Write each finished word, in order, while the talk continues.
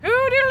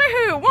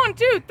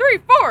2, 3,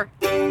 4.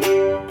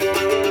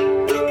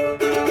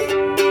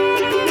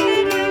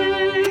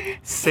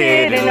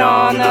 Sitting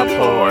on the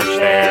porch,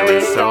 there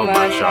is so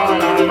much on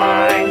our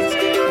minds.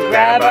 We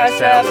grab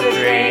ourselves a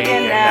drink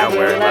and now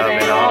we're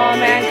loving all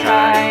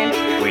mankind.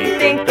 We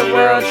think the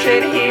world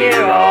should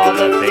hear all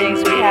the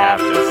things we have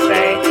to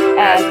say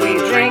as we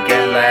drink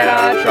and let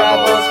our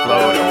troubles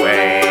float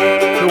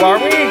away. Who are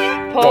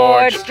we?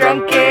 Porch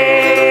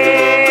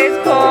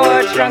Drunkies,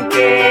 Porch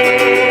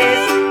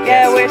Drunkies.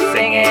 Yeah, we're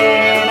singing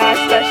our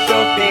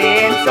special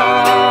theme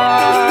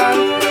song.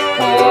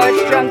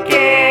 Porch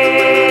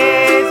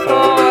Drunkies,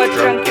 Porch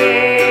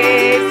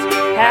Drunkies.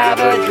 Have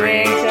a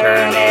drink,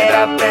 turn it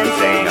up and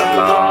sing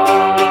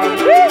along.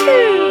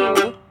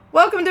 Woohoo!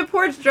 Welcome to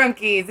Porch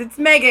Drunkies. It's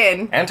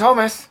Megan. And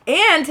Thomas.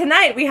 And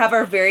tonight we have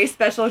our very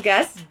special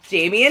guests,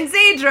 Jamie and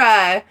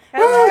Zadra.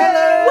 Hello.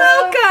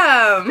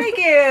 Welcome. Thank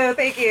you.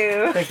 Thank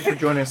you. Thank you for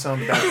joining us on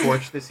the back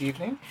porch this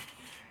evening.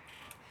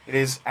 It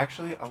is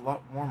actually a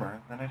lot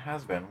warmer than it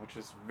has been, which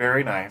is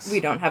very nice. We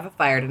don't have a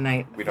fire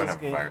tonight. We don't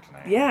have a fire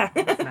tonight. Yeah.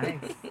 That's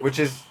nice. Which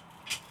is,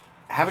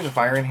 having a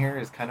fire in here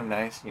is kind of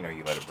nice. You know,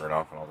 you let it burn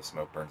off and all the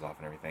smoke burns off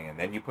and everything, and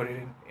then you put it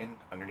in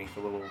underneath the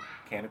little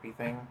canopy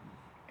thing,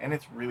 and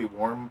it's really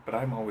warm, but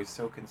I'm always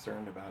so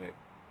concerned about it.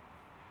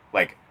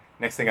 Like,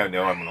 next thing I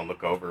know, I'm going to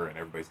look over and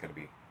everybody's going to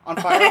be On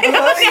fire.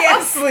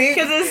 Yeah, sleep.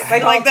 Because it's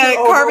Like like the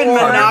all too carbon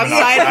overwarm.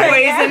 monoxide Yeah.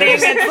 poisoning.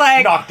 It's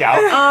like, knocked out.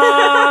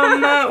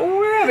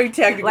 we're having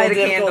technical Light a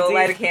difficulties. candle.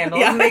 Light a candle.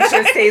 Yeah. Make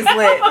sure it stays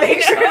lit.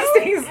 Make sure know.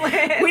 it stays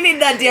lit. We need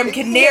that damn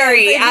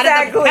canary Yes,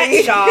 out of the pet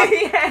exactly.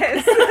 shop.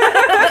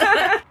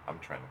 Yes. I'm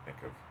trying to think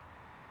of,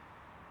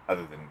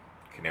 other than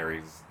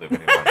canaries living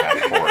in my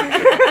back porch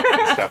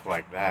and stuff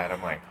like that,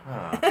 I'm like,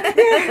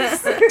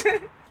 huh.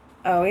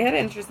 Oh, we had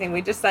interesting.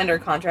 We just signed our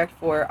contract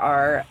for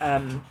our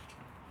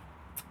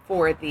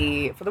for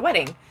the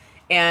wedding,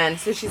 and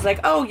so she's like,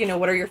 "Oh,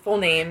 what are your full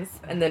names?"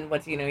 And then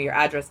what's your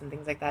address and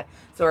things like that.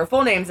 So our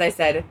full names, I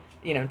said,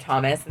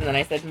 Thomas, and then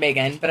I said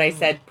Megan, but I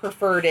said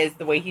preferred is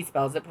the way he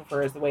spells it,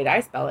 prefer is the way I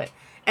spell it.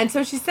 And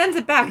so she sends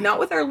it back, not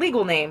with our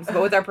legal names,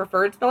 but with our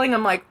preferred spelling.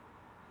 I'm like,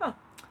 oh,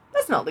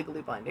 that's not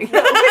legally binding.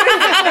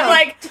 I'm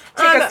like,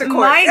 us to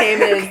court. my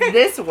name is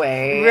this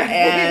way, Right.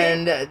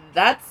 and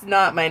that's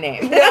not my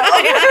name.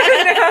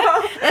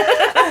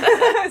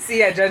 See,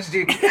 yeah, Judge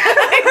Judy.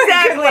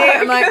 Exactly.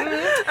 I'm like,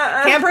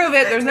 can't prove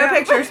it. There's no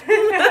pictures.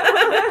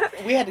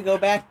 We had to go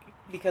back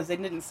because they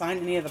didn't sign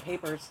any of the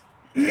papers.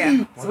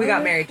 Yeah. So we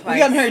got married twice. We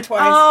got married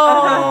twice.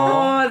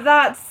 Oh,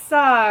 that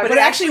sucks. But it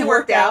actually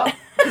worked out.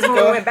 Because when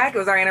we went back, it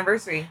was our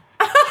anniversary.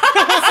 So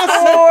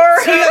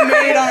we got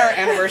married on our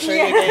anniversary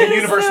Yes. The again.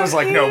 universe was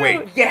like, no,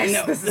 wait, Yes,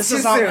 No, this this is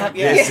is too all soon. hap-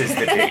 yeah. this is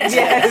the date.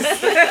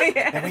 Yes.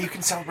 That way you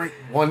can celebrate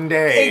one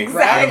day out of the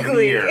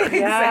Exactly. year.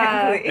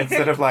 Exactly.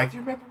 Instead of like, do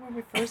you remember when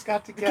we first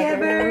got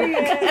together?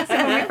 Yes.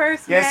 When we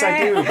first Yes, met.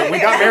 I do, but we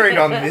got married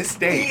on this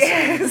date.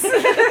 Yes.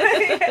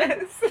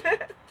 Yes.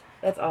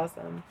 That's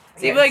awesome.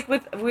 See, Yes.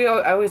 like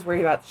I always worry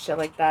about shit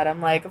like that.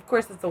 I'm like, of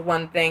course, it's the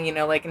one thing,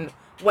 like in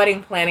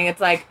wedding planning,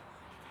 it's like,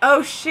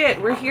 oh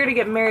shit, we're here to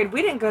get married.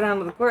 We didn't go down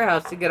to the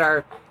courthouse to get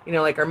our,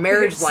 like our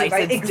marriage Right,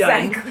 license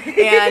exactly.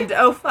 done. And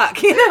oh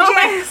fuck,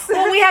 Yes. like,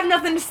 well, we have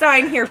nothing to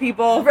sign here,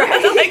 people. Right.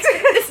 Like,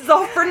 this is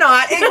all for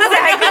naught.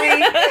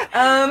 Exactly.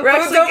 We're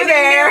food's actually over getting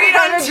there. married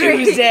on Have a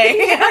drink. Tuesday.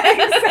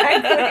 Yeah,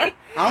 exactly.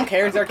 I don't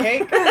care. Is there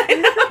cake?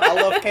 I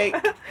love cake.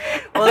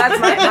 Well, that's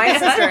my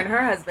sister and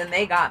her husband.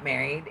 They got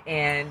married,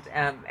 and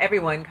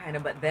everyone kind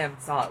of but them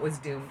saw it was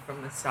doomed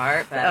from the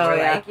start. But Oh, we're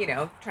yeah.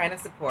 like, trying to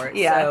support.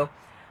 Yeah. So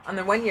on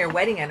their 1 year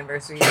wedding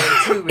anniversary, they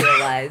too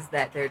realize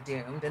that they're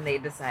doomed, and they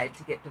decide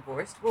to get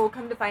divorced. Well,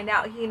 come to find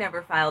out, he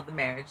never filed the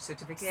marriage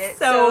certificate,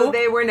 So- so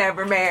they were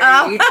never married.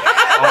 Oh,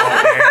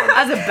 damn.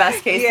 That's a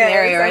best case Yes,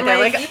 scenario right I'm there.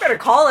 like, Like, you better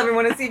call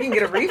everyone and see if you can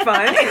get a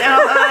refund.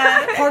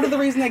 Part of the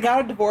reason they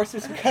got a divorce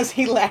is because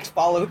he lacked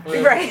follow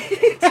through. Right.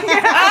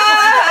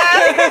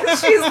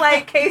 She's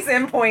like, case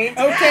in point.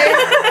 Okay.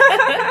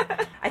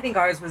 I think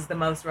ours was the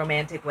most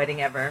romantic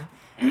wedding ever.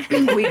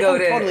 We go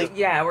to, Totally.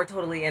 we're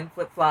totally in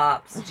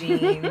flip-flops,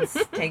 jeans,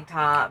 tank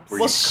tops. Were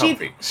Well, you she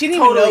comfy? didn't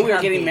Totally even know we were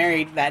comfy. getting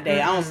married that day.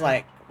 I was Mhm.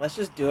 like, let's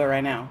just do it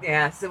right now.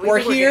 Yeah, so We're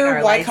think here. getting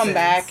our Why come license.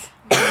 back?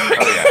 Oh,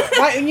 yeah.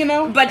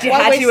 Why, but you why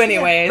had waste- to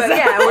anyways. But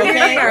yeah, we're Okay,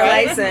 getting our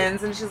right.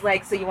 license, and she's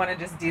like, so you want to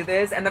just do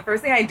this? And the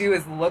first thing I do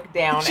is look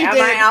down She at did.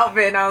 my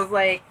outfit, and I was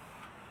like,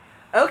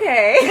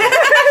 okay.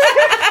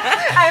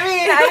 I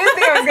mean, I didn't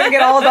think I was going to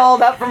get all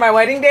dolled up for my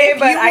wedding day, If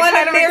but you I wanna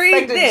kind of marry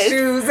expected this.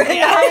 shoes and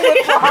Yeah.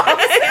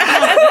 flip-flops.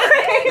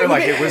 They're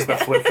like, it was the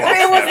flip flops.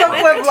 It was the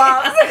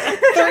flip-flops.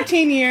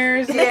 13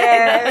 years.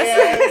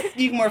 Yes.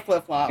 You more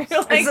flip flops.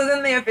 And so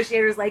then the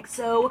officiator's like,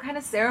 so what kind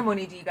of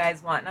ceremony do you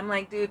guys want? And I'm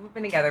like, dude, we've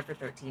been together for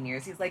 13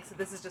 years. He's like, so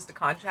this is just a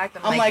contract?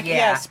 I'm like,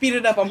 yeah, speed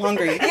it up. I'm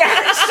hungry.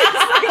 Yeah. She's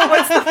like,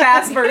 what's the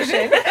fast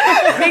version?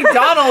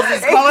 McDonald's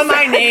is calling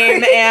my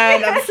name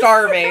and I'm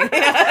starving.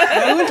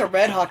 No, we went to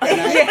Red Hawk that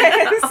night.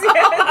 Yes,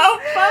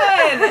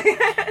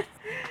 How fun!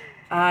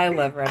 I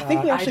love Red I Hawk.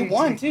 think we I actually do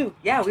won too. too.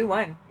 Yeah, we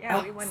won. Yeah,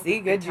 Oh, we won. see,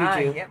 good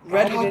time. juju. Yep.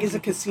 Red Probably Hawk good is a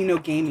casino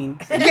gaming.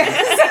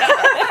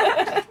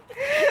 Yes.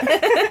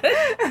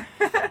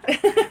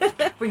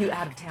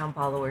 Dogtown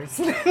followers.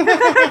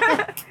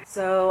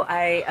 So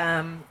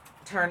I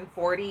turned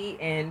 40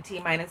 in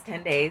T-minus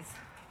 10 days.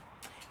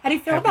 How do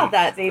you feel about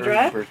that, Early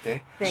Zadra?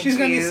 birthday. Thank She's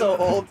gonna you. be so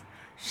old.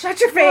 Shut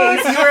your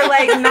face. You were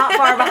like not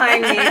far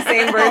behind me.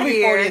 Same I'll birth be 40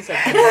 year. in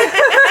September.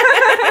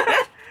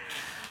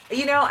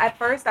 You know, at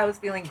first I was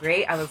feeling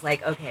great. I was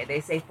like, okay, they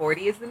say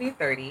 40 is the new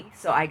 30,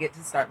 so I get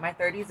to start my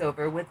 30s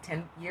over with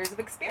 10 years of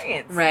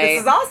experience. Right.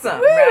 This is awesome,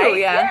 Woo, right?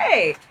 yeah.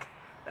 Yay.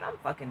 But I'm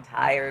fucking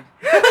tired.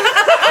 tired.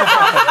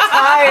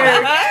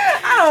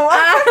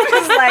 I'm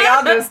just like,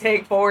 I'll just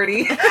take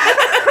 40.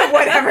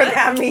 Whatever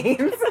that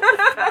means.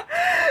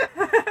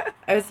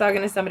 I was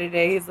talking to somebody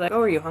today. He's like,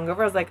 "Oh, are you hungover?"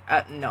 I was like,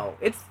 "No,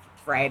 it's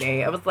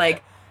Friday." I was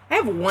like, "I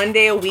have one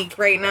day a week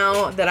right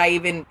now that I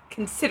even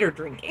consider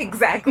drinking,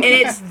 Exactly. and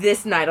it's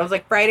this night." I was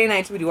like, "Friday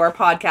nights we do our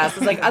podcast." I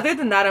was like, "Other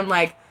than that, I'm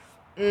like,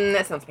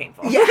 that sounds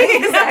painful." Yeah,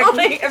 exactly.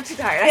 Like, I'm too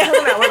tired. I told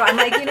him at work, I'm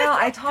like,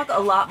 I talk a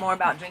lot more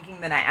about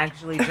drinking than I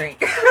actually drink.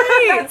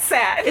 That's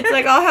sad. it's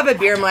like I'll have a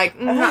beer. I'm like,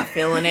 not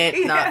feeling it.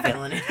 Not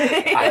feeling it.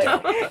 I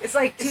don't. It's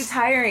like too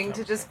tiring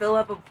to just fill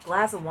up a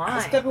glass of wine.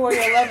 It's February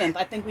 11th.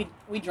 I think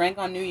we drank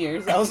on New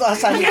Year's. That was the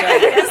last time we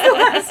drank. It's the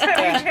last time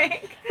Yeah. we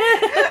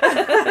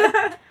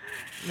drank.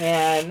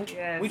 Man,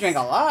 Yes. We drank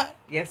a lot.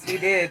 Yes, we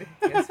did.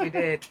 Yes, we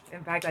did.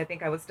 In fact, I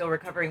think I was still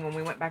recovering when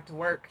we went back to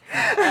work.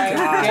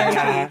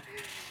 I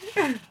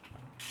guarantee.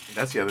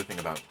 That's the other thing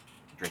about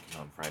drinking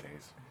on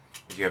Fridays.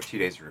 Is you have 2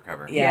 days to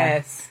recover. Yeah.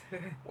 Yes.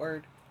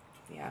 Word.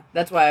 yeah.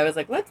 That's why I was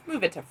like, let's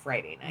move it to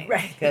Friday night,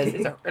 Right. Because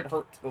it hurts to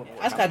go to work.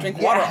 I just gotta drink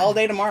water all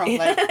day tomorrow.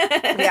 Like,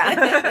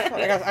 Yeah.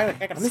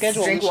 I got a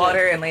schedule. Drink and shit.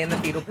 water and lay in the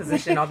fetal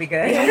position. I'll be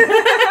good.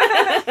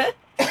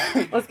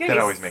 Well, it's gonna That be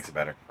always makes it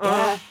better.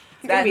 Yeah.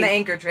 That and the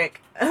anchor trick.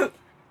 The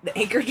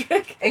anchor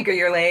trick. Anchor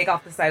your leg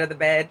off the side of the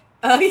bed.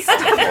 Oh, you On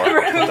the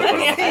floor. Put the foot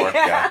on the floor.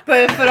 Yeah. Put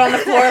a foot on the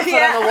floor, foot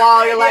on the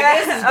wall. You're like,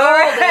 this is All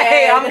golden.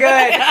 right, I'm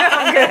good.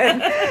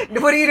 I'm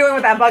good. What are you doing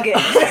with that bucket?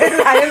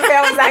 I didn't say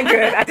I was that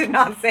good. I did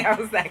not say I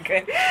was that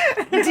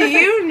good. Do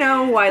you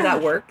know why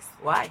that works?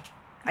 Why?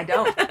 I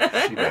don't.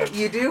 She does.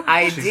 You do?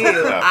 I She's do. looked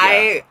it up,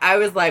 I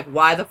was like,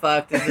 why the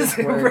fuck does this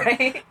work?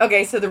 Right?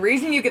 Okay, so the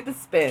reason you get the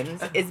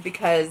spins is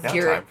because Now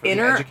your time for the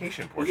inner.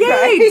 education portion. Yay!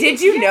 Right.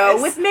 Did you know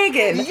Yes. with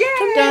Megan?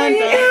 Yay!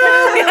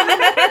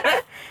 Dun,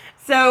 dun,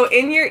 So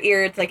in your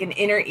ear, it's like an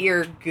inner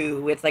ear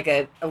goo. It's like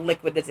a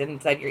liquid that's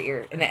inside your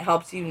ear, and it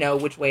helps you know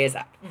which way is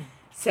up.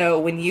 So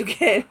when you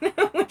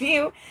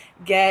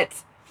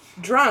get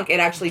drunk, it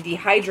actually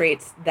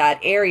dehydrates that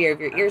area of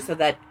your ear, so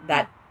that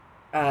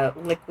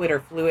liquid or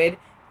fluid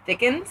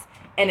thickens,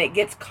 and it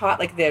gets caught.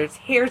 Like there's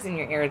hairs in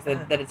your ears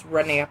that it's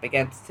running up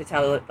against to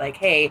tell it like,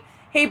 hey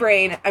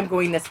brain, I'm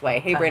going this way.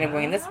 Hey brain, I'm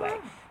going this way.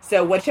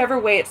 So whichever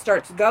way it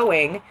starts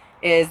going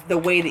is the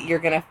way that you're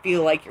gonna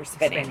feel like you're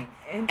spinning.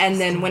 And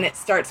then when it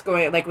starts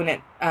going, like when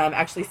it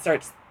actually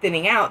starts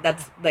thinning out,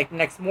 that's like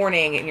next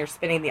morning and you're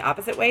spinning the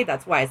opposite way,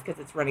 that's why. It's because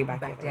it's running back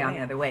back the down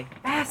other the way. other way.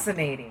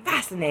 Fascinating.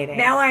 Fascinating.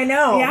 Now I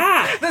know.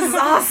 Yeah. This is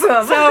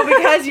awesome. So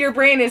because your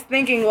brain is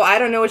thinking, well, I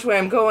don't know which way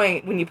I'm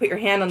going, when you put your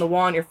hand on the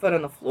wall and your foot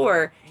on the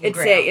floor,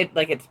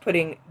 it's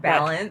putting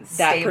balance,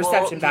 that stable,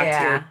 perception back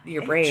yeah. to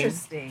your brain.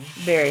 Interesting.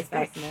 Very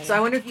fascinating. So I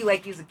wonder if you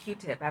use a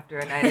Q-tip after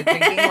a night of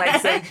drinking. Like,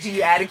 so do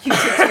you add a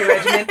Q-tip to your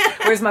regimen?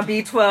 Where's my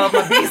B12,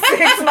 my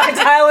B6, my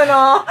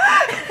Tylenol?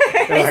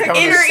 They're like, I'm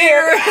inner gonna-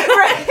 ear.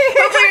 Right.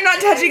 Hopefully you're not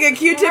touching a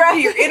Q-tip to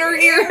your inner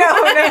ear. No,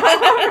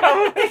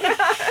 probably not.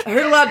 I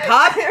heard a loud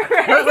pop.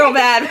 Right. Hurt real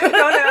bad. No.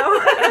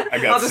 I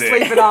got I'll just sick.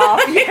 sleep it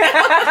off.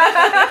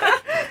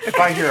 If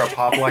I hear a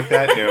pop like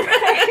that, nope.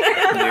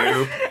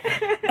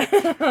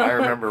 I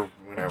remember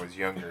when I was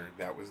younger,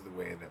 that was the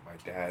way that my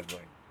dad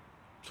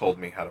told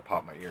me how to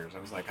pop my ears. I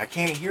was like, I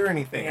can't hear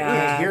anything. I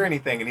Yeah. can't hear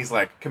anything. And he's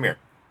like, come here.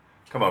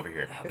 Come over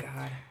here. Oh,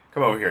 God.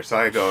 Come over here. So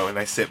I go and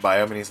I sit by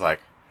him and he's like,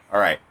 all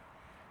right.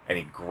 And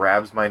he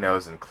grabs my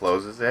nose and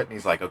closes it. And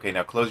he's like, okay,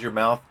 now close your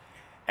mouth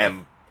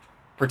and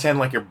pretend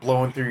like you're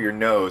blowing through your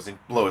nose and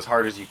blow as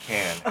hard as you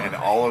can. And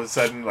all of a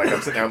sudden, I'm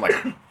sitting there, I'm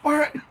like, all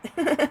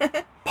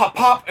right. Pop,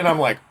 pop. And I'm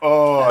like,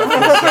 oh, I feel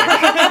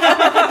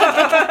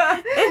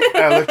sick.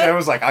 And I looked at him, I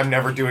was like, I'm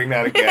never doing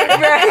that again.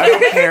 Right. I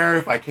don't care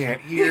if I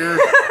can't hear.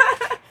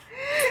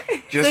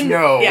 Just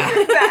know Yeah.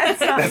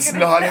 that's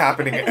not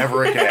happening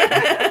ever again.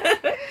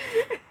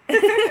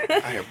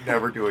 I am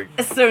never doing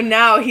that. So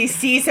now he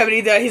sees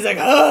somebody that he's like,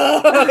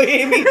 oh,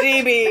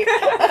 heebie-jeebie.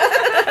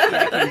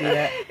 I can do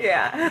that.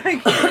 Yeah.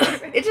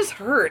 It just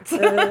hurts.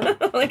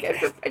 Like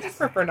I just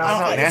prefer I not. don't know,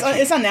 not it's,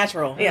 natural. it's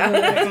unnatural.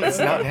 Yeah. It's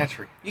not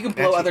natural. You can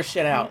blow other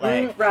shit out.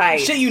 Like, Right.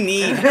 shit you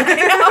need. I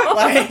know.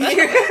 Like,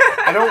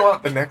 I don't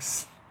want the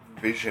next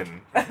vision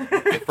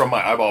from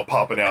my eyeball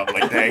popping out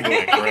like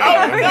dangling Oh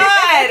around.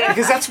 God.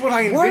 Because that's what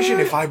I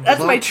envision if I blow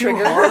That's my too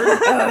trigger. hard.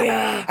 Oh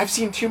yeah. I've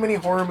seen too many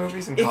horror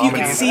movies and if you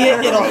comedies. can see it,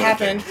 it'll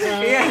happen.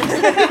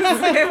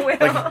 It will.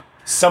 Like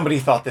somebody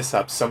thought this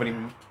up.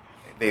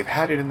 They've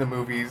had it in the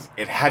movies.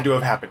 It had to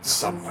have happened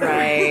somewhere.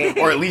 Right.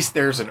 Or at least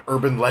there's an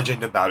urban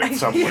legend about it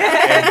somewhere.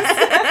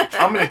 Yes.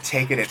 And I'm going to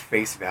take it at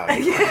face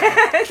value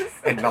Yes.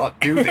 and not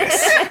do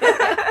this.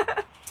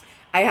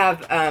 I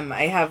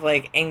have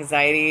like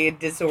anxiety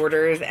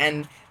disorders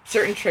and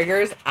certain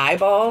triggers.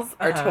 Eyeballs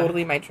are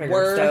totally my trigger.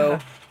 Word. So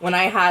when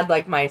I had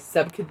like my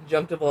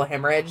subconjunctival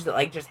hemorrhage that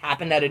like just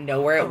happened out of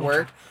nowhere at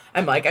work,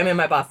 I'm in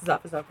my boss's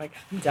office. I'm like,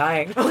 I'm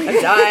dying. I'm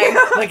dying.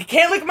 Like, I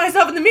can't look at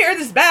myself in the mirror.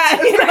 This is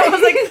bad. You know, I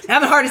was like, I'm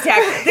having a heart attack.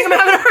 I think I'm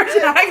having a heart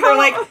attack. And they're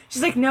like,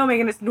 she's like, no,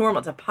 Megan, it's normal.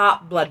 It's a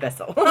pop blood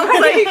vessel. I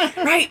was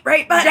like,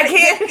 right, but I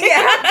can't.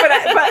 Yeah, but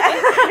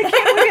I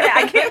can't look at it.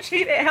 I can't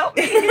treat it. Help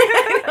me.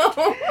 I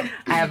know.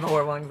 I have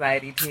horrible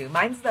anxiety too.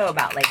 Mine's though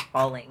about like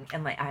falling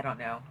and like I don't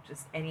know,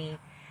 just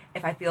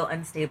if I feel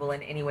unstable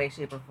in any way,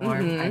 shape, or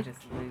form, I just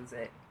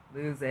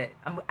lose it.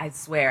 I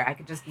swear I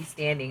could just be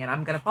standing and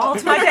I'm gonna fall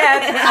to my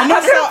death. I'm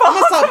gonna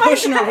stop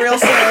pushing her real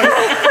soon.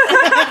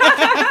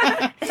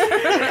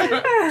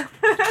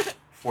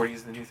 40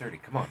 is the new 30.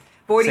 Come on.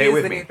 40 Say it is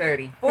with the me. new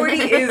 30. 40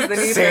 is the new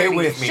 30. Say it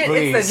with me, Shit,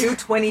 please. it's the new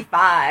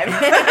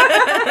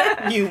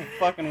 25. You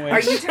fucking wish.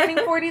 Are you turning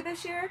 40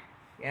 this year?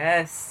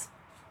 Yes.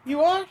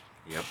 You are?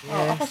 Yep.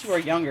 Oh, I thought you were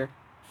younger.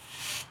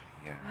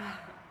 Yeah.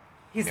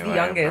 He's No, the I am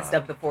youngest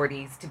not. of the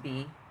 40s to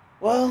be.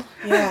 Well,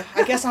 yeah.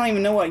 I guess I don't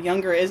even know what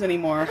younger is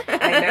anymore.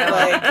 I know.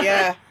 Like,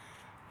 yeah.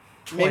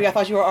 Maybe I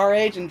thought you were our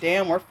age, and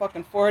damn, we're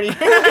fucking 40.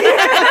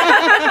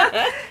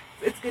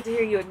 It's good to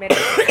hear you admit it.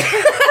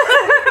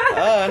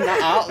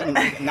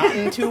 Not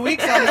in 2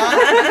 weeks, I'm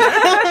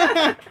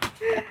not.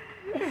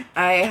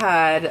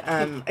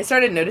 I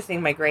started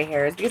noticing my gray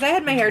hairs because I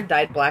had my hair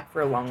dyed black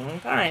for a long, long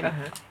time.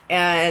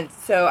 And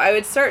so I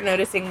would start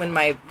noticing when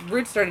my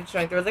roots started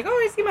showing through. I was like, oh,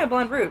 I see my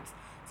blonde roots.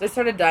 So I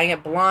started dyeing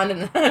it blonde,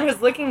 and then I was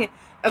looking.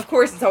 Of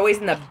course, it's always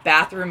in the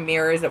bathroom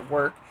mirrors at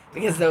work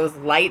because those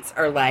lights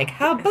are like,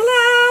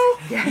 hello,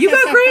 you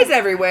got grays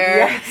everywhere.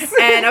 Yes.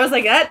 And I was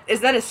like,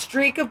 is that a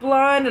streak of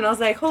blonde? And I was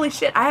like, holy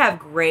shit, I have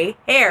gray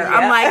hair. Yeah.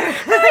 I'm like, I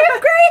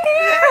have gray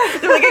hair.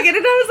 They're like, I get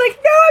it done. I was like,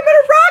 no, I'm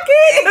gonna rock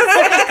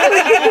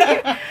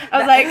it. I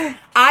was like,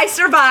 I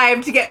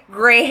survived to get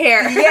gray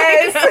hair.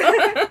 Yes.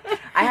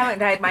 I haven't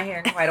dyed my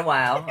hair in quite a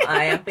while.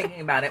 I am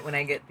thinking about it when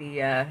I get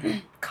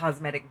the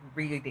cosmetic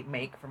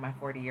remake for my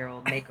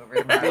 40-year-old makeover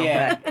tomorrow.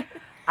 Yeah. But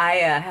I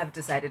have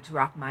decided to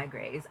rock my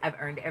grays. I've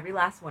earned every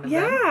last one of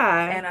them.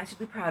 Yeah. And I should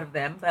be proud of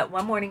them. But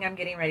one morning I'm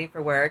getting ready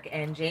for work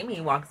and Jamie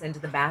walks into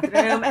the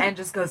bathroom and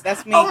just goes,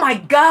 That's me. oh my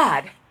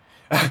God.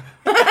 And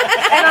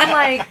I'm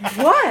like,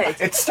 what?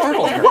 It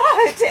startled her.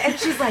 What? And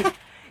she's like,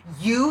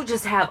 you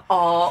just have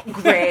all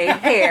gray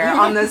hair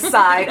on the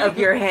side of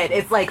your head.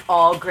 It's like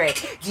all gray.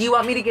 Do you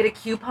want me to get a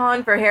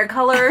coupon for hair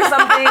color or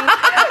something?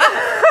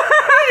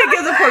 It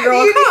gives a poor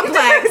girl a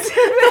complex.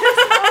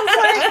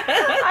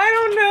 I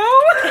don't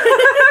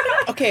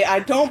know. Okay, I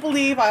don't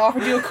believe I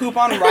offered you a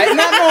coupon right in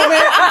that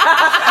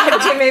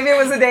moment. Maybe it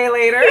was a day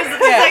later.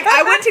 Yeah. Like,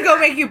 I went to go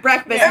make you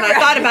breakfast and I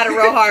thought about it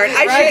real hard.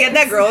 I should get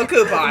that girl a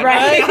coupon.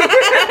 Right.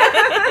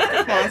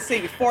 Come on,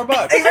 save you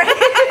 $4.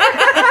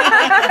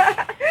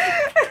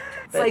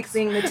 It's like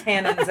seeing the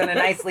tannins in a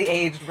nicely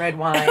aged red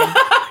wine.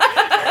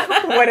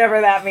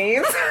 Whatever that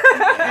means.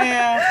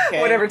 Yeah.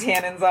 Okay. Whatever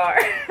tannins are.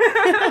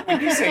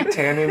 When you say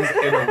tannins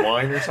in a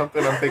wine or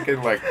something, I'm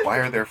thinking like, why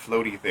are there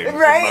floaty things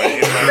Right.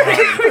 in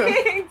my mind?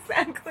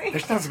 Exactly.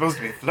 There's not supposed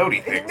to be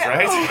floaty things, No.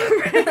 right? I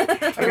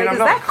mean, I'm Is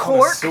not that a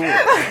cork?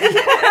 connoisseur.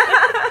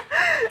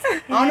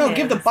 I don't know,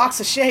 give the box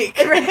a shake.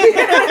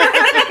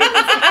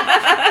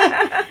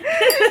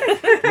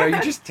 No, you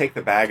just take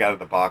the bag out of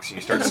the box and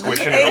you start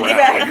squishing it around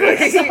like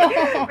this.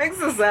 Exactly. Mix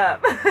this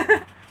up.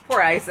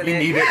 Pour ice in You it.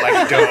 knead it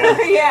like dough.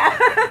 Yeah.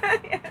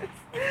 Yes.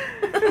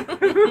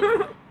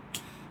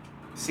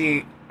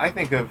 See, I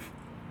think of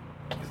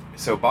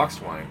so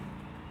boxed wine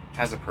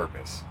has a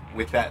purpose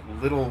with that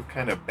little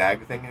kind of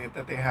bag thing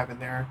that they have in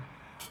there.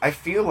 I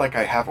feel like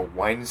I have a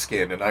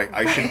wineskin and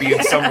I should be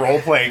in some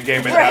role-playing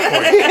game at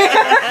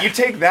that point. You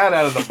take that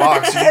out of the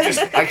box and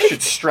I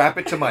should strap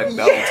it to my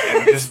belt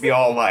and just be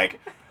all like,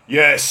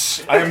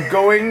 yes, I'm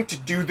going to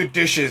do the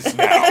dishes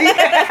now.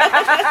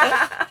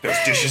 Those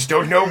dishes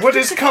don't know what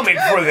is coming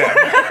for them.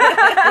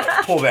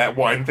 Pull that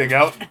wine thing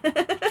out.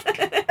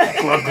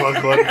 Glug,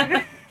 glug,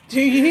 glug. Do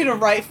you need to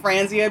write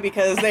Franzia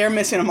because they're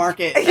missing a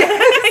market?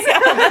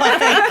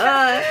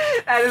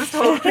 That is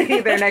totally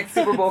their next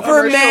Super Bowl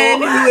For commercial.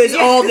 men who is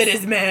all that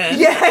is man.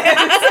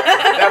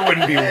 That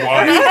wouldn't be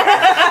wine.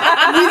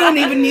 We don't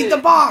even need the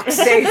box.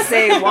 They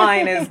say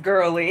wine is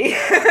girly.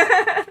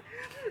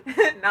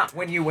 Not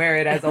when you wear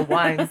it as a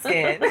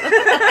wineskin.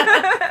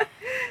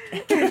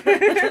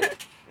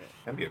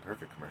 That'd be a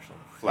perfect commercial.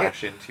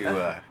 Flash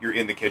into, you're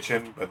in the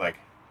kitchen, but like,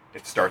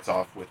 it starts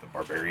off with the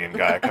barbarian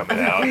guy coming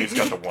out. He's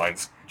got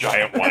the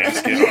giant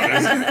wineskin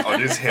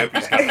on his hip.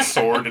 He's got the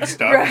sword and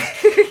stuff.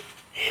 Right.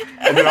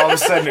 And then all of a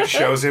sudden it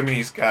shows him and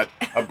he's got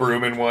a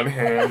broom in one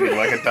hand and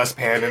like a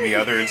dustpan in the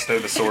other instead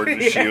of the sword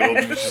and the shield.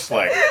 And it's just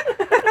like,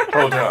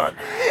 hold on.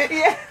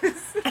 Yes.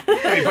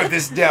 Let me put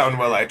this down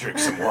while I drink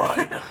some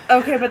wine.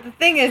 Okay, but the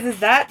thing is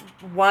that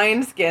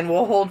wineskin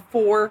will hold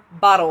 4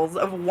 bottles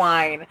of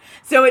wine.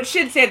 So it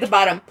should say at the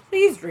bottom,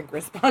 please drink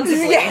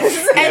responsibly.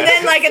 Yes. And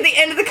then, like, at the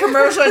end of the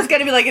commercial, it's going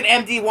to be like an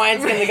empty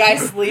wineskin. The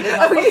guy's sleeping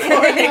on the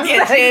floor in the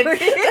kitchen.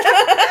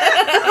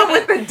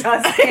 With the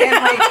dustpan,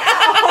 like,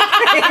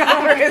 hopping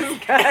over his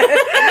gut.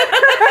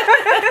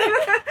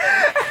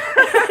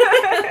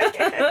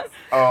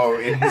 Oh,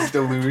 in his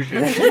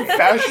delusion, he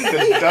fashioned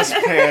a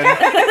dustpan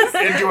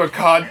into a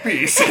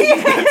codpiece.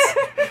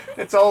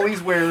 That's all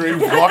he's wearing,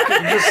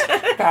 walking just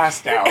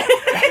passed out.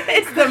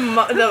 It's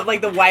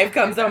the wife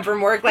comes home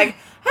from work like,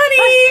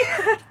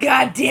 honey,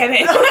 god damn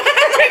it.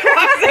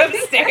 Walks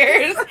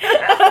upstairs.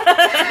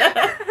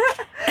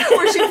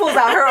 Where she pulls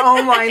out her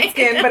own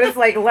wineskin, but it's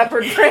like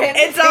leopard print.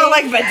 It's all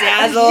like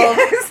bedazzled.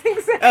 Yes,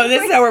 exactly. Oh,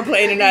 this is how we're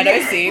playing tonight,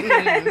 I see.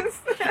 Yes.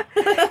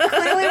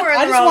 Clearly we're in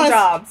I the just wrong wanna-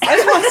 jobs. I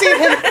just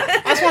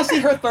want to see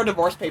her throw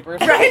divorce papers.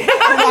 Right?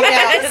 Walk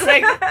out. It's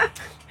like,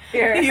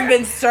 Here. you've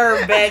been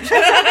served, bitch.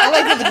 I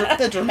like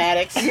the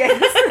dramatics.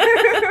 Yes.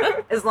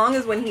 As long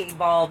as when he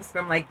evolves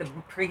from like the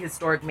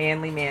prehistoric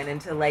manly man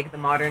into like the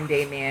modern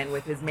day man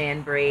with his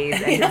man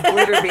braids and his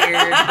glitter beard,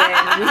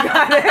 then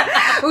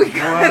we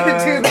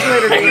gotta do the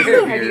glitter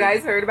beard. Have you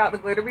guys heard about the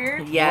glitter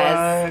beard?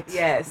 Yes. What?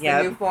 Yes,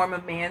 Yep. the new form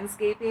of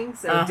manscaping.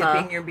 So Uh-huh.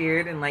 dipping your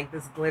beard in like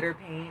this glitter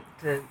paint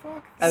to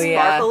Oh,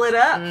 yeah. sparkle it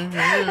up. Mhm.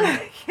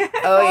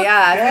 Oh,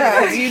 yeah.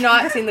 Yeah. Have you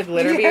not seen the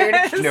glitter beard?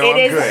 Yes. No, It I'm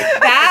is good.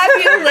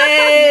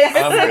 fabulous.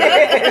 I'm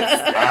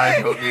good.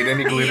 I don't need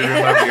any glitter in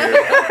my beard.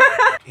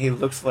 He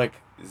looks like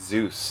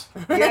Zeus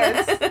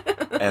Yes.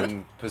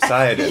 and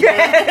Poseidon.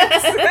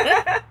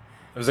 Yes.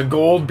 There's a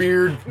gold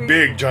beard,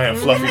 big, giant,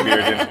 fluffy beard.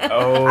 And,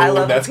 oh, I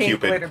love that's the pink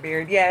Cupid. glitter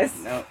beard. Yes.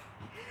 No.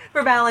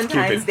 For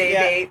Valentine's Cupid. Day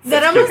Yeah. dates. That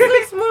That's almost Cupid.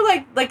 looks more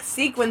like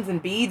sequins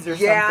and beads or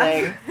Yeah.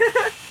 something.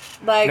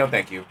 Like, No,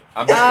 thank you.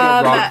 I'm just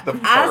gonna rock the fur.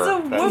 as a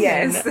woman,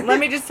 Yes. let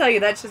me just tell you,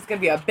 that's just gonna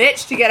be a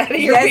bitch to get out of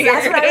your Yes, beard.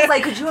 that's what I was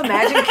like. Could you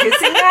imagine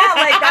kissing that?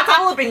 Like that's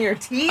all up in your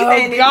teeth Oh,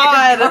 and in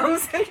God. your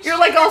gums and You're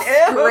like all shit.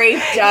 Ew.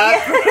 scraped up.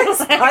 Yes,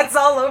 spots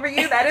all over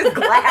you. That is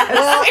glass.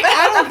 Well,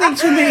 I don't think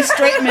too many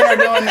straight men are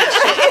doing that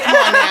shit. Come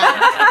on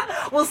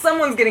now. Well,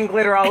 someone's getting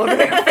glitter all over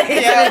their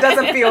face Yeah. and it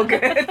doesn't feel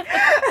good.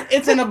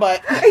 It's in a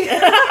butt.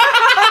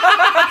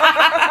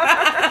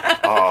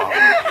 Oh,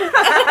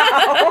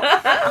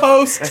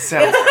 Post. that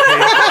sounds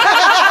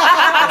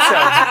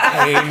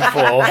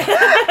painful.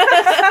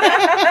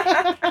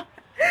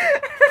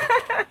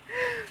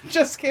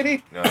 Just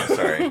kidding. No,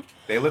 sorry.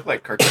 They look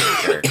like cartoon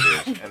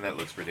characters, and that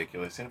looks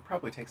ridiculous, and it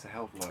probably takes a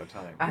hell of a lot of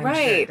time. I'm Right.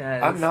 Sure it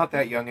does. I'm not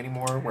that young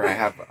anymore where I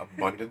have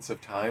abundance of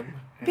time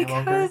any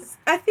longer. Because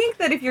I think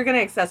that if you're gonna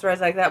accessorize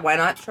like that, why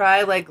not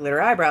try like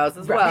glitter eyebrows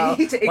as well?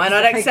 Right, Why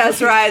not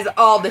exactly. accessorize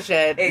all the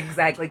shit?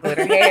 Exactly,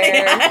 glitter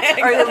hair,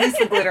 Yeah, or at least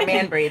the glitter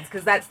man braids,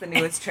 because that's the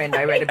newest trend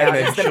I read about. And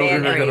then Is the man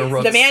children are gonna braids.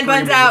 run The man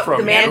buns screaming out, from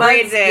the man you.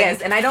 braids in.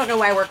 Yes, and I don't know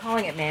why we're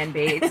calling it man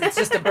braids. It's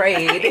just a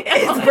braid.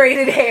 It's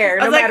braided hair, I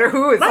no was like, matter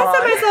who it's Last on.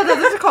 time I saw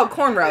those are called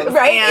cornrows.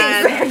 Right,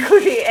 And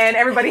exactly, and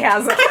everybody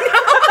has them.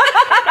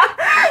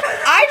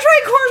 I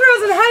tried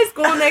cornrows in high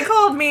school and they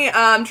called me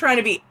trying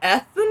to be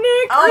ethnic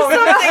or Oh,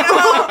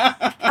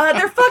 something. Oh,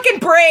 they're fucking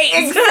braids.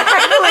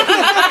 Exactly.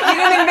 You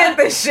didn't invent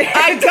this shit.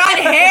 I got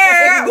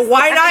hair.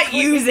 Why not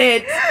use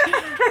it?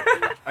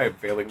 I am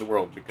failing the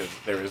world because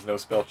there is no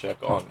spell check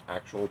on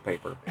actual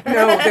paper.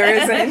 No, there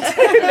isn't.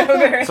 No,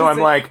 there So I'm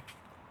isn't. like,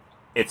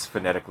 it's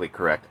phonetically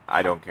correct.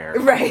 I don't care.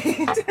 Right.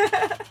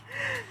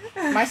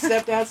 My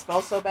stepdad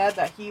spells so bad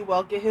that he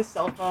will get his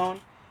cell phone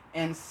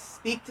and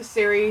speak to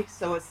Siri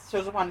so it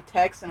shows up on a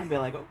text, and I'll be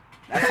like, oh,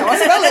 that's how I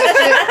spell it.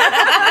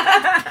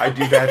 Shit. I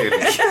do that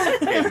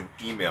in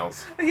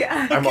emails.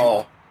 Yeah. I'm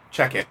all,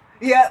 check it.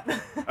 Yep.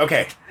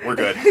 Okay, we're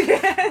good.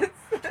 Yes.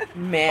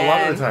 Man. A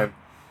lot of the time,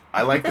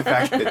 I like the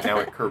fact that now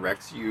it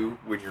corrects you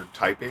when you're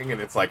typing,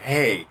 and it's like,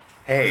 hey,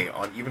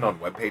 even on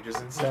web pages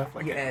and stuff,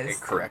 like Yes.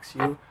 it corrects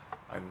you.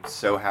 I'm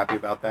so happy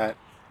about that.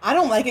 I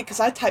don't like it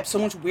because I type so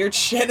much weird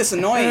shit. It's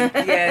annoying.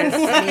 Yes,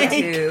 Like-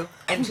 me too.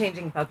 And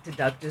changing buck to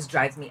duck just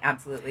drives me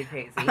absolutely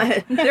crazy.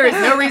 There is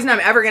no reason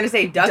I'm ever going to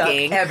say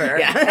ducking. Duck ever,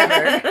 Yeah.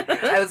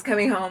 ever. I was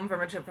coming home from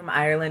a trip from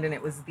Ireland, and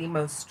it was the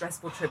most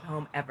stressful trip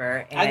home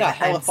ever. And I got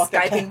hella I'm fucked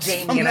up Skyping texts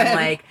Jamie, from and I'm them.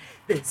 like,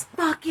 "This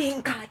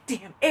fucking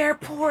goddamn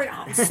airport!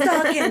 I'm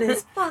stuck in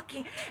this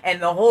fucking." And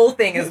the whole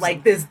thing is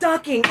like this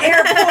ducking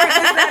airport. This,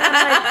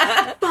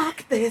 that. And I'm like,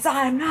 "Fuck this!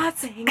 I'm not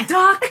saying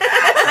duck."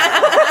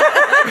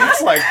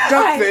 It's like,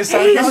 duck I this,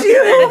 hate I'm not you.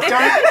 saying duck.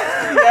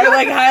 I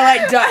like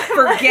highlight duck,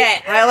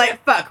 forget, highlight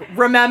fuck,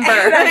 remember.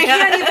 And I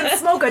can't even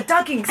smoke a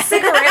ducking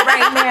cigarette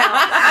right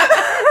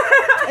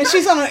now. And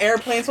she's on an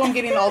airplane, so I'm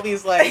getting all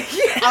these, like,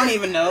 I don't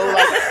even know,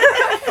 like,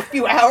 a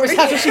few hours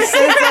after she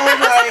sends them,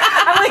 like,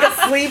 I'm like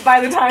asleep by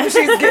the time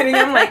she's getting.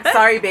 I'm like,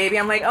 sorry, baby.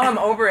 I'm like, oh, I'm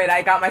over it.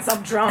 I got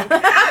myself drunk.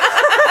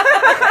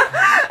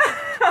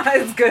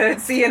 It's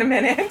good. See you in a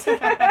minute.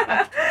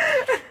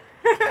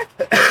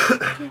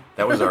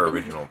 That was our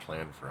original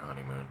plan for a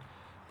honeymoon,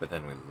 but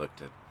then we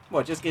looked at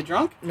what, just get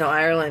drunk? No,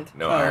 Ireland.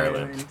 no Oh,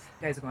 Ireland. You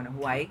guys are going to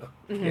Hawaii.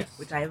 Mhm. Yes.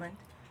 Which island?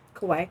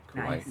 Kauai.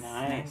 Nice.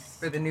 Nice.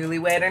 For the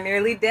newlywed or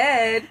nearly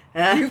dead.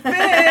 You fit.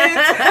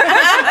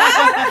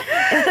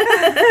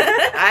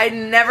 I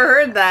never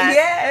heard that.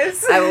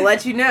 Yes. I will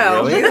let you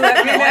know. Really? You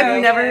let me know.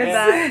 I've never heard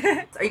yes.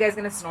 that. Are you guys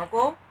gonna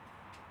snorkel?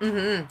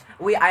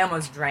 Mm-hmm. I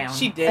almost drowned.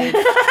 She did.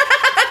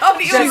 Oh,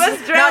 you Just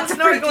almost drowned not to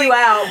freak snorkeling. you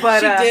out, but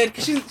She did.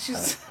 'Cause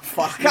she's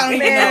fuck. I don't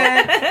even know.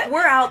 man,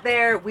 we're out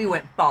there. We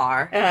went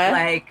far.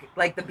 Uh-huh.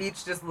 Like the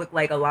beach just looked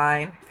like a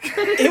line.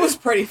 It was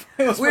pretty.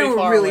 It was We pretty were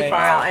far really away.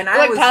 far out, and I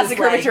Like was past the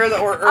just like, curvature of the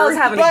I was Earth.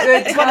 having But, a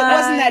good time. but it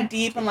wasn't that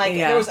deep, and like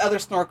Yeah. there was other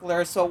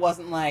snorkelers, so it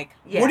wasn't like,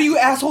 Yeah. what are you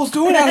assholes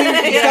doing out here,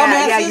 you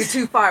Yeah, dumbasses? you're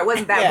too far. It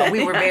wasn't that, Yeah. but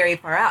we were very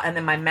far out, and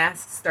then my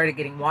mask started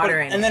getting water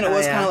in and it. then it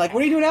was yeah. kind of like,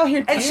 what are you doing out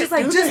here? And she's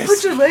like, just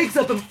put your legs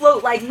up and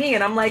float like me.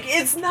 And I'm like,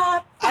 it's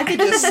not. I could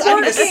just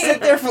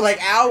sit there for like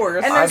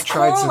hours. And there's I've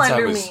tried coral since I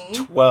under was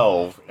me.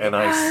 12, and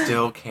I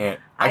still can't.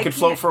 I I could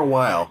float can't- for a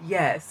while.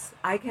 Yes,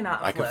 I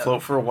cannot I could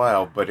float for a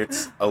while, but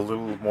it's a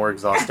little more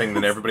exhausting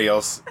than everybody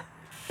else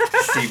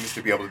seems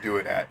to be able to do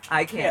it at.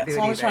 I yeah, can't do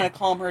so it I was trying either. to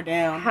calm her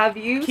down. Have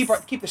you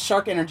Keep the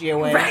shark energy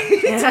away.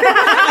 You're All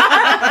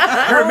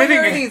there are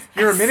emitting, these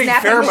you're emitting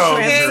snapping pheromones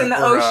shrimps in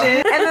the or,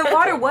 ocean, and the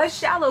water was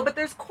shallow, but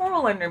there's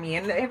coral under me,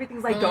 and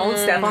everything's like, don't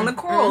step on the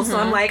coral. So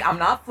I'm like, I'm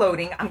not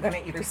floating. I'm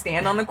gonna either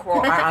stand on the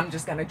coral or I'm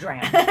just gonna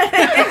drown.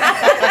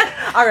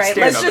 All right, Stand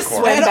let's on just the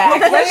coral. swim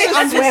back. Let's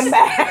I'm just swim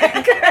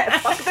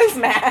back. Fuck this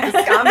mask.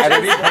 I'm At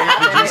just any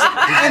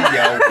point, did you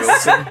yell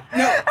Wilson?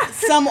 No,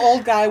 some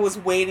old guy was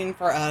waiting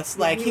for us.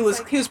 Like he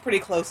was pretty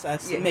close to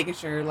us, Yeah. making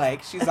sure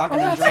like she's not Oh,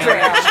 gonna that's drown. great.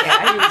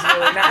 Yeah, he was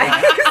really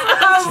nice.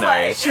 I was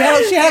Nice. She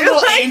had a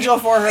little angel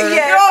for her.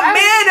 Yeah. Girl,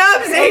 man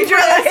up, Sandra.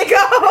 Let's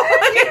go.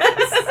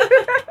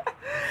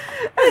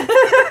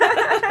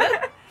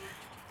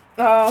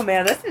 Oh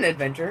man, that's an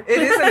adventure. It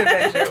is an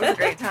adventure. It was a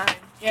great time.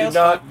 Yeah, it Do was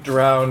not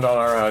drown on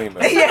our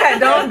honeymoon. Yeah,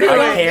 don't do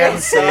I it. can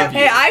save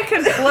Hey, you. I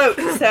can float,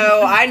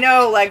 so I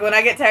know. Like when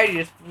I get tired, you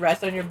just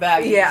rest on your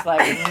back. You're Yeah. just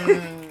like,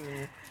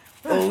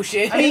 oh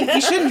shit. I mean,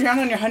 you shouldn't drown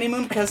on your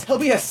honeymoon because he'll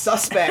be a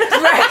suspect.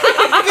 Right.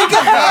 Think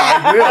of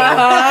that. I will.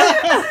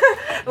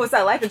 uh-huh. What's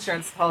that life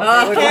insurance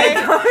policy? Okay.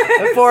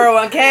 The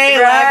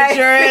 401k, life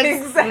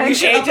insurance. Exactly. You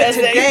should up it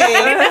today.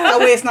 That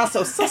way it's not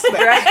so suspect.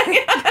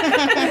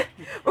 Right.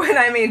 When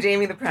I made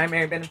Jamie the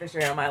primary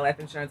beneficiary on my life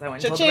insurance, I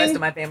went and told the rest Cha-ching.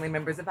 of my family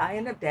members, if I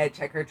end up dead,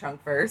 check her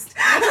trunk first.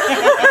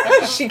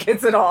 She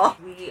gets it all.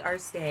 We are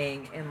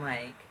staying in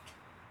like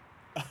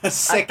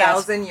Sick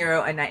ass.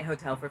 €1,000 a night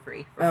hotel for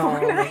free for Oh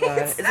 4 my god.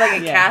 nights. It's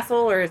like a Yeah.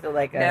 castle, or is it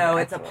like a? No,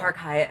 it's a actual- Park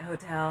Hyatt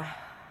hotel.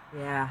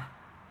 Yeah.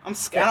 I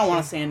don't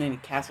want to stay in any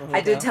castle hotel.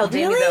 I did tell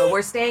Jamie Really? though,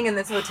 we're staying in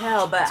this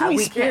hotel, but Too many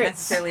we can't spirits.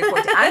 necessarily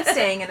afford to. I'm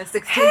staying in a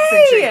 16th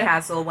Hey! century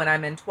castle when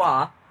I'm in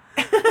Troyes.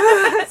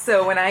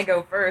 So when I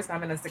go first,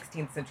 I'm in a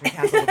 16th century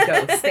castle with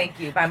ghosts. Thank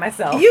you, by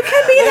myself. You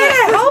can be there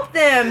to help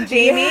them,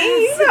 Jamie.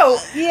 Yes. You know,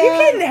 you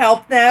Yeah. can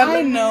help them.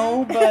 I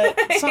know, but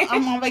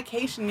I'm on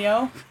vacation,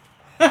 yo.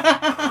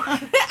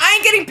 I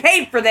ain't getting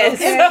paid for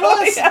this. And so,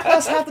 plus, yeah.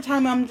 plus, half the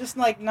time I'm just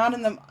like not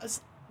in the.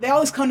 They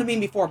always come to me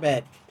before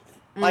bed.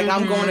 Like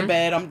I'm going to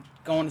bed, I'm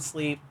going to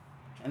sleep,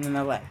 and then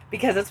they're like,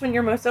 Because that's when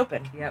you're most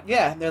open. Yep.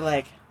 yeah, they're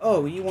like,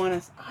 oh, you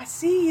want to? I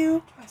see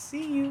you.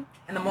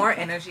 And the more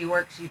energy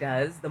work she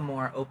does, the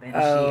more open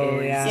Oh,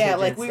 she is. yeah. to Yeah,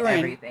 like just we were in-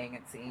 everything.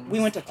 It seems We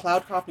went to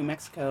Cloudcroft, New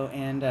Mexico,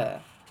 and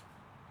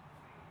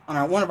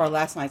on one of our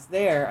last nights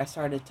there, I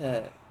started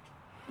to,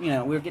 we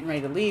were getting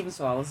ready to leave, and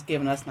so I was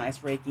giving us nice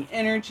Reiki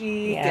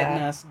energy, Yeah.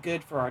 getting us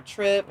good for our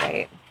trip,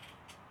 Right.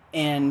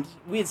 and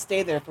we had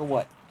stayed there for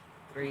what,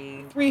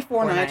 3. 4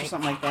 4 nights or nights.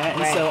 something like that.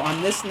 And Right. so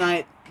on this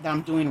night that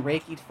I'm doing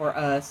Reiki for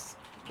us,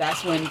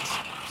 that's when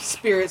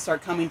spirits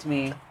start coming to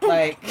me.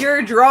 Like,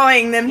 You're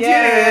drawing them yeah,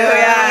 too. I'm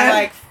Yeah.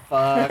 like,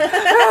 fuck.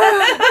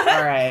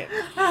 All right.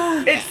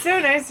 It's so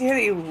nice to hear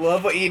that you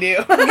love what you do.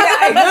 Yeah,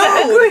 I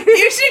know.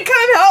 You should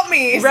come help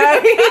me.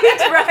 Right,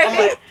 I'm right.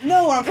 like,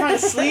 no, when I'm trying to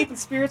sleep and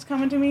spirits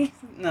coming to me.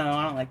 No,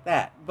 I don't like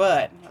that.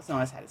 But so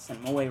I just had to send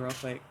them away real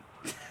quick.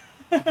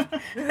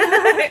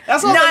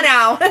 That's all. Not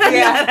now.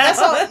 Yeah, that's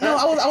all. No,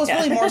 I was Yeah.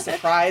 really more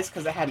surprised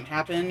because it hadn't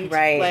happened.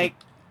 Right. Like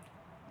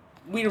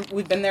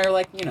we've been there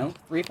like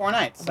 3-4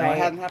 nights, so Right. it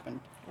hadn't happened.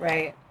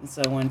 Right. And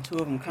so when 2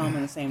 of them come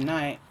in the same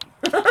night,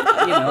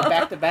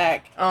 back to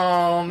back.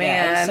 Oh Yeah, I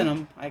man. send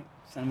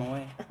them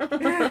away.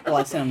 Well,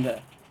 I send them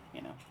to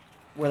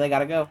where they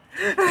gotta go.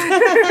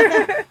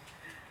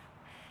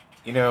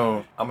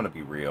 I'm gonna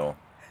be real.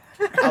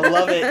 I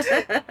love it.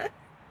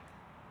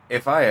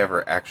 If I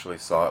ever actually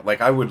saw it,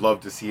 like I would love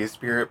to see a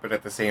spirit, but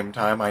at the same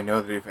time, I know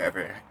that if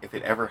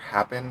it ever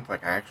happened,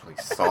 like I actually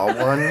saw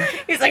one.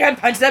 He's like, I'd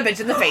punch that bitch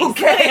in the face.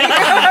 Okay.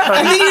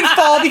 And then you'd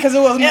fall because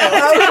it wasn't milk.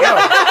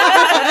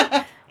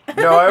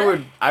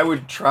 No, I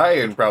would try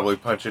and probably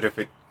punch it if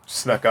it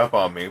snuck up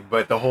on me.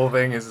 But the whole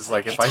thing is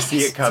like if I see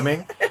it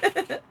coming,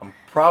 I'm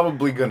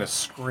probably gonna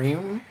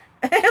scream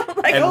like,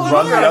 and oh,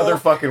 run the no. other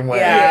fucking way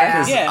Yeah.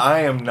 because Yeah. I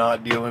am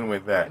not dealing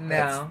with that. No.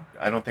 That's-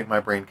 I don't think my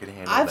brain could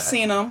handle that. I've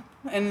seen them,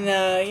 and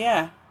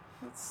yeah,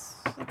 it's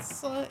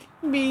it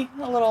can be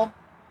a little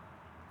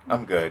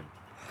I'm good.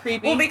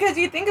 creepy. well, because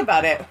you think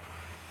about it.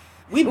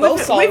 We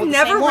both saw We've the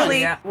never same one.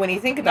 really, Yeah. when you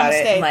think about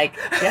it, Namaste. like,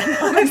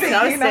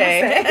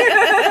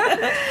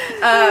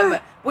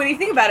 namaste. When you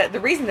think about it, the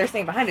reason they're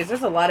staying behind is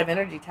there's a lot of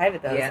energy tied to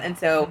those. Yeah. And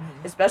so, Mhm.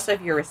 especially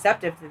if you're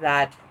receptive to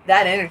that,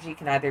 that energy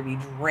can either be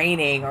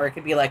draining or it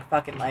could be like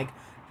fucking like,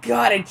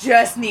 God, I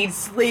just need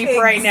sleep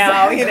right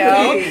now, you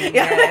know? Exactly,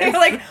 Yeah. yes.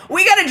 Like,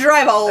 we got to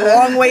drive a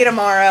long way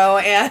tomorrow.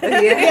 And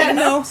Yeah,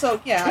 no. So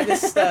yeah, I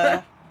just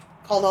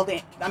called all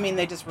the. I mean,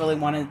 they just really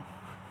wanted.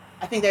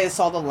 I think they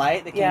saw the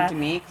light. They came Yeah. to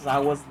me because I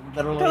was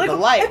literally They're like, the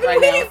light I've been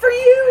right waiting now. for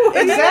you.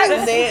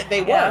 Exactly.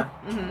 They were. Yeah.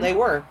 Mhm. They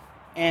were.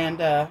 And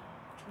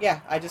yeah,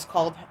 I just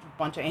called a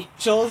bunch of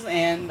angels,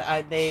 and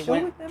they Show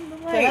went. them the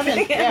to light.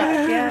 heaven,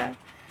 yeah. Yeah.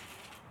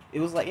 It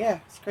was like, yeah,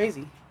 it's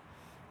crazy.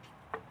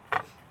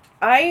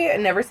 I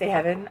never say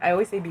heaven. I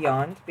always say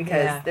beyond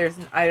because Yeah.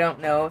 I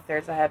don't know if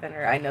there's a heaven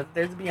or I know that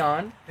there's a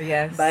beyond.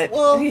 Yes. But,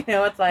 Well- you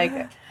know, it's like,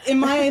 In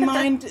my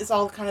mind, it's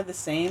all kind of the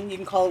same. You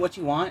can call it what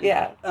you want.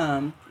 yeah.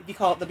 If you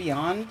call it the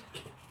beyond,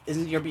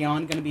 isn't your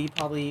beyond going to be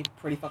probably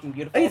pretty fucking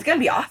beautiful? It's going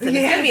to be awesome. It's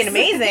going to be an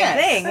amazing Yes.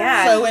 thing.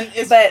 Yeah. So when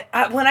it's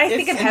But when I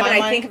think it's of in heaven, my I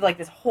mind- think of like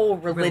this whole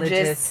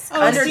religious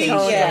Oh, undertones see,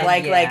 yeah. of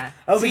like,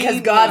 See,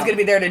 because God's no. going to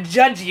be there to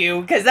judge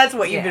you because that's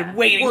what you've Yeah. been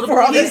waiting Well,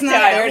 for all he's this not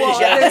time. there to well,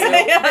 judge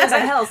there's a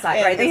hell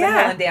side, right? There's Yeah.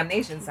 a hell and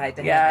damnation side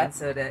to Yeah. heaven.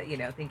 So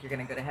to think you're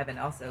going to go to heaven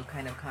also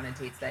kind of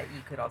connotates that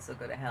you could also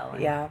go to hell.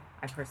 And Yeah.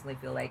 I personally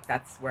feel like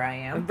that's where I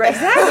am.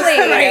 Exactly.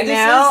 Right, You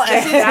know?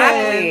 this is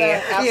Exactly.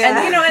 the-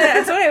 And you know, and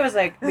that's what I was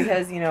like,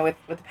 because you know, with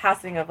the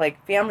passing of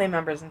like family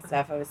members and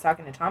stuff, I was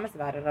talking to Thomas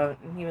about it,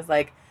 and he was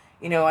like,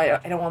 you know, I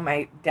don't want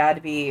my dad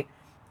to be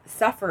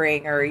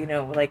suffering, or you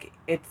know, like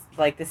it's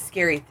like this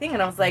scary thing,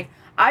 and I was like,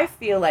 I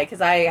feel like,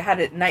 because I had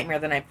a nightmare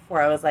the night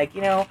before, I was like,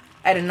 you know,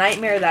 I had a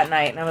nightmare that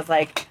night, and I was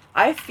like,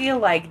 I feel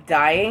like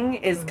dying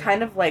is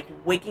kind of like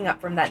waking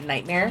up from that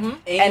nightmare, Mhm.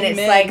 and it's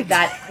Amen. like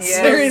that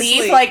Yeah. relief,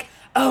 Seriously. like,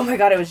 oh my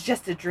God, it was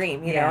just a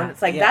dream, you know, Yeah. and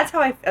it's like, Yeah. that's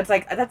how it's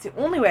like, that's the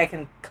only way I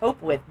can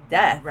cope with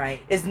death,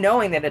 Right. is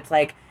knowing that it's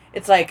like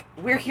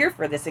we're here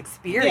for this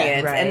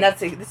experience, Yeah, right. and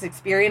this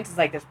experience is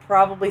like there's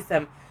probably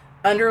some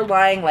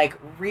underlying like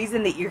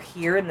reason that you're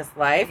here in this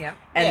life, Yep.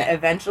 and Yeah.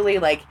 eventually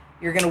like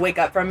you're gonna wake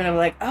up from it and be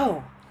like,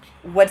 oh,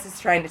 what's this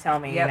trying to tell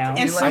me? Yep. You know? You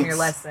And learn some- your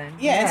lesson.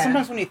 Yeah, and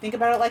sometimes when you think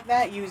about it like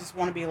that, you just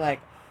want to be like,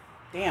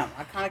 damn,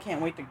 I kind of can't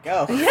wait to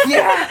go.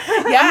 yeah,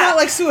 I'm not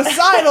like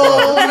suicidal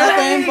or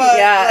nothing, but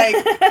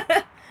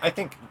like, I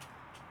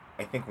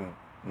think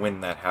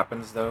when that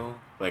happens though,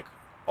 like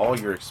all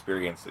your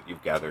experience that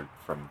you've gathered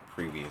from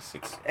previous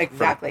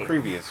Exactly. from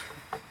previous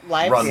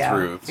life. run Yeah.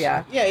 throughs,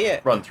 Yeah. Yeah.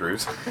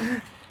 run-throughs,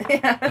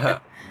 Yeah.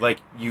 like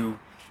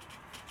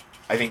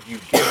I think you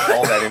get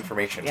all that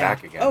information Yeah.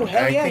 back again. Oh,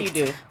 hell And yeah, I think,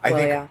 you do. I Well,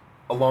 think yeah.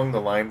 along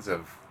the lines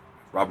of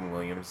Robin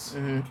Williams'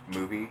 Mhm.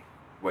 movie,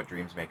 What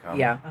Dreams May Come.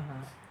 Yeah. Uh-huh.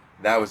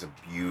 That was a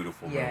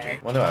beautiful Yeah. movie.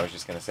 Well, no, I was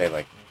just gonna say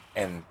like,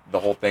 and the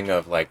whole thing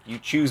of like you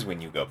choose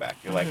when you go back.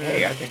 You're like, Mhm.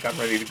 hey, I think I'm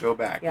ready to go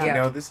back. Yeah. You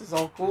know, this is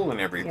all cool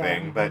and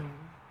everything, Yeah. but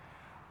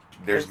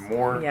there's There's-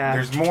 more. yeah.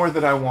 There's more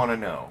that I want to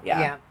know.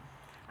 Yeah.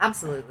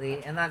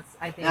 Absolutely. And that's,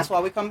 I think, That's why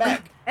we come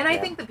back. and I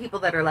Yeah. think the people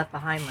that are left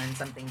behind learn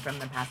something from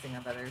the passing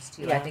of others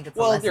too. I Yeah. think it's a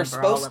Well, lesson they're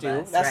for all supposed of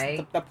to. us, That's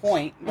right? the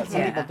point. But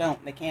some Yeah. people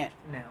don't. They can't.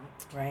 No.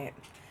 Right.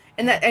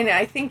 And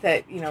I think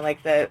that, you know, like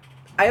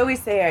I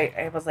always say,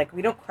 I was like,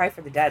 we don't cry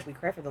for the dead, we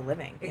cry for the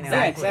living. You know?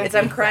 Exactly. Yeah, It's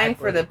I'm crying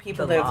for the Exactly.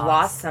 people The that have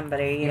loss. lost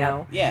somebody, you Yeah.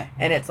 know. Yeah.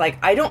 And it's like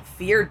I don't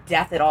fear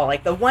death at all.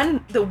 Like the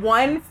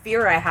one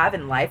fear I have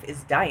in life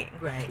is dying.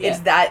 Right. Yeah.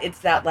 It's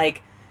that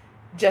like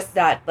just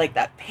that like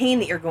that pain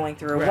that you're going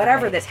through, or Right.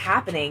 whatever that's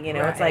happening. You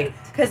know, it's like Right.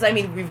 because I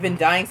mean we've been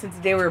dying since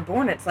the day we were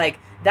born. It's like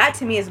that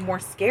to me is more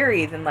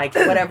scary than like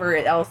whatever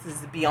else is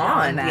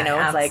beyond. You know,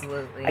 it's like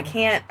Absolutely.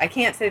 I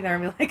can't sit there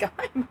and be like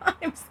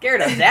I'm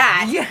scared of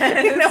that.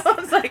 Yes. You know,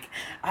 it's like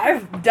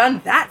I've done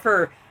that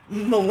for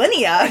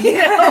millennia. You know,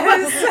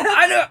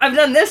 Yes. I've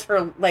done this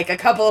for like a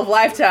couple of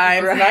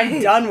lifetimes, and I'm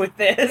Right. done with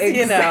this.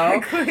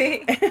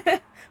 Exactly. You know,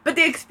 but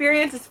the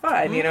experience is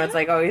fun. You know, Mm-hmm. it's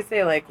like I always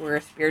say, like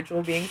we're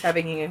spiritual beings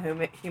having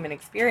a human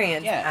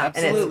experience. Yeah. and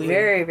Absolutely. it's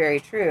very, very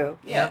true.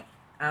 Yeah. Yep.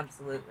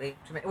 Absolutely.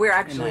 We're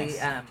actually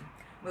Nice.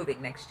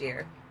 moving next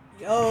year.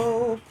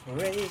 Yo,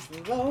 praise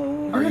the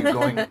Lord. Are you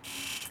going?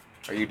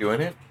 Are you doing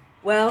it?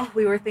 Well,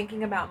 we were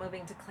thinking about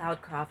moving to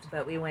Cloudcroft,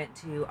 but we went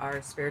to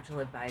our spiritual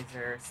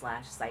advisor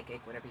 /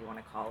 psychic, whatever you want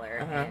to call her,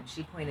 Uh-huh. and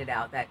she pointed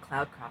out that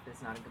Cloudcroft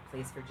is not a good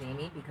place for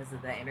Jamie because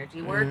of the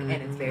energy work, and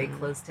it's very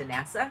close to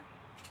NASA.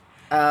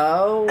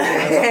 Oh,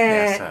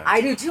 NASA.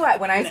 I do too.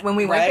 When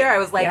we went Right? there, I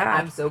was like, Yeah.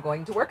 I'm so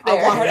going to work I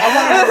there. want her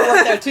to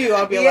work there too.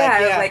 I'll be yeah, like, I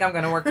yeah. was like, I'm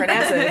going to work for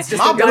NASA. It's just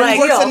My a done buddy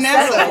deal. works at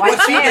NASA. So What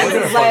my she man do?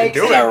 was like,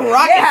 Do it. Yeah,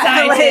 rocket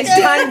yeah, like, scientist. it's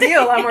done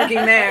deal. I'm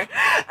working there.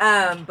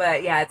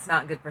 But yeah, it's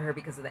not good for her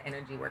because of the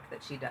energy work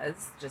that she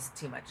does. Just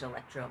too much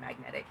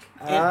electromagnetic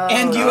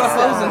And Oh. UFOs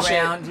stuff and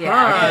shit. around. Huh. I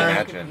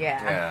Yeah. can Yeah. imagine.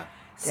 Yeah.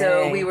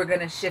 So Dang. we were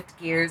going to shift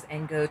gears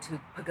and go to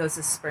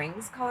Pagosa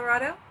Springs,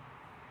 Colorado.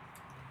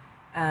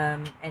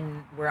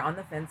 And we're on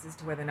the fence as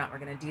to whether or not we're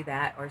going to do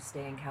that or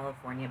stay in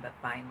California but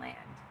find land.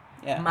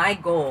 Yeah. My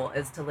goal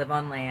is to live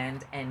on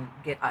land and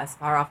get as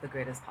far off the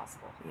grid as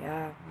possible.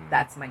 Yeah.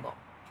 That's my goal.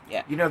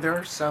 You know, there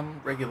are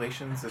some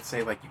regulations that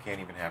say, like, you can't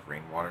even have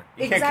rainwater.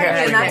 You Exactly, can't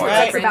catch and that's rainwater.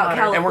 what's about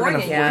Rainwater. And we're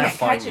California. gonna You can't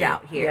find catch it you.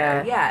 out here.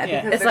 Yeah. Yeah, Yeah.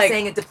 because It's they're like-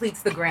 saying it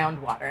depletes the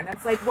groundwater. And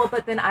it's like, well,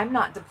 but then I'm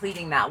not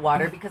depleting that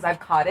water because I've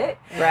caught it.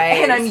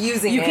 Right. And I'm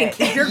using You it. can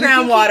keep your You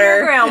can keep groundwater.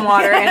 your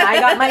groundwater, and I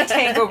got my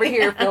tank over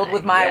here filled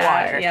with my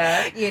water.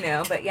 Yeah. You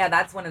know, but yeah,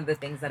 that's one of the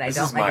things that I This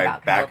don't is like my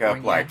about backup,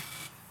 California. like,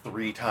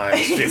 3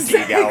 times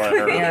 50 gallon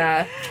or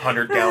Yeah.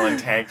 100-gallon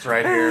tanks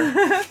right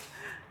here.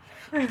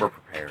 We're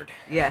prepared.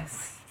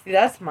 Yes. See,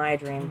 that's my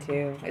dream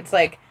too. It's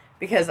like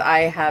because I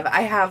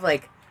have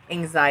like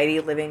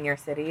anxiety living near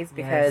cities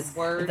because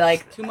Words.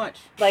 like Too much.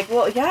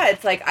 well yeah,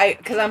 it's like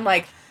because I'm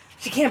like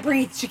she can't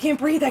breathe,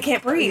 I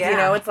can't breathe, Yeah. you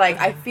know. It's like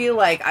I feel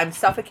like I'm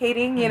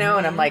suffocating, you know,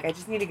 and I'm like I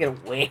just need to get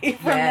away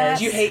from that.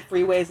 Do you hate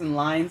freeways and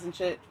lines and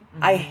shit?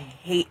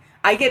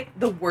 I get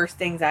the worst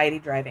anxiety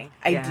driving.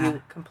 I Yeah.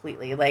 do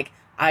completely. Like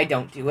I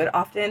don't do it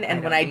often, and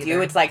I when don't I do,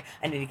 either. it's like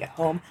I need to get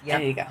home. Yep. I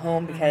need to get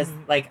home because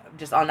Mhm. like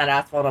just on that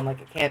asphalt, I'm like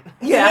I can't.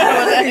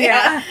 Yeah.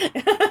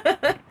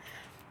 yeah.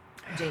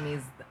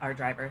 Jamie's our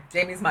driver.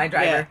 Jamie's my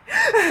driver.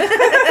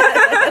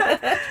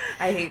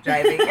 I hate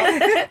driving.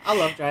 I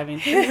love driving.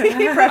 He I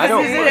don't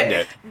prefaces mind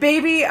it.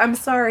 Baby, I'm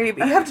sorry,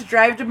 but you have to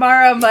drive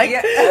tomorrow. I'm like,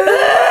 Yeah.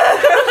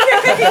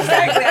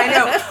 Exactly. I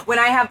know. When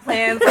I have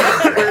plans,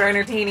 like we're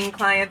entertaining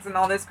clients and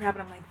all this crap,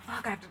 and I'm like,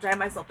 fuck, I have to drive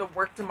myself to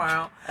work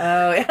tomorrow.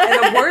 oh, yeah.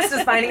 And the worst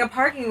is finding a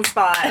parking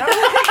spot. I'm like,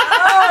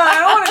 oh, I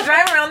don't want to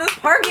drive around this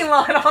parking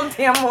lot all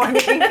damn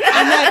morning. I'm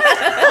like,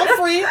 I'm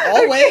free.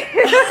 I'll wait.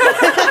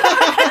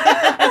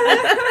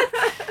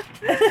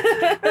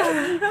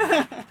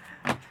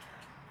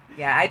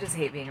 Yeah, I just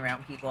hate being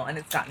around people, and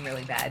it's gotten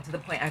really bad to the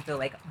point I feel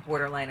like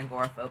borderline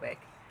agoraphobic.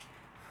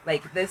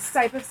 Like this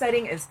type of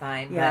setting is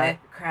fine, Yeah.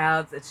 but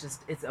crowds,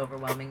 it's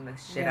overwhelming the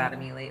shit out of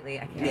me lately.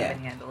 I can't Yeah.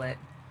 even handle it.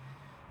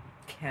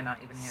 Cannot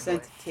even handle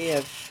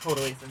Sensitive. it.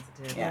 Totally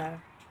sensitive. Yeah.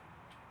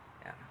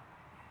 Yeah.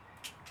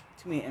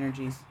 Too many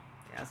energies.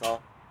 That's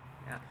all.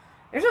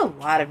 There's a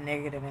lot of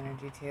negative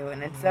energy too,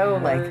 and it's so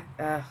like,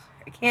 I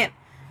can't.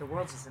 The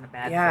world's just in a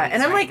bad Yeah, place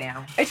and I'm right like-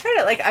 now. I try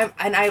to like,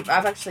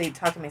 I've actually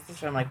talked to my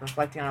sister. I'm like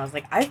reflecting, and I was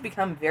like, I've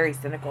become very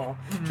cynical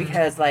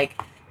because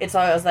like it's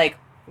all I was like,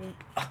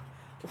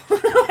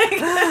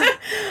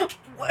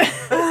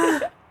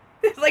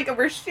 it's like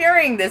we're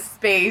sharing this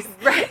space,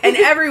 Right. and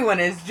everyone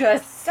is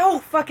just so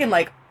fucking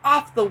like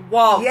off the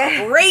wall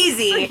Yes.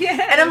 crazy,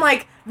 Yes. and I'm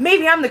like,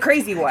 maybe I'm the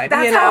crazy one,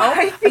 That's you know? how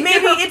I feel.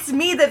 Maybe it's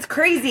me that's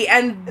crazy,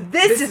 and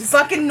this is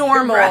fucking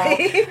normal.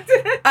 Right?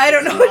 I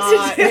don't know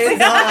what to do. It's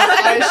not.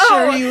 I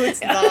assure you,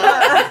 it's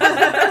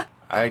not.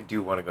 I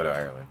do want to go to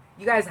Ireland.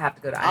 You guys have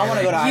to go to I Ireland. want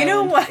to go to You know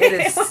Ireland. what? It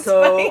is What's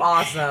so funny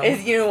awesome.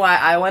 Is you know why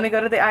I want to go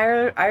to the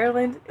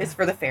Ireland is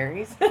for the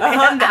fairies.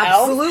 Uh-huh, and the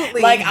elves.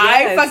 absolutely. Like I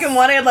yes. fucking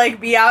want to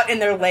like be out in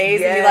their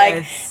lays and be like,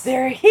 Yes.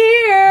 they're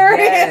here.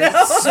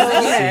 Yes. So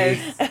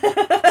Yes.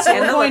 So And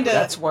we're the- going to.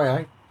 That's why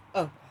I.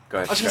 Oh. Go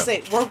ahead. I was gonna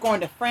say we're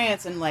going to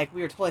France, and like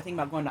we were totally thinking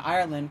about going to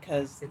Ireland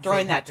because It's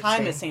during St. that Patrick's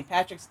time Day. is St.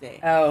 Patrick's Day,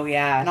 Oh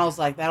yeah. and I was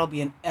like, that'll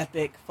be an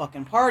epic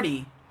fucking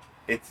party.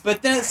 It's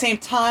But then at the same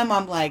time,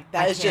 I'm like, I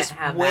that is can't just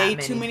have way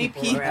that too many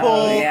people people. around.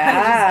 Oh,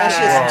 yeah. That's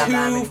Well, just That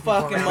many too people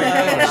fucking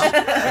around.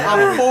 much.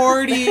 I'm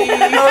 40.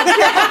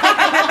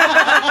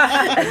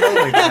 not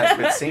only that,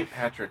 but St.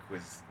 Patrick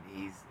was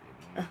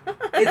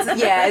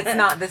It's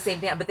not the same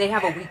thing, but they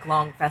have a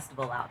week-long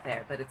festival out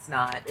there. But it's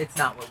not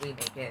what we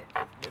make it.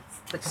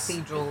 It's the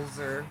cathedrals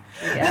or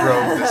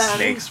drove the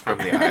snakes from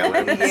the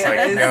island. It's like,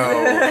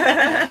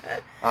 Yes.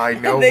 no, I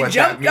know they what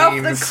jumped that off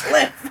the means.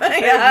 cliff.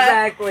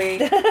 yeah.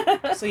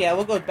 Exactly. So yeah,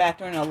 we'll go back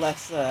during a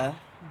less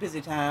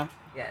busy time.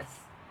 Yes.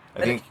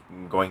 I think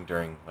going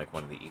during like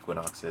one of the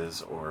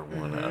equinoxes or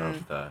one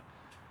of the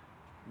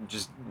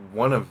just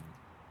one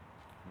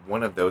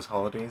of those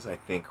holidays, I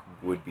think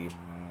would be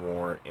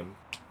more.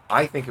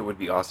 I think it would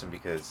be awesome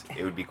because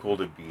it would be cool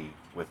to be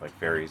with like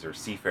fairies or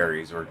sea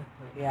fairies or.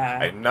 Yeah.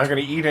 I'm not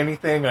gonna eat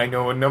anything. I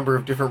know a number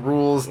of different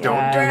rules. Don't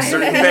Yeah. do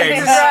certain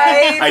things.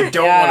 Right. I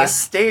don't Yeah. want to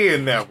stay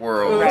in that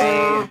world.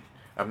 Right.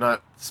 I'm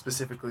not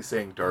specifically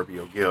saying Darby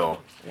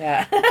O'Gill,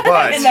 Yeah.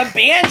 But- and the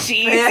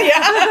banshees.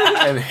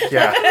 Yeah. and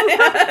yeah.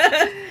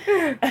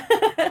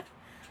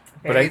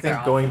 But I Fairies think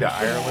are going to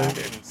awesome. Ireland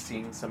and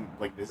seeing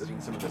visiting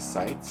some of the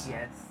sites.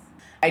 Yes.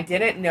 I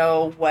didn't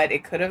know what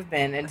it could have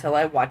been until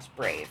I watched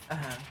Brave.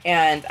 Uh-huh.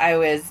 And I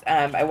was,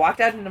 I walked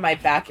out into my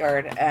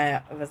backyard.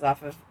 It was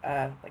off of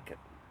like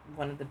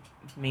one of the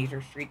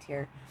major streets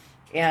here,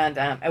 and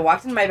I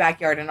walked into my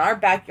backyard. And our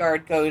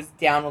backyard goes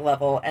down a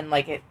level, and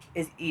like it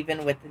is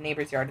even with the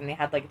neighbor's yard, and they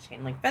had like a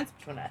chain link fence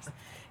between us.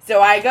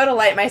 So I go to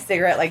light my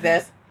cigarette like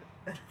this,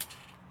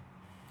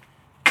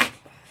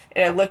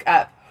 and I look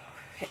up,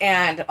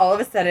 and all of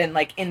a sudden,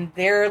 like in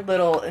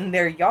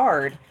their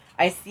yard,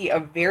 I see a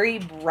very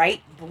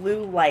bright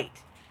blue light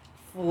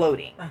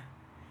floating.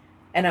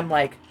 And I'm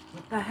like,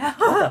 What the hell?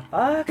 what the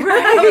fuck?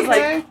 Right. I was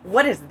like,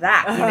 what is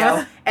that? You know?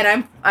 Uh-huh.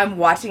 And I'm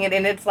watching it,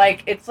 and it's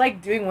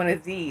like doing one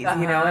of these, you know?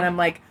 Uh-huh. And I'm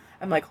like,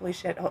 I'm like, holy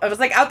shit. I was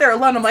like out there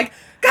alone. I'm like,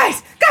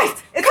 guys, come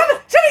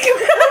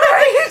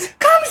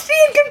see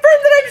and confirm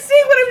that I'm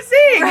seeing what I'm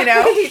seeing, you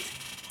know?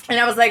 And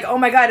I was like, oh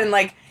my God. And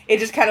like, it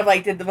just kind of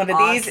like did one of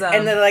these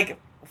and then like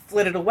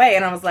flitted away.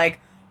 And I was like,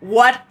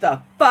 what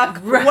the fuck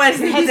was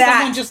Had that?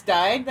 someone just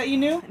died that you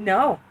knew?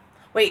 No.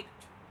 Wait.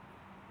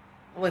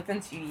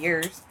 Within 2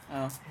 years.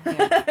 Oh.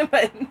 Yeah.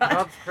 But not,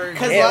 That's crazy.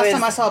 Because It last was-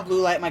 time I saw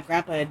blue light, my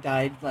grandpa had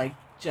died, like,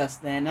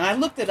 just then. And I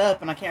looked it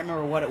up, and I can't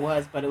remember what it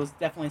was, but it was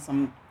definitely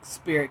some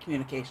spirit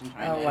communication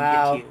trying Oh, to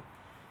wow. get to you.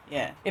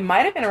 Yeah. it might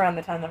have been around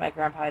the time that my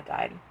grandpa had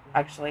died,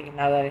 actually,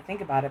 now that I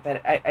think about it.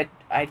 But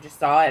I just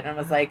saw it and I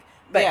was like,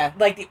 but Yeah.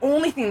 like the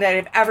only thing that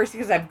I've ever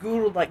seen, because I've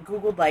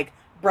Googled like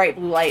bright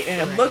blue light,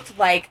 and it looked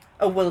like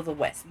a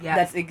will-o'-the-wisp. Yeah.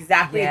 That's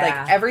exactly Yeah.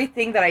 like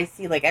everything that I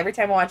see. Like every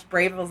time I watch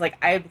Brave, I was like,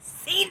 I've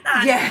seen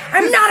that. Yes.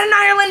 I'm not in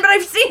Ireland, but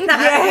I've seen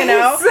that. You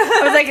know,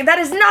 I was like, that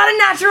is not a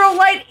natural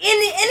light in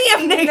any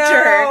of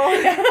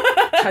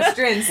nature. Trust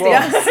your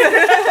instincts.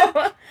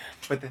 Yeah.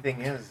 But the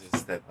thing is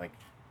that like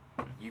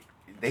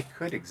they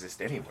could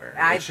exist anywhere.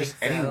 I It's think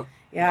just any- so.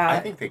 Yeah. I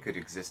think they could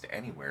exist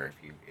anywhere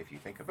if you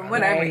think about From it.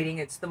 what I'm Right. reading,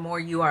 it's the more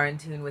you are in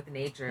tune with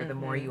nature, the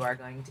more Mhm. you are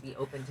going to be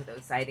open to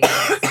those sightings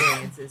and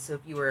experiences. So if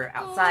you were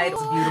outside,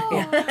 it's beautiful.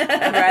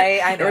 Right?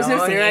 I know. There was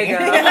no Here I singing.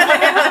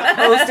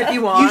 go. Post if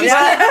you want. You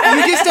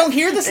just don't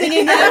hear the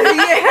singing now?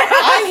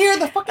 I hear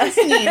the fucking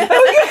singing.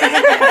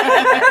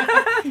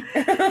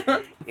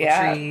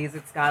 Yeah. Trees.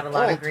 It's got a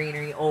lot Old. of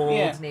greenery, old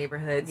Yeah.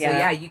 neighborhood. So Yeah.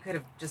 yeah, you could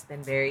have just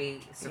been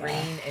very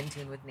serene, in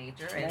tune with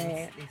nature, and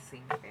Right. they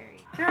seem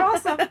very. They're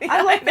awesome. I Yeah,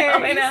 love I know,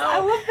 fairies. I know. I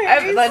love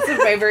fairies.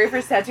 That's my very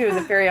first tattoo is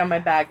a fairy on my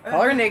back.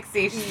 Call her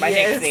Nixie. She's my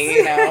Yes. Nixie,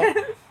 you know.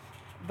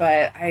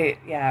 But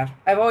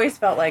I've always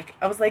felt like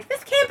I was like,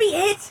 this can't be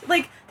it.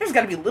 Like, there's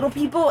got to be little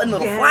people and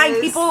little flying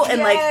Yes, people and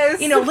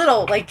yes. like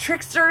little like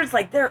tricksters.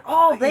 Like they're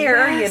all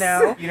there, you Yes.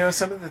 know. You know,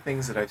 some of the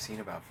things that I've seen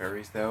about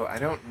fairies, though, I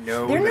don't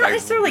know. They're that not I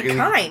necessarily really-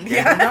 kind.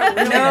 Yeah, they're not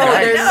really No,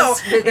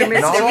 nice. they're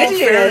Not all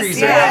mischievous. fairies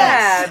are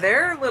Yeah, nice.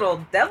 they're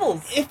little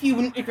devils. If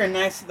you're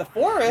nice to the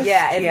forest.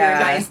 Yeah, if Yeah.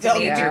 you're nice to They'll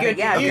be nature. good But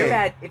yeah, to you. they're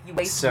bad. If you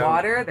waste So-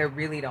 water, they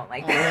really don't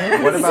like that.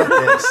 What about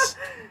this?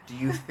 Do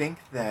you think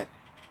that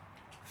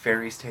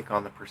fairies take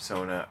on the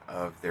persona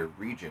of their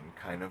region,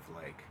 kind of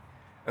like,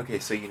 okay,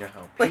 so you know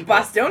how Like people-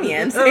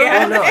 Bostonians. Oh,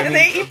 Yeah. no, I mean,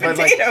 they eat but,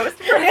 like- potatoes.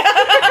 But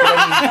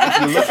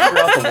I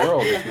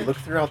mean, if you look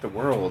throughout the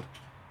world,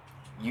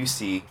 you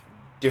see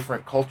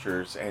different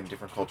cultures, and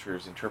different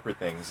cultures interpret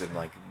things, and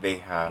like they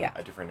have Yeah.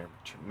 a different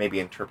maybe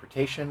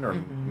interpretation, or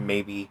Mhm.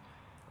 maybe.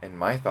 And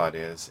my thought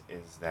is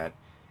that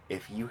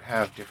if you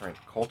have different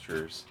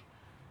cultures,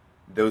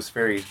 those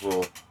fairies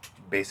will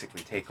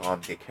basically take on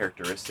the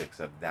characteristics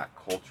of that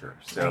culture.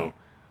 So Right.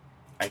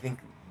 I think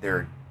there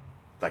are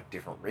like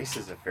different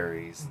races of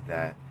fairies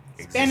that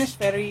exist. Spanish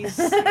fairies.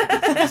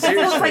 It's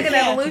almost like an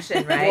Yeah.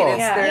 evolution, right? Well, It's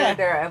Yeah. Yeah.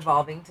 they're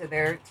evolving to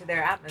their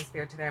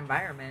atmosphere, to their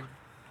environment.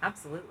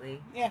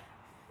 Absolutely.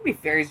 Be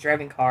fairies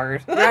driving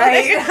cars.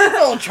 Right.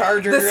 Little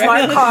charger. The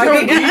smart car,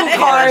 the Google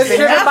cars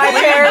driven by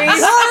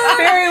fairies,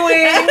 fairy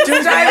wings,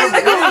 driving the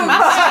Google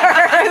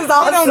cars.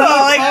 Also, don't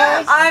need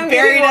cars. I'm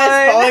Fairy getting dust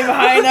one. falling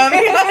behind them.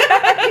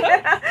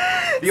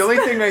 The only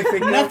thing I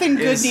think of Nothing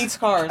good is- needs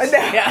cars.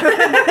 Yeah.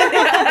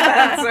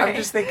 That's I'm right.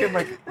 just thinking,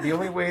 like, the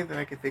only way that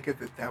I could think of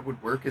that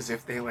would work is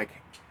if they, like,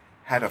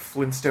 had a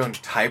Flintstone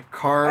type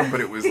car,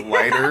 but it was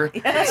lighter.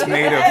 It's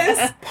made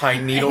of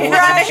pine needles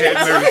Right. and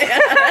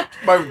shit.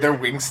 And their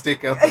wings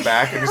stick out the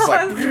back, and it's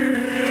like,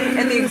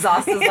 And the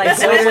exhaust is like It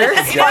sounds like glitter. the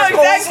It's Jetsons.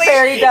 gold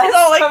fairy dust It's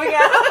all like- coming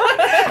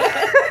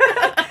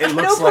out. it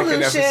looks No like an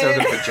pollution. episode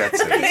of the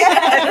Jetsons.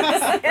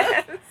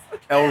 Yes.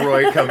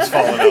 Elroy comes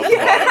falling out the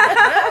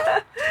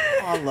bottom.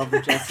 Oh, I love the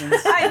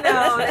Jetsons. I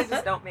know. They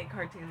just don't make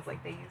cartoons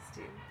like they used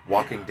to.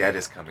 Walking Dead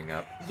is coming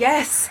up.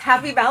 Yes.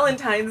 Happy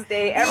Valentine's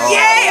Day, Yay! everyone.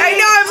 I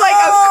know. I'm like,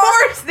 of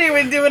course they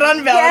would do it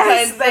on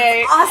Valentine's Yes,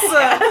 Day. that's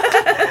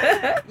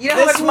awesome. You know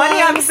how This much money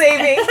one- I'm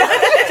saving.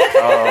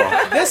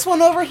 Oh, This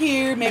one over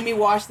here made me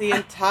watch the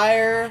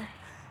entire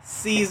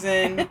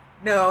season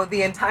No,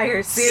 the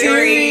entire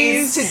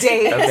series to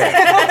date.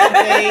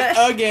 Okay.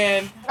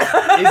 again.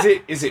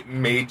 is it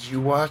made you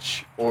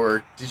watch,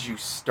 or did you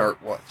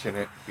start watching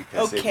it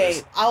because Okay, it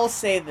was... I'll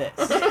say this.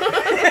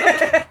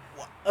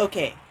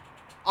 Okay,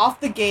 off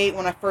the gate,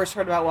 when I first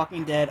heard about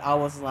Walking Dead, I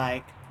was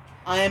like,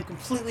 I am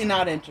completely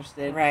not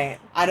interested. Right.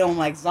 I don't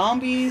like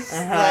zombies.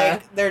 Uh-huh.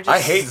 Like, they're just... I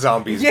hate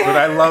zombies, but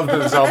I love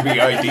the zombie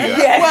idea.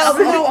 Yes. Well,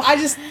 no,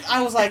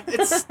 I was like,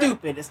 it's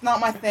stupid. It's not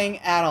my thing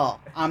at all.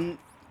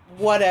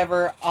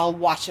 Whatever, I'll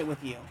watch it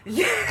with you.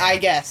 I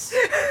guess.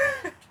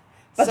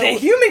 But So- the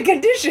human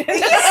condition.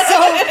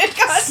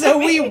 So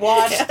we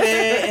watched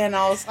it, and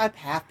I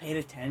half paid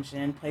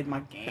attention, played my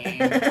game,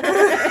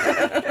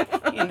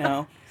 you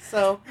know.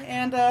 So,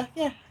 and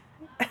yeah,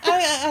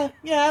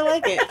 I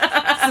like it.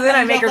 So then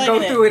I make her go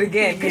liking it. through it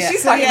again because Yeah.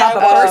 she's So, talking yeah, about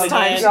the I first watched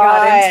time it she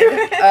got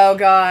into it. Oh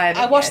God.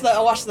 I watched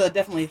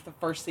definitely the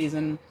first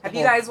season. Have the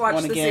you whole guys watched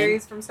one the again.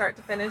 series from start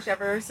to finish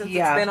ever since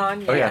Yeah. it's been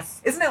on? Oh, yeah.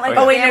 Yes. Isn't it like?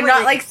 Oh, Oh wait, no, family-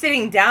 not like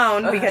sitting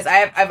down Okay. because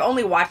I've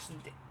only watched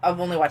I've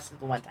only watched it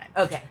the one time.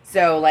 Okay.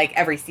 So like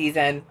every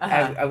season,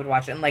 Uh-huh. I would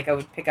watch it, and like I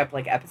would pick up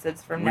like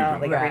episodes from We- now,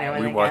 like every right. now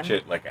and We again. watch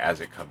it like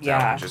as it comes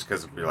Yeah. out, just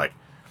because we're like,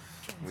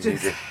 we need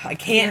to. I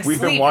can't We've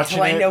been sleep watching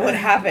until I it. know what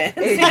happens.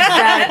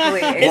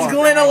 Exactly. Is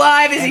Glenn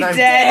alive? Is he And I'm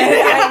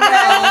dead?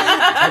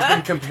 I've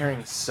been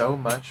comparing so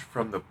much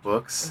from the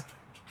books,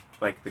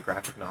 like the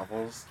graphic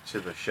novels, to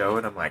the show,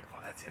 and I'm like, oh,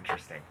 that's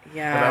interesting.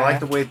 Yeah. But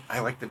I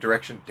like the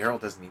direction.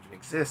 Daryl doesn't even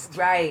exist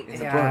Right. in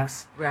the Yeah.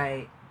 books,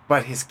 Right.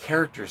 but his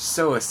character is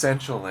so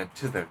essential and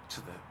to the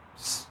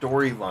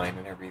storyline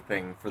and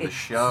everything for the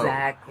show,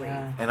 Exactly.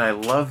 Yeah. and I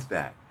love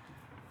that.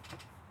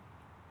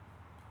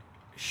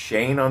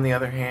 Shane, on the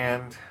other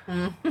hand,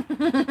 I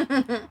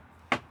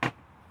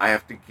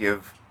have to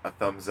give a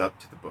thumbs up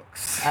to the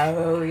books.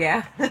 Oh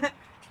yeah.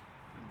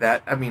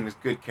 That, I mean, it's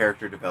good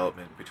character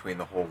development between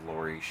the whole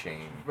Lori,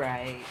 Shane,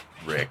 Right.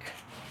 Rick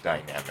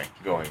dynamic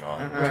going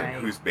on. Uh-huh. and Right.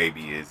 Whose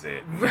baby is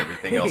it? And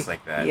everything else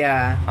like that.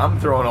 Yeah. I'm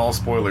throwing all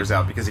spoilers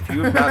out because if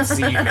you have not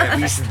seen at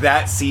least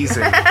that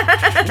season,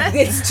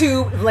 It's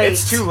too late.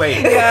 it's too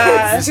late.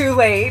 Yeah. It's too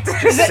late.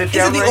 Just Is sit it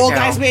down the right old now.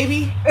 guy's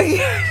baby?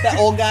 That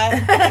old guy?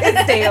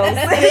 It's Dale's.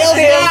 Dale's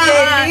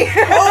baby.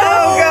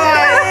 Oh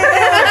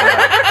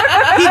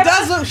God. He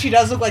does look. She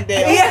does look like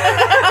Dale.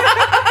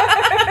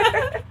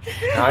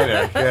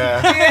 Kinda,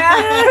 yeah.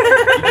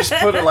 Yeah. You just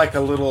put like a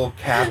little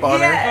cap on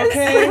Yes.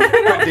 Okay. her.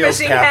 Put Dale's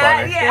Fishing cap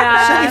hat, on her.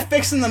 yeah. She'll be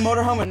fixing the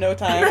motorhome in no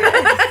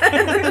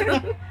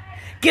time.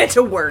 Get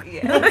to work.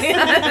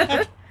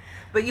 Yeah.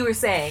 But you were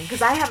saying,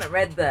 because I haven't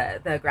read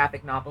the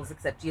graphic novels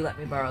except you let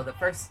me borrow the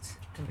first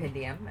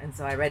compendium, and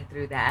so I read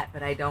through that,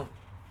 but I don't,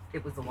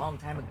 it was a long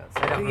time ago,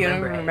 so I don't You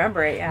don't remember even it.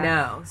 remember it, yeah.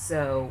 No,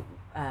 so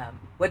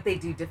what they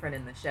do different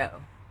in the show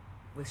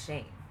with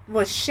Shane.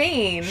 Well,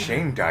 Shane.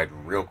 Shane died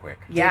real quick.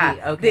 Yeah.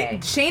 Did he? Okay.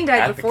 Shane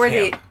died At the before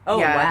they. camp. Oh,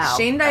 yeah, wow.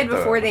 Shane died At the-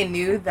 before they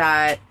knew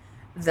that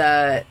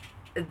that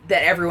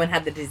everyone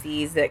had the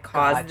disease that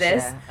caused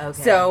this. Gotcha.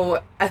 Okay.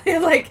 So I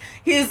feel like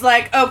he's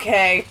like,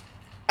 okay,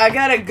 I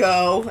gotta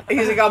go.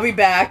 He's like, I'll be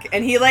back,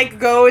 and he like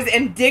goes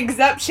and digs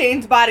up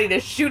Shane's body to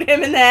shoot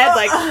him in the head,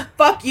 like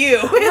fuck you.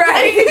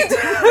 Right.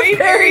 He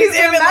buries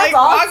him and like That's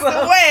walks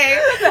awesome. away.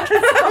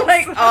 I'm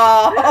like,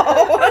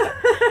 oh,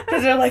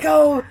 because they're like,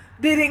 oh.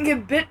 They didn't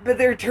get bit, but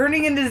they're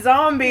turning into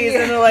zombies,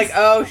 and they're like,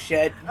 "Oh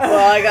shit!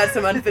 Well, I got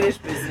some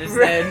unfinished business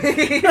then."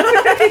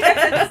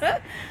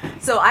 Right.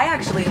 So I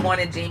actually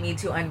wanted Jamie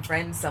to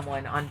unfriend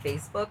someone on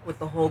Facebook with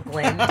the whole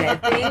Glenn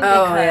dead thing.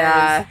 Oh,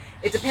 yeah.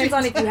 It depends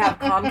on if you have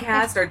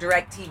Comcast or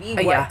DirecTV,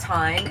 what Yeah.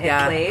 time it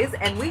Yeah. plays.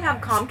 And we have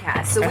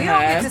Comcast, so we don't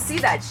Uh-huh. get to see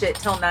that shit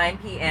till 9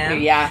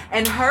 p.m. Yeah.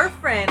 And her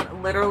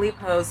friend literally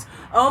posts,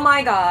 "Oh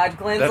my God,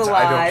 Glenn's That's-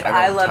 alive.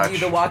 I, don't love touch- you,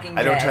 The Walking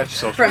I Dead." don't touch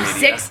social From media.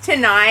 6 to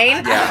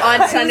 9 Yeah.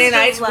 on Sunday It's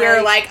nights, just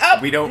we're like- like,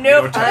 oh, We don't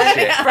nope. touch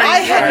it. I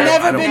have I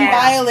never don't- been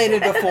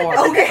violated before.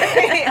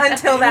 Okay,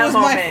 until It that was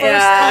moment. my first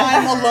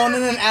Yeah. time alone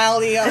in an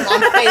alley on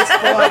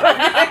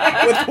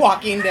Facebook with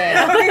Walking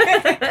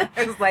Dead.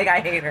 It was like, I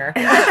hate her.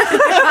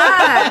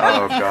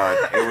 Oh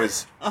God, it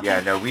was. Yeah,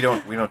 no, we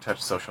don't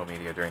touch social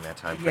media during that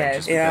time frame, Yes.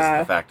 just because Yeah.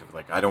 of the fact of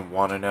like I don't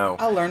want to know.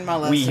 I learned my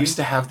lesson. We used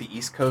to have the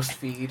East Coast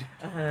feed,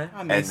 Uh-huh. I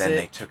and miss then it.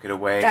 they took it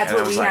away. That's and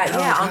what I was we like, had. oh,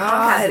 Yeah, on God.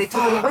 Comcast, they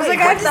took it away. I was like,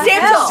 I have to What stay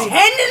the up hell? till 10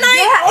 tonight?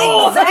 Yeah,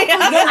 Oh,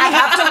 exactly. I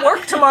have to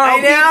work tomorrow. I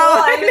know.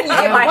 People. I mean, you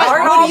get my What-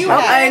 heart what all do you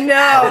broken. have? I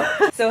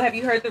know. So have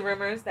you heard the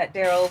rumors that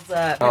Daryl's?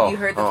 Have Oh, you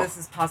heard that oh. this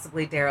is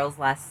possibly Daryl's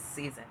last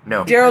season?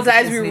 No. Daryl Because of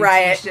dies, his we new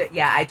riot. t-shirt.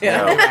 Yeah, I Yeah.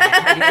 totally riot.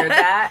 Have you heard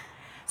that?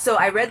 So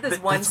I read this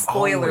one That's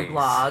spoiler always-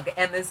 blog,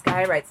 and this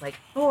guy writes like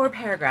 4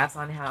 paragraphs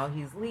on how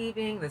he's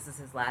leaving. This is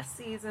his last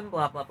season.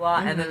 Blah blah blah.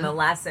 And then the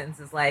last sentence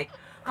is like,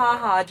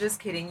 "Haha, just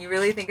kidding. You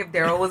really think if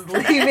Daryl was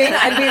leaving,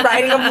 I'd be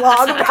writing a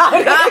blog about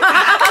it?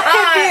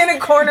 I'd be in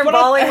a corner But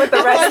bawling with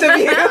the rest of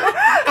you."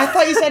 I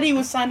thought you said he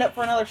was signed up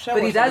for another show.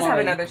 But or he does something have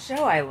already. another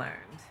show, I learned.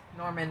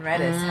 Norman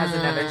Reedus has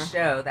another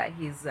show that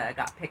he's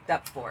got picked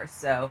up for.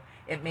 So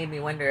it made me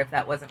wonder if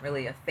that wasn't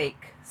really a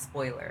fake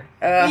spoiler.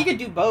 Well, you could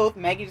do both.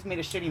 Maggie just made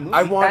a shitty movie.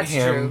 I want That's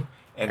him true.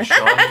 and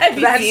Sean. Have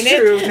you That's seen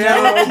true. it?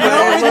 No, No,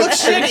 but it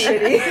looks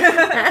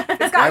shitty.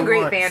 It's got I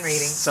great want fan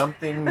ratings.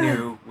 Something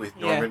new with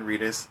Yeah. Norman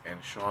Reedus and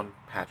Sean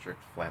Patrick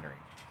Flannery.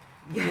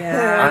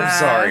 Yeah. I'm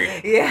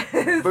sorry. Yes,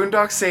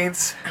 Boondock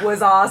Saints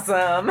was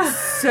awesome.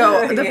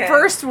 So the Yeah.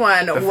 first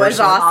one The was first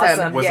one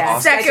awesome. was yeah.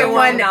 awesome. Second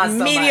one, not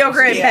so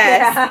mediocre much. at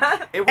best.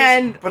 Yeah. It was,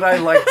 And- but I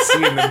liked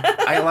seeing them.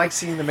 I liked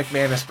seeing the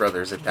McManus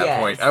brothers at that Yes.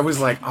 point. I was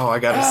like, oh, I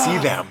got to see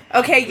them.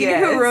 Okay, you know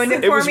Yes. who ruined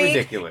it It for was me?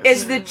 ridiculous.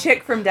 Is the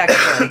chick from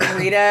Dexter,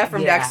 Rita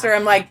from Yeah. Dexter.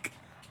 I'm like,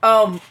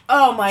 oh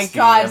my See,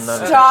 God, I'm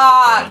not a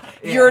stop! Dexter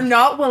fan. You're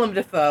not Willem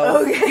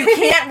Dafoe. Okay. You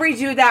can't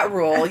redo that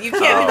role. You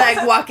can't be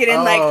like walking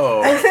in like,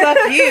 Oh. oh fuck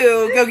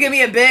you, go give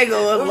me a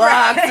bagel with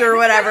lox or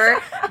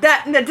whatever.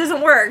 That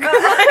doesn't work.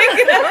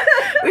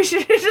 Like, we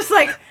should just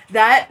like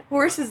that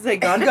horse is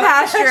like gone to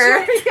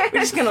pasture. We're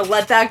just gonna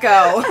let that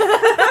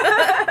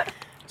go.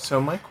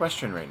 So my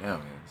question right now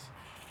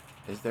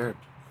is there?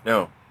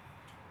 No.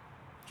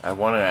 I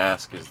want to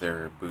ask: is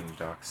there a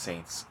Boondock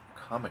Saints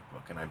comic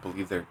book, and I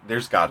believe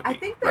there's got to be. I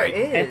think there right?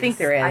 is. I think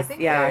there is, I think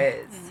yeah. there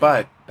is.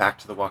 But back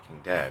to The Walking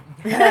Dead.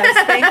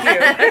 Yes, thank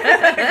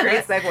you.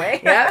 Great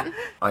segue. Yep.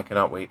 I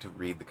cannot wait to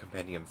read the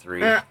Compendium 3.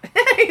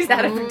 He's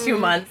had it for 2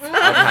 months.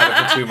 I've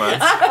had it for 2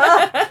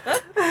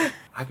 months.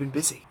 I've been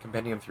busy.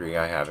 Compendium 3,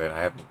 I have it.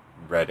 I haven't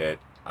read it.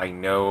 I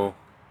know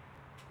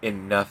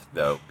enough,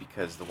 though,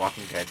 because The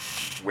Walking Dead,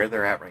 where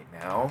they're at right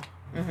now,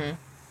 Mm-hmm.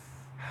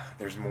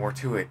 there's more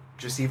to it,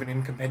 just even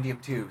in Compendium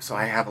 2. So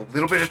I have a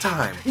little bit of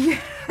time. I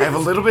have a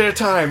little bit of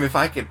time if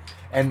I can.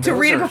 And To those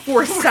read are-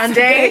 before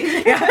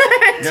Sunday.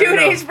 No, 2 no,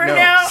 days from no,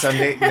 now.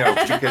 Sunday, no,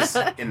 because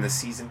in the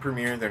season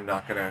premiere, they're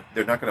not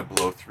gonna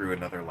blow through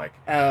another like.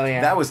 Oh,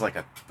 yeah. That was like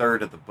a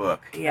third of the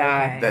book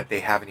Yeah. Okay. that they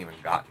haven't even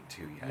gotten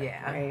to yet.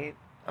 Yeah. Right.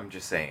 I'm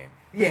just saying.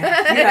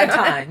 Yeah. You have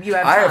time. You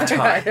have I time.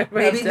 have time.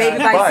 Maybe by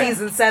But-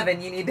 season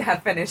 7 you need to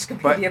have finished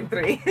Compendium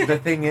 3. The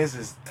thing is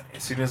as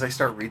soon as I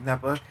start reading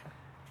that book,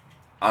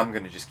 I'm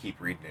gonna just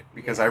keep reading it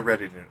because I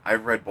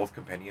read both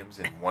compendiums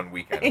in one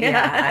weekend.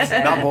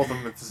 Yeah. Not both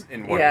of them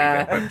in one Yeah.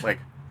 weekend, but like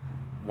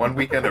one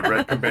weekend I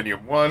read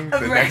Compendium 1, the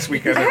Right. next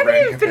weekend I I haven't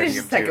read even finished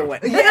the Compendium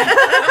 2. second one.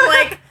 I'm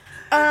like,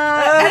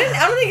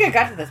 I don't think I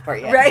got to this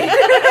part yet. Right?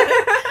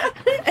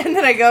 And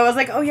then I was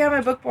like, oh yeah,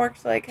 my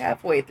bookmark's like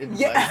halfway through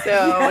the book,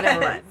 so never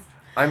mind.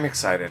 I'm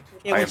excited.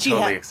 Yeah, I when am she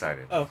totally had-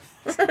 excited. Oh.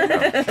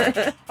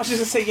 I was just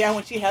gonna say, yeah,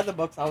 when she had the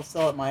books, I was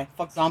still at my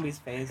fuck zombies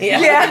phase. Yeah.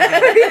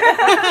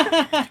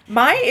 Yeah.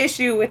 My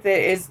issue with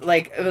it is,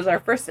 like, it was our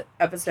first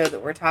episode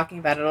that we're talking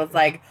about it. I was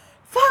like,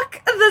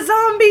 fuck the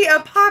zombie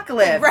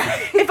apocalypse.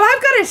 Right. If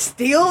I've got to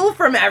steal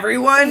from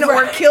everyone or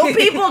Right. kill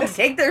people to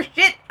take their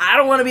shit, I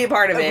don't want to be a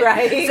part of it.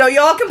 Right. So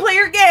y'all can play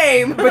your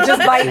game. But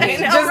just bite me.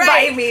 No, Just right.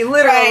 bite me,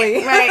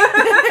 literally. Right.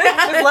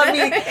 Just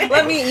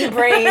let me eat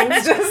brains.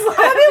 Just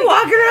I'll be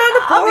walking around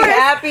the I'll be forest.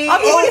 happy.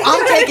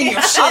 I'm taking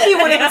your I'll be shit.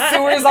 one of the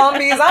sewer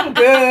zombies. I'm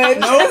good.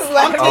 Nope, Just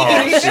let I'm me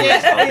taking eat your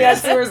shit. shit. Yeah,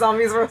 sewer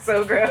zombies were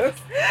so gross.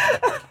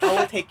 I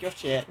will take your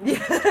shit. Yeah.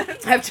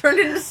 I've turned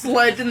into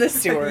sludge in the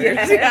sewers.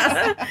 Yes.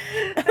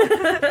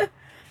 Yeah.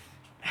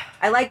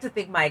 I like to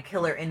think my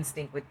killer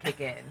instinct would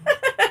kick in.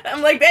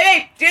 I'm like,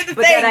 baby, do the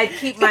But thing. then I'd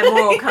keep my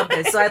moral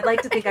compass. So I'd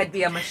like to think I'd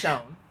be a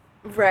Michonne.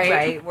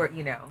 right. Where,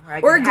 where I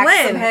Or can hack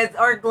Glenn, some heads,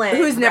 or Glenn.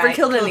 who's never right,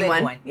 killed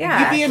anyone. Yeah.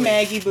 You'd be a exactly.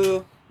 Maggie,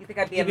 boo. You think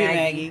I'd be You'd a be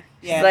Maggie?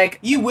 Yeah. Like-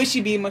 you wish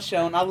you'd be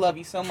Michonne. I love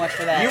you so much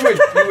for that.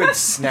 You would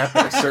snap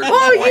at a certain Well,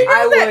 point. you know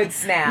I that would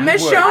snap.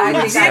 Michonne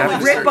I think I did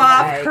would rip certain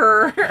off way.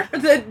 her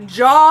the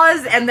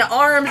jaws and the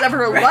arms of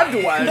her loved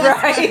ones.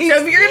 Right. So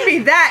if you're gonna be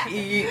that,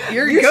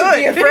 you're You good.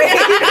 should be afraid.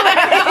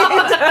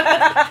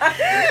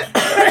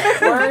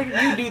 Word,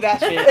 you do that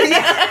shit. You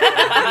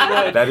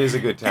would. That is a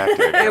good tactic.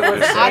 It was- I'm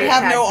just I'd saying.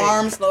 have no Tactic.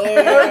 arms though.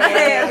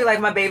 Okay, I'd be like,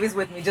 my baby's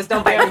with me. Just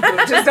don't bite me, boo.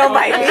 Just don't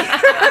bite me.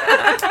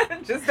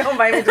 Just don't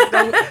bite me. Just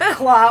don't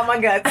claw out my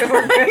guts. And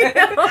we're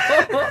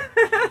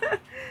good.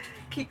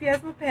 Keep you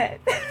as my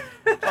pet.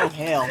 Oh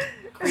hell.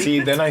 See,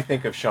 then I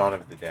think of Shaun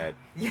of the Dead,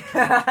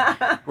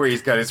 Yeah. where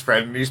he's got his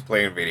friend and he's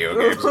playing video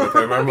games with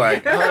him. I'm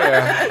like, oh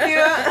yeah,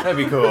 Yeah. that'd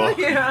be cool.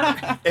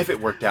 Yeah. If it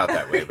worked out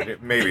that way,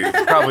 but maybe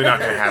it's probably not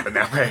going to happen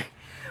that way.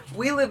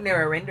 We live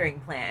near a rendering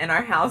plant, and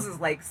our house is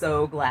like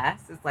so glass.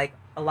 It's like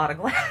a lot of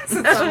glass.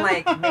 And so I'm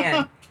like,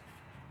 man,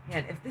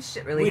 if this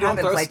shit really We don't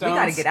happens, throw like we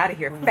gotta stones. get out of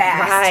here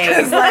fast. Right.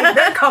 'Cause, like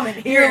they're coming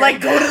here. You're like,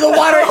 go to the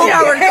water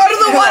shower. Go to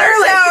the water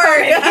Like, shower.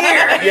 coming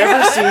here.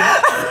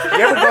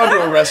 You ever gone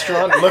to a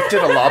restaurant, looked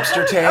at a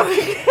lobster tank?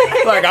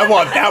 Like, I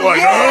want that one.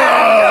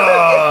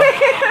 Yeah.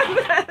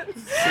 Ugh.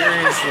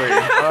 Seriously. We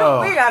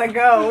Oh. gotta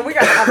go. We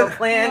gotta have a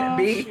plan Oh,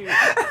 B. shoot.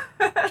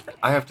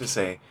 I have to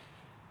say,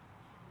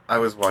 I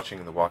was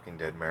watching the Walking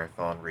Dead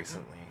marathon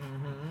recently,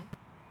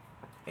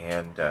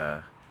 and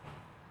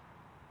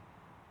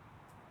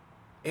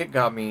it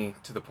got me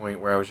to the point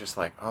where I was just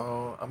like,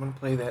 oh, I'm going to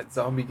play that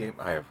zombie game.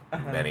 I have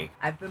many.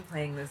 I've been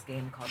playing this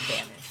game called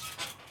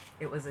Banished.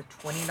 It was a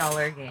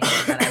 $20 game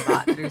that I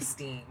bought through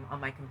Steam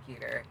on my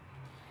computer.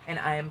 And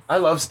I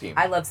love Steam.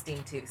 I love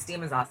Steam too.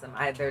 Steam is awesome.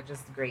 They're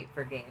just great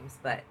for games.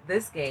 But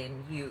this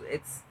game, you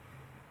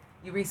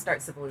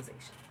restart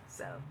civilization.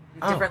 So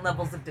different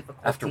levels of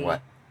difficulty. After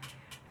what?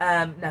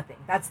 Nothing.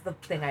 That's the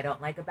thing I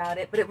don't like about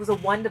it. But it was a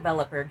one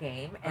developer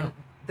game, and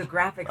the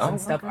graphics Oh, and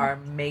stuff okay. are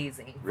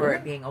amazing for Really?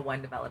 it being a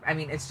one developer. I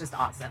mean, it's just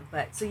awesome.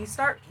 But so you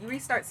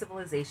restart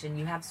civilization.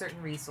 You have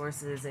certain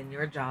resources, and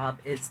your job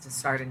is to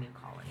start a new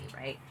colony,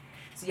 right?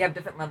 So you have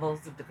different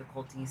levels of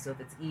difficulty. So if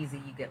it's easy,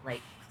 you get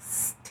like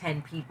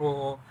 10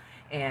 people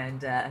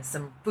and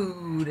some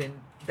food, and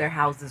their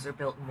houses are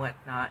built and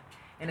whatnot.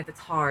 And if it's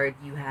hard,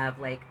 you have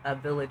like a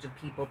village of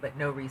people, but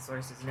no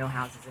resources, no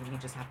houses, and you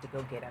just have to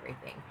go get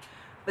everything.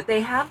 But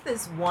they have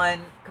this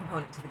one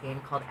component to the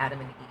game called Adam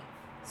and Eve.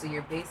 So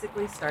you're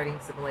basically starting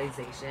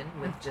civilization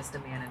with just a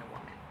man and a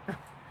woman.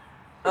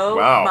 Oh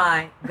Wow.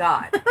 my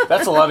God.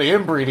 That's a lot of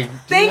inbreeding.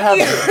 Thank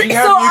you. Do you So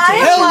have I-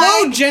 mutations?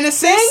 Hello, like-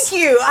 Genesis. Thank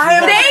you.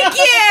 Thank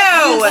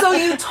you. So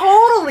you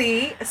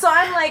totally. So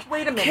I'm like,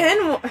 wait a minute.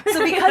 Ken.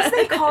 So because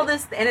they call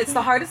this, and it's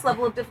the hardest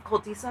level of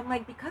difficulty, so I'm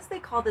like, because they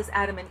call this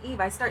Adam and Eve,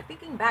 I start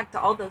thinking back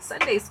to all those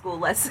Sunday school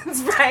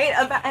lessons, right?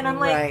 And I'm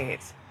like,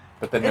 right.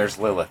 But then there's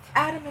Lilith.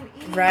 Adam and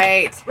Eve.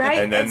 Right. Right.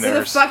 And then So the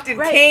there's- fuck did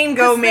Right. Cain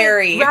go 'Cause they-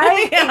 marry?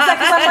 Right. Exactly.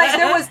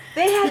 'Cause I'm like,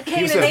 they had Cain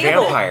He was and a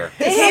Abel. vampire.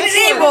 They Cain had and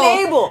Cain Abel. and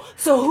Abel.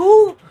 So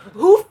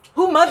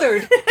who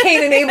mothered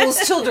Cain and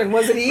Abel's children?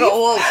 Was it Eve?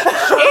 Well,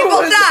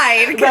 Abel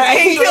died because Right.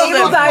 Cain killed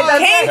Abel him. died, that's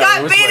Cain right. got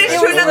It was banished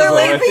Lilith. to another It was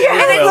land. Lilith. It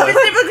was And it Lilith.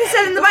 specifically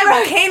said in the Bible,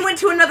 Right. Cain went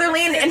to another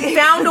land and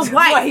found a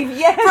wife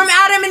Yes. from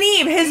Adam and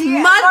Eve, his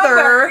Yeah,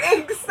 mother.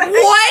 Exactly.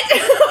 What?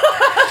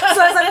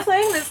 So as I'm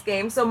playing this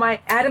game, so my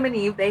Adam and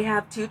Eve, they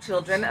have 2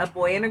 children, a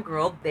boy and a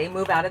girl. They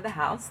move out of the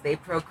house. They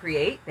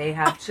procreate. They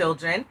have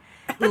children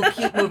who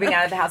keep moving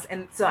out of the house.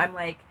 And so I'm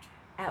like,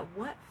 at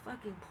what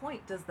fucking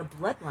point does the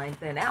bloodline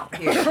thin out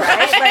here,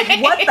 right?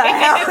 Like, what the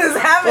hell is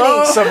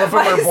happening? Some of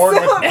them My are born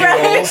with civil-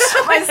 gills.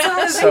 My Some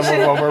of civilization.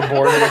 them are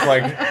born with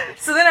like.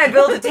 So then I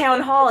build a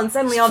town hall, and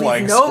suddenly all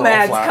Flying these skull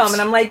nomads flaps. come,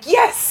 and I'm like,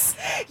 yes,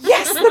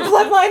 the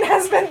bloodline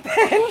has been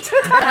thinned.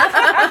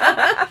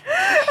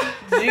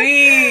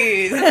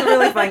 Jeez. It's a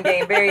really fun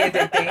game, very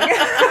addicting.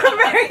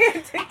 Very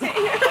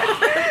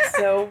addicting.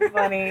 So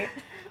funny.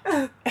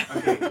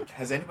 Okay,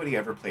 has anybody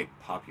ever played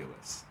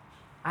Populous?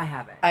 I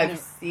haven't. I've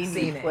seen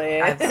you it.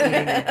 play I've it. seen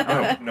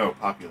it. No,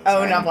 Populous.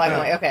 Oh, I not black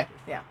and haven't white. Okay.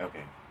 Yeah. done-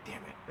 Okay,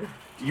 damn it.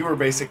 You were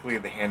basically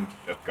the hand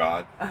of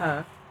God.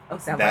 Uh-huh. Oh,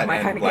 sounds That like my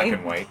and kind of black game.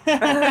 and white.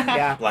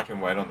 Yeah. Black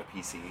and white on the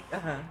PC.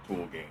 Uh-huh.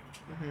 Cool game.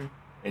 Mhm.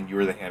 And you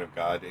were the hand of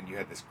God, and you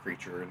had this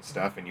creature and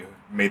stuff, and you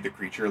made the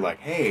creature like,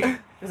 hey, It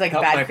was like a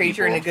Help my bad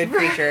creature and a people. good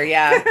creature.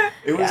 Yeah.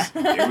 it was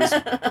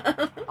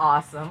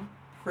Awesome.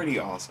 pretty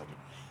awesome.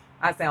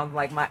 I sound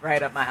like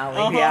right up my alley.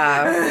 Uh-huh.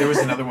 Yeah. There was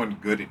another one,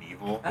 Good and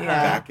Evil, Uh-huh.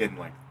 back in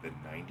like the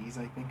 90s,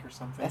 I think, or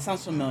something. That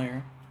sounds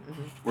familiar.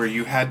 Where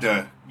you had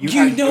to. You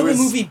had, know it the was-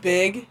 movie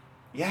Big?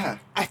 Yeah.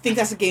 I think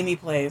that's a game he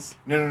plays.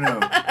 No.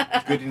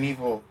 Good and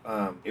Evil.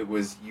 It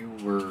was you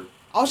were.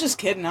 I was just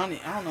kidding. I don't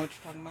know what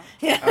you're talking about.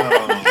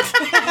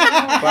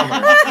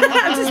 Bummer.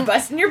 I'm just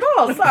busting your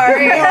balls.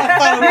 Sorry. No, I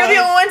thought it We're the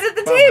was. only ones at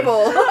the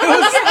table.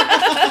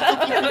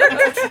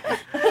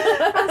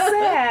 I'm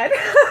sad.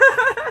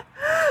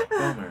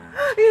 Bummer.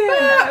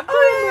 Yeah.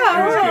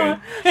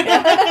 It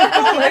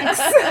was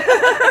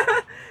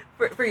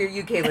Bollocks. For your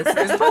UK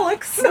listeners,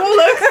 bollocks.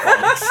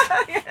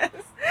 Bollocks. Yes.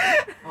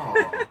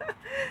 Aw.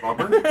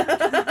 Bummer?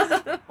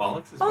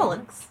 Bollocks is bummer?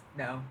 Bollocks.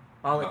 No.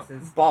 Bollocks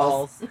is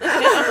Balls.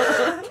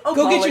 Oh,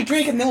 Go get your bollocks.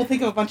 drink and then we'll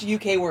think of a bunch of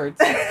UK words.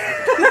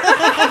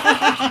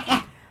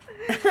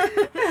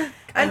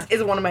 Cunt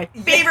is one of my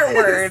favorite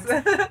words.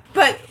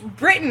 But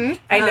Britain,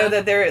 I know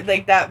that they're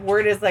like that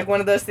word is like one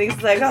of those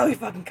things like, oh, you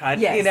fucking cunt.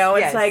 Yes, You know,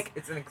 it's yes. like,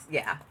 It's an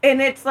yeah.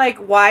 and it's like,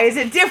 why is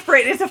it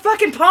different? It's a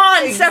fucking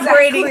pond Exactly,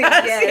 separating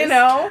us, yes. you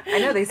know? I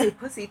know they say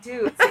pussy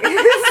too.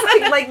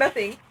 It's like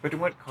nothing. But in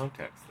what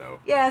context, though?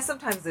 Yeah,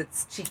 sometimes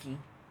it's cheeky.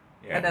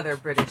 Yeah. Another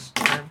British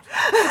term.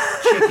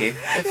 Cheeky.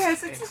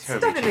 Yes, it's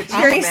totally done in a cheeky.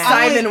 Very cheeky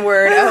manner. Simon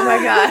word. Oh my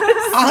god.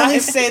 I only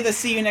say the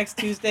see you next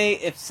Tuesday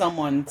if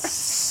someone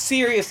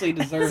seriously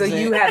deserves So it.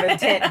 you have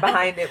intent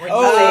behind it when you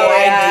Oh, say it.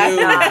 I and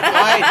do. it's not.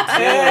 I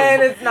do.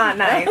 And it's not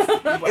nice.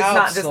 It's not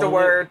just a Absolutely.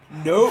 word.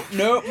 Nope. See,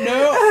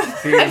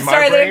 in I'm my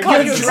sorry that I brain,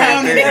 called you it's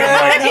drowning.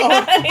 like,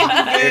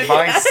 if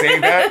I say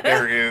that,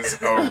 there is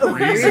a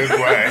reason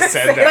why I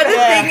said But the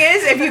that. thing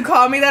is, if you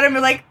call me that, I'm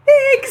like,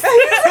 thanks.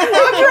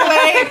 Walk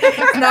away.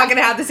 It's not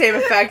gonna have the same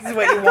effect as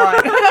what you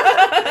want.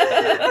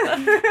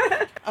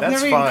 I've That's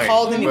never even fine,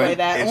 called anybody but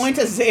that. it's- Only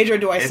to Zadra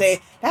do I say,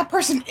 it's- that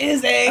person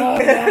is a... Oh,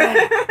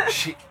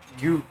 God.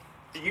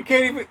 You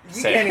can't even You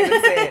say can't it.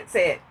 even say it.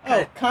 Say it.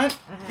 Oh, cunt?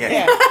 Yeah.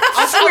 Yeah.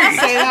 I still Sweet.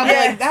 say that. I'll be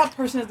Yes. like, that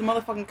person is the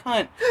motherfucking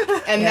cunt.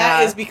 And Yeah.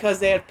 that is because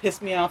they had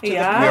pissed me off to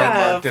Yeah. the We are point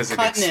of marked as an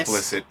cuntness.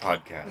 explicit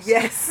podcast.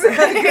 Yes.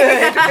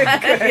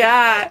 Good.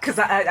 Yeah. Because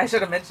I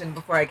should have mentioned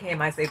before I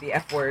came, I say the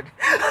F word.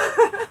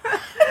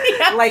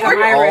 Yeah. Like I'm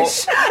We're all-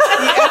 Irish.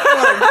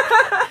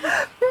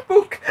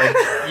 Like,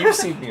 you've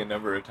seen me a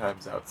number of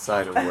times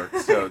outside of work,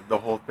 so the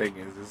whole thing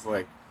is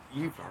like,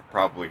 you've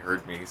probably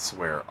heard me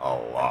swear a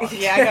lot.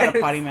 Yeah, I got a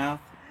potty mouth.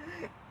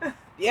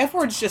 The F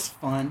word's just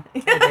fun. It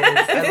is. I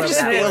It love just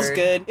that feels word.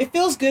 good. It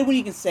feels good when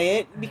you can say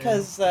it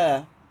because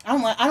I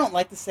don't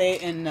like to say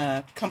it in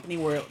a company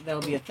where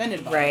they'll be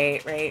offended by it.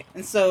 Right, right.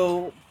 And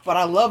so, but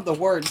I love the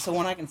word. So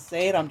when I can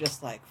say it, I'm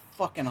just like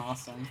fucking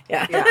awesome.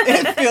 Yeah. Yeah.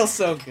 It feels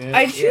so good.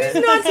 I choose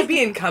Yeah. not to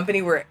be in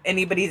company where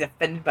anybody's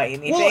offended by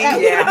anything. Well,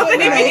 Yeah. but, you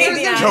know, Right.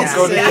 there's Yeah. Don't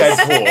go to Yeah.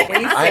 Deadpool.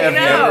 When you I say have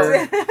no.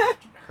 never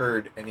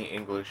heard any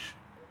English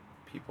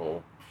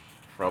people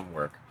from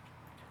work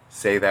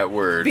say that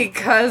word.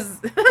 Because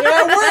They're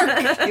at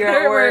work. You're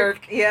at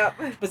work. Yep.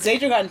 But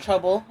Zadra got in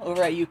trouble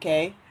over at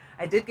UK.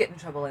 I did get in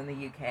trouble in the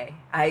UK.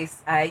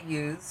 I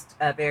used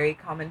a very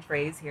common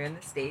phrase here in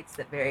the States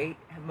that very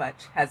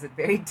much has a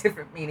very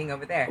different meaning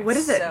over there. What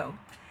is it? So,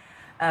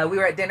 we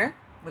were at dinner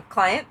with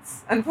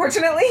clients,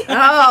 unfortunately.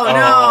 Oh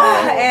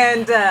no.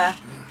 And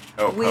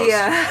Oh, we,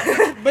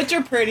 post. But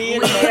you're pretty.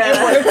 And we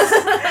it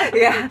works.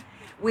 yeah,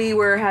 we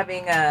were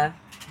having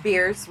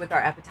beers with our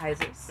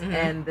appetizers, Mhm.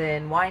 and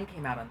then wine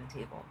came out on the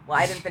table. Well,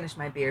 I didn't finish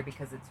my beer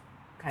because it's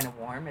kind of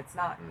warm. It's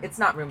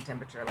not room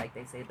temperature like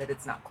they say, but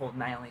it's not cold,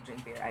 and I only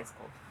drink beer ice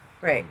cold.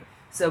 Right.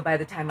 So by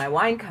the time my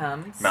wine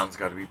comes, Mountain's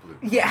got to be blue.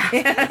 yeah.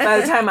 By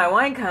the time my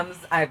wine comes,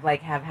 I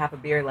like have half a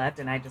beer left,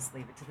 and I just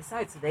leave it to the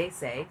side. So they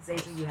say,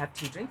 "Zaja, you have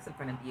 2 drinks in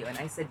front of you," and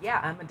I said, "Yeah,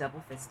 I'm a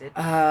double-fisted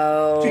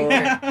Oh.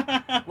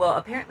 drinker." Well,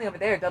 apparently over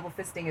there, double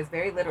fisting is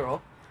very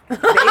literal. They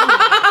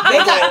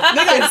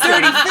got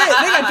 30 fit.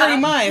 They got 30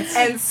 minds.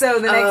 And so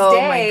the next Oh,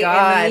 my day,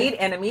 God.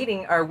 in a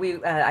meeting, or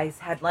I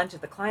had lunch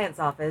at the client's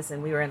office,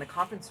 and we were in the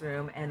conference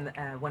room, and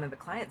one of the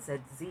clients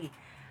said, "Z,"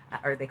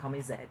 or they call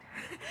me Zed.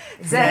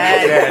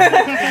 Zed.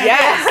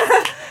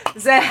 Yes.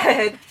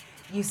 Zed,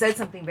 you said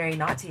something very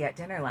naughty at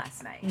dinner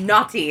last night.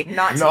 Naughty.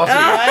 Naughty. Naughty.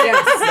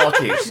 Yes.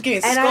 Naughty. She's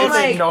getting And scolded. I'm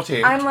like,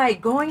 Naughty. I'm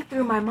like going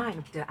through my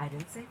mind. I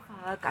didn't say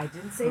fuck. I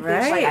didn't say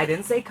bitch. Like, Right. I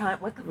didn't say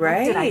cunt. What the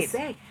fuck did I Right.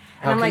 say?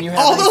 And How I'm can like, you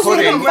all have those any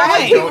pudding women if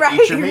right, you don't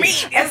eat your right,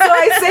 meat? and so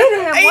I say to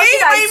him, what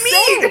did I I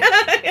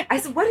say? I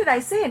said, what did I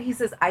say? And he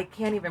says, I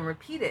can't even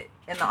repeat it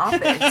in the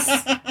office.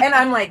 And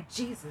I'm like,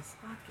 Jesus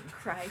fucking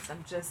Christ,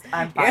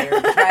 I'm fired,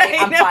 right?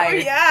 I'm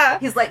fired. Yeah.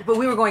 He's like, but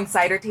we were going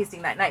cider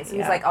tasting that night. So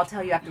he's Yeah. like, I'll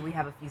tell you after we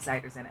have a few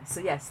ciders in us.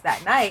 So yes,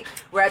 that night,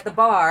 we're at the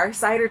bar,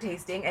 cider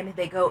tasting, and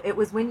they go, it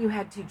was when you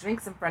had 2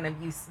 drinks in front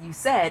of you, you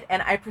said,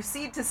 and I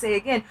proceed to say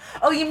again,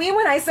 oh, you mean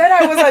when I said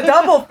I was a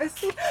double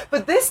fisted?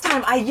 But this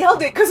time I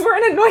yelled it because we're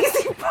in a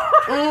noisy bar.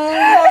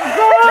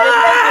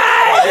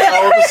 And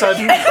all of a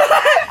sudden, And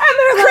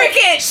they're like,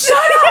 Cricket. shut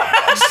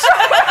up,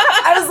 shut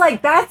up. I was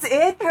like, that's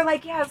it? They're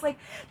like, yeah. I was like,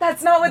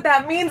 that's not what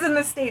that means in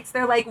the States.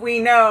 They're like, we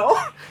know.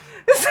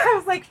 So I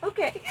was like,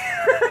 okay,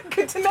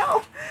 good to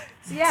know.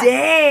 So yeah,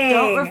 Dang.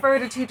 don't refer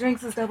to 2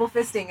 drinks as double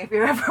fisting if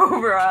you're ever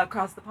over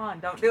across the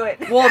pond. Don't do it.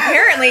 Well,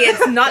 apparently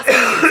it's not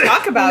something you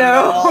talk about at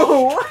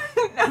all.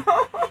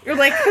 No. You're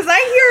like, because I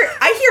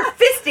hear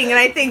fisting and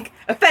I think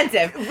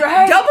offensive.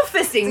 Right. Double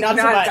fisting, not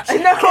so Not- much.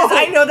 no. Because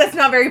I know that's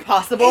not very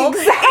possible.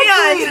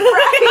 Exactly.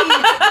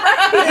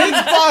 And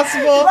It's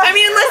possible. I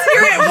mean, unless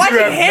you're watching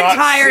you have not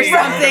hentai or seen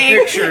something. the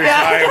pictures I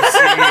have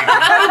seen.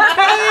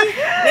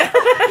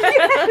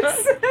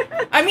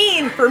 I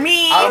mean, for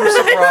me, I'm it's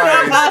not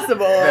surprised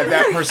possible.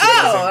 that person Oh.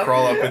 doesn't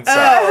crawl up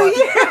inside. Oh,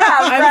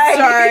 Yeah, I'm right.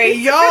 sorry.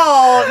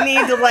 Y'all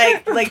need to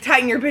like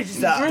tighten your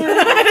bitches up.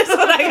 That's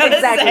what I gotta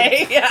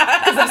Exactly. say. Yeah.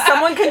 Because if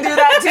someone can do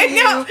that to I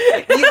know.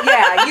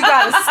 you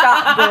gotta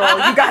stop, girl.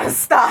 You gotta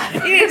stop.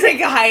 You need to take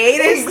a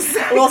hiatus,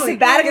 Exactly. a little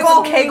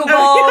sabbatical. Get some Kegel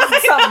balls,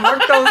 something.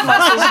 Work those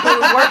muscles,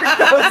 dude. Work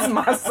those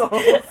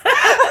muscles.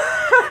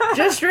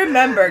 Just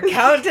remember,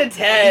 count to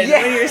 10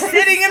 Yes. when you're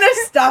sitting in a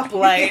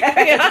stoplight.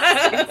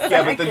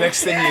 Yeah, but the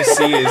next thing you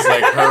see is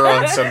like her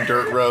on some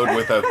dirt road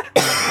with a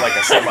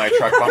semi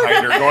truck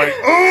behind her going,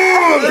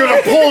 "Oh, I'm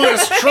gonna pull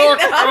this truck!"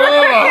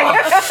 Ugh."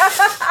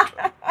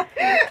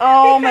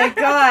 Oh my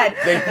god.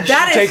 She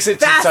That is takes it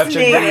to such a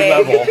new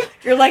fascinating. level.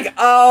 You're like,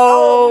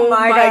 oh,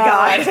 my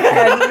god. I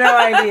had no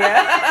idea. I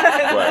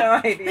had What? no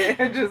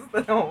idea. Just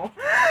the whole.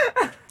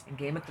 And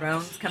Game of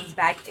Thrones comes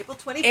back April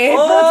 24th.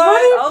 April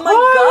Oh my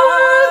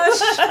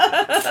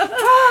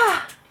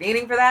gosh.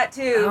 Fiending for that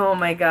too. Oh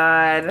my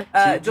god.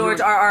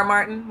 George R.R.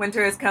 Martin,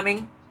 winter is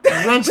coming.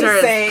 Winter Just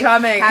is saying,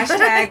 coming.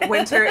 Hashtag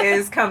winter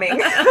is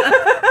coming.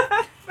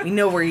 We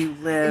know where you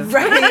live.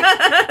 Right?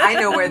 I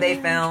know where they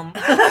film.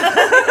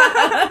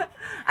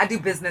 I do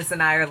business in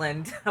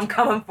Ireland. I'm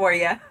coming for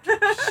you.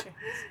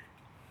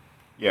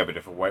 Yeah, but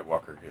if a White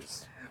Walker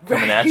is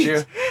coming at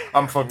you,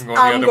 I'm fucking going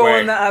the I'm other going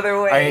way. the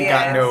other way. I ain't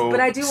got yes. no But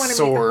I do want to meet the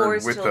sword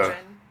forest with the- children.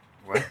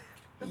 What?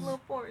 The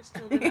little forest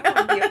children. I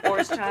want to be a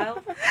forest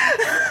child.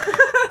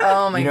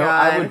 Oh my You know,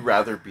 god. I would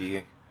rather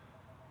be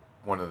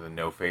one of the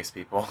no-face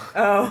people.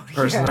 Oh,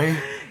 Personally,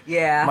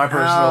 Yeah. my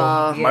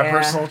Oh,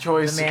 personal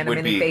choice The man of would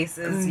many be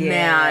faces. Man,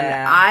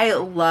 Yeah. I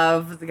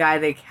love the guy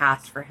they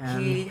cast for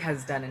him. He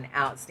has done an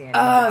outstanding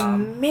job.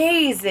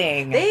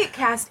 Amazing. They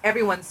cast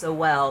everyone so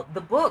well.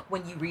 The book,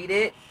 when you read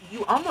it,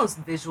 you almost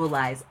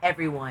visualize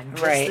everyone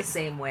just Right. the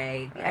same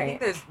way. I Right. think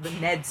there's the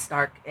Ned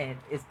Stark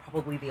is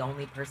probably the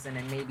only person,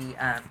 and maybe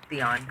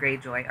Theon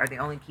Greyjoy are the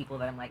only people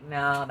that I'm like,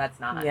 no, that's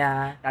not.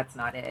 Yeah. That's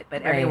not it.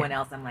 But Right. everyone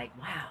else, I'm like,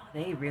 wow,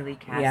 they really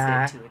cast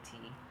Yeah. it to a T.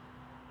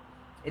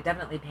 It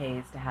definitely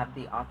pays to have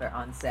the author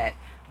on set.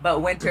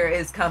 But winter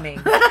is coming.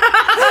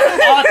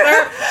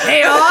 Author.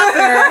 Hey,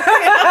 author.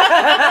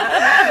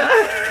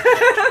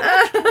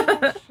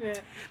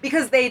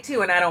 Because they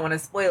too, and I don't want to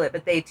spoil it,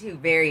 but they too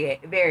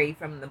vary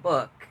from the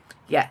book.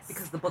 Yes.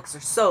 Because the books are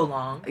so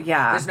long.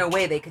 Yeah. There's no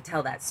way they could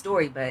tell that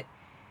story, but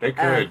They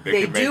could.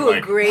 they could do make, a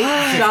like, great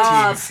 15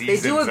 job. They do a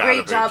seasons out great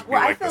of it job. to be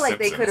Well, I like feel The like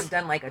they could have Simpsons.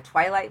 done like a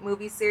Twilight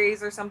movie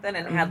series or something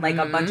and had like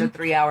a bunch Mhm. of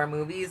 3-hour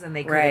movies, and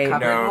they could Right.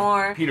 have covered No,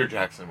 more. Peter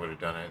Jackson would have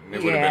done it, and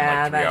it would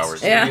Yeah, have been like 3 that's hours.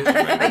 true. Yeah.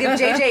 Like if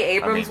J.J.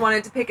 Abrams I mean-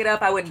 wanted to pick it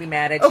up, I wouldn't be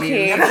mad at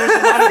Okay. you. There's a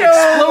lot of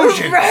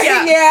explosions. Right.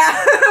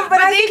 Yeah. but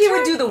I they think he would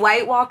tried- do the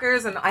White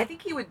Walkers, and I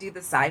think he would do the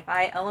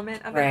sci-fi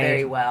element of it Right.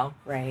 very well.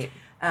 Right.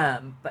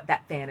 But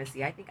that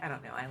fantasy, I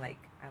don't know. I like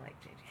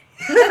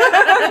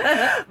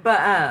JJ. But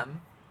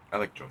I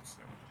like Jon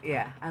Snow.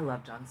 yeah, I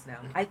love Jon Snow.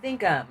 I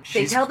think they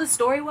She's- tell the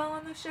story well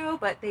on the show,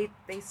 but they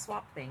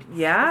swap things.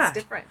 Yeah. It's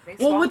different. They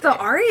Well, swap with the it.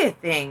 Arya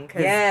thing,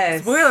 'cause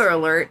Yes. spoiler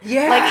alert.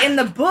 Yeah. Like in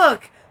the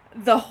book,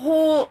 the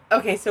whole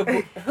so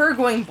her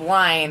going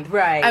blind,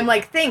 Right. I'm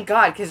like, thank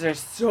God, because there's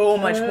so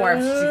much more if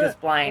she goes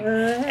blind,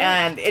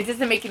 and it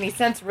doesn't make any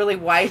sense really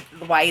why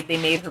they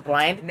made her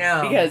blind.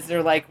 No. Because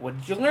they're like, what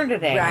did you learn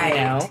today? Right. You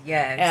know?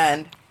 Yes.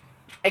 And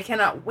I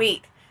cannot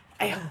wait.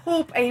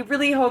 I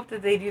really hope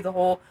that they do the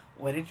whole,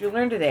 what did you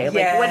learn today?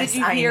 Like, what did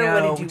you hear?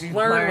 What did you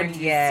learn? What did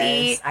you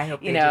see? I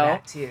hope You they know? do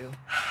that too.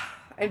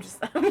 I'm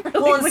really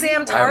Well, and looking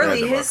Sam forward- I haven't read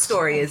Tarly, the his books.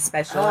 story is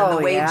special, and Oh,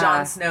 the way yeah.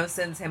 Jon Snow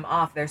sends him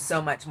off, there's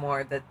so much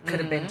more that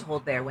could have been Mhm.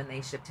 told there when they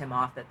shipped him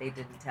off that they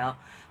didn't tell.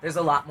 There's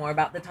a lot more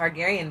about the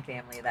Targaryen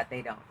family that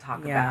they don't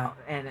talk Yeah. about,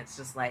 and it's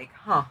just like,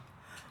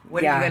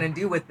 what Yeah. are you gonna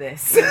do with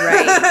this?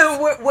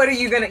 Right. what are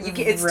you gonna?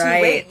 It's Right.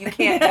 too late. You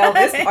can't tell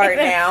this part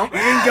now. You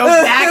can go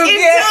back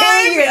in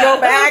time. You can go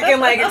back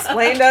and like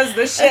explain to us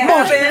the shit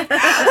happened.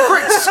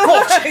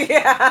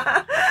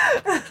 Yeah.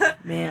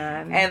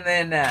 Man. And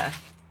then,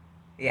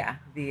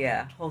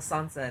 the whole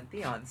Sansa and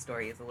Theon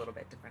story is a little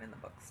bit different in the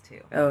books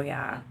too. oh,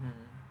 yeah.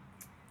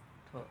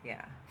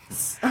 Yeah.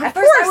 Of At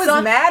first, I course,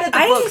 was mad at the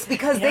I- books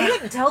because they yeah.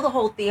 didn't tell the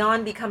whole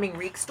Theon becoming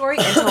Reek story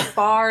until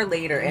far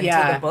later into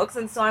Yeah. the books,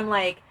 and so I'm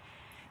like,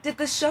 did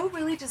the show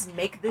really just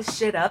make this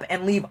shit up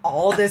and leave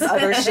all this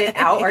other shit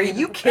out? Are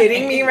you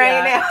kidding me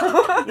right Yeah.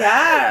 now?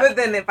 Yeah. But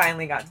then it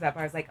finally got to that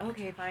part. I was like,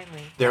 okay,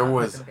 finally. There I'll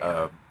was put them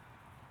down.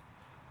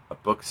 a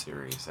book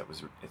series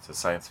it's a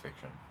science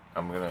fiction.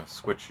 I'm gonna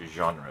switch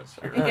genres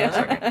here for Yeah. a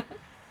second.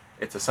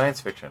 It's a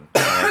science fiction.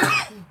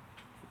 And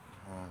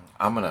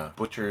I'm gonna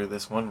butcher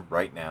this one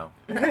right now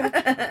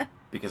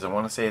because I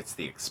want to say it's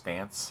The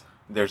Expanse.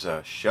 There's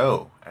a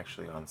show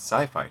actually on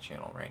Sci-Fi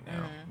Channel right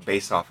now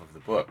based off of the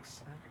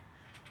books.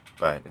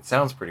 But it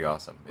sounds pretty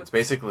awesome. It's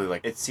basically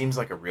like, it seems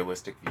like a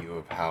realistic view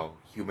of how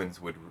humans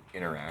would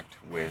interact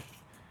with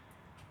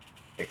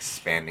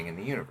expanding in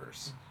the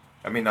universe.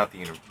 I mean, not the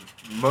universe,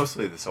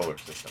 mostly the solar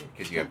system,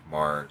 because you have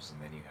Mars,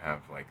 and then you have,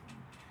 like,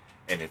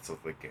 and it's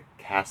like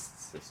a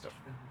caste system,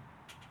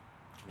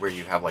 where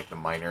you have, like, the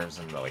miners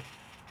and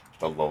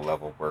the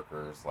low-level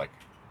workers, like,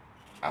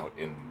 out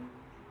in,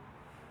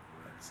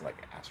 it's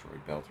like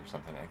asteroid belt or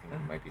something. I think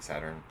it might be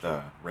Saturn,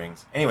 the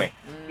rings. Anyway,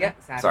 Yep,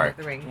 Saturn Sorry. with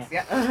the rings.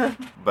 Yeah.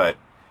 but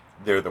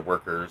they're the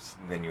workers,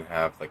 and then you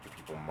have, like, the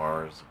people on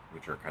Mars,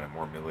 which are kind of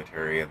more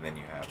military, and then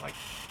you have, like,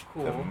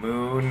 the Cool.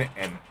 moon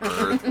and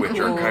Earth, which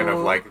are kind of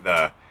like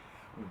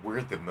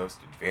we're the most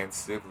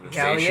advanced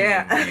civilization Hell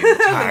yeah. in the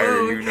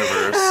entire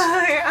universe.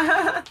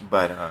 Yeah.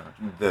 But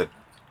the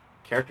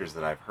characters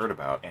that I've heard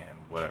about and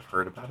what I've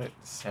heard about it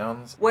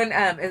sounds... When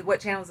what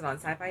channel is it on?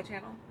 Sci-Fi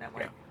Channel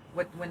Network.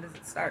 Yeah. When does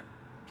it start?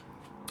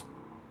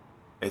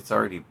 It's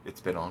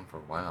been on for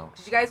a while.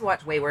 Did you guys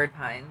watch Wayward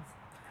Pines?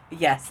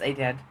 Yes, I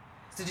did.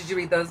 So did you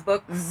read those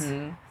books?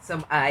 Mm-hmm.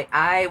 So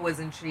I was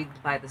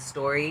intrigued by the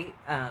story,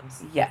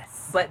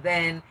 Yes. but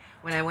then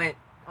when I went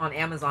on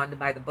Amazon to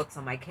buy the books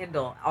on my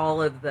Kindle,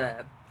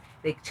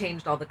 they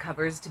changed all the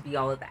covers to be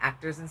all of the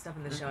actors and stuff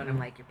in the show, and I'm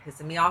like, you're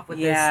pissing me off with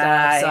this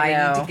Yeah, stuff. So I I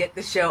need know. to get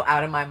the show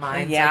out of my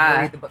mind so I Yeah.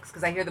 can read the books,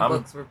 because I hear the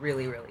books were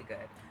really, really good.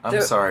 I'm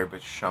The- sorry,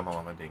 but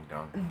Shamalama Ding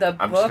Dong. The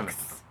I'm just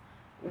books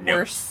Nope.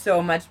 were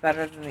so much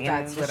better than the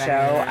end That's of the what show. I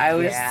heard. I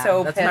was Yeah.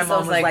 so That's pissed. my I mom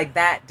was was like,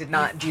 that did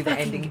not do the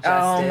ending justice.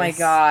 Oh my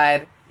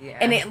god. Yeah.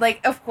 And it,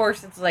 like, of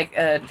course, it's like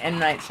an M.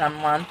 Night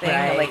Shyamalan thing.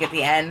 Right. Like, at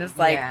the end, it's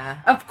like, yeah.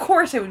 of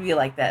course it would be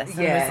like this. And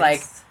Yes. it was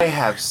like, I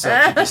have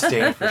such a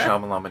disdain for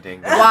Shamalama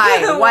Ding Dong.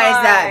 why? Why is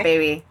that, Why?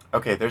 baby?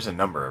 Okay, there's a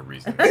number of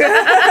reasons.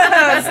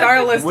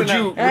 Star listener. Would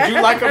you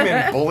like them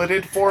in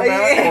bulleted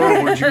format,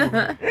 or would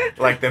you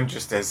like them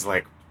just as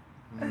like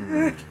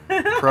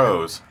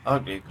prose?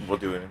 Okay, we'll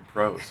do it in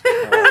prose.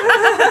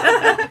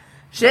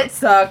 Shit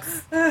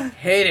sucks.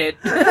 Hate it.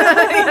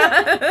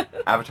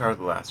 Avatar: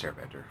 The Last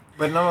Airbender.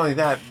 But not only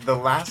that, the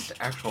last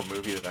actual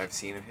movie that I've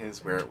seen of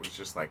his where it was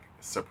just like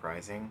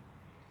surprising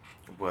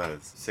was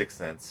Sixth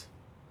Sense.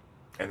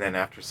 And then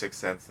after Sixth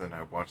Sense, then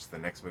I watched the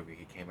next movie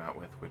he came out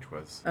with, which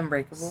was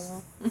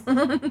Unbreakable.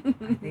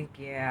 I think,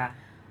 yeah.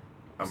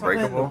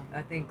 Unbreakable.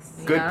 I think.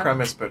 Good Yeah.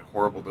 premise, but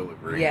horrible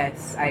delivery.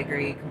 Yes, I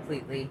agree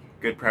completely.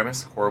 Good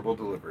premise, horrible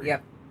delivery.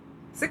 Yep.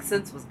 Sixth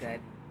Sense was good,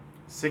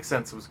 Sixth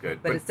Sense was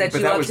good. but it set you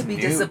that up was to be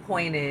new.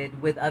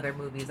 disappointed with other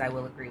movies. I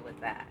will agree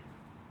with that.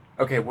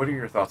 Okay, what are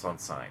your thoughts on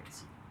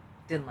Signs?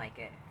 Didn't like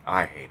it.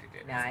 I hated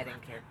it. No, I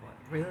didn't care for it.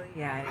 Really?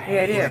 Yeah, I I didn't.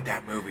 Yeah, I do. hated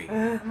that movie.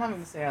 I'm not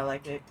gonna say I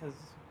liked it because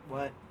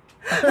what?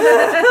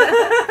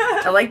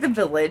 I like The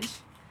Village.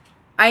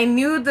 I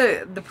knew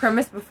the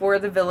premise before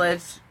The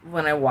Village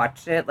when I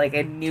watched it. Like,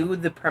 I knew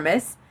the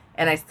premise,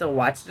 and I still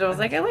watched it. I was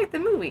like, I like the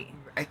movie.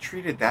 I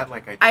treated that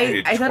like I I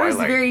treated thought it Twilight. was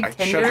very I shut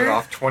tender. it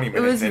off 20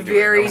 minutes was into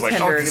very it. I was like,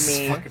 tender oh, to this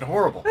me. is fucking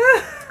horrible.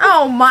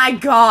 Oh my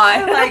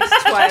god! I liked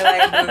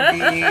Twilight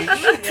movies.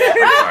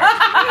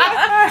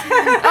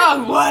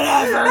 Oh,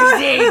 whatever,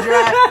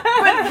 Deidre.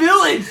 But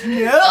Village,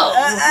 no.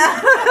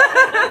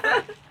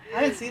 I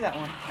didn't see that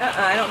one.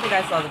 I don't think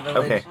I saw The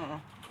Village. Okay. Uh-uh.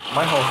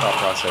 My whole thought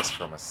process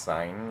from a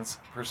Signs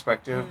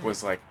perspective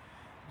was like,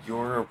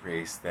 you're a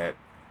race that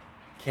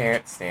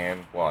can't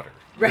stand water.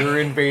 Right. You're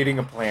invading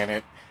a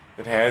planet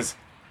that has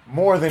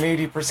more than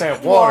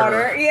 80%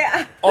 water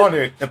Yeah. on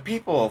it. The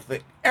people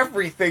that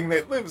everything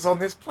that lives on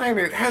this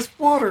planet has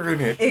water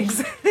in it.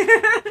 Exactly.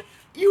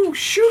 You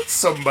shoot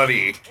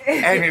somebody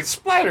and it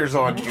splatters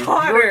on you.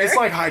 Water. It's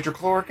like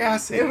hydrochloric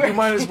acid. You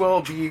might as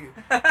well be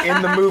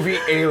in the movie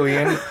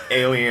Aliens,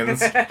 Alien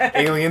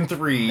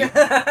 3.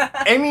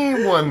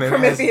 Anyone that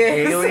has Prometheus.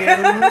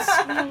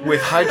 aliens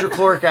with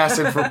hydrochloric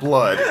acid for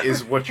blood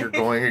is what you're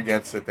going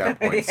against at that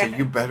point. So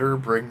you better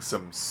bring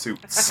some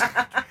suits.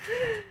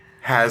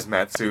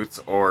 Hazmat suits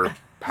or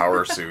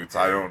power suits.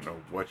 I don't know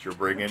what you're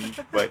bringing,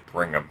 but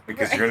bring them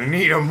because you're going to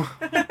need them.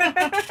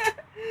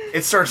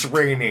 It starts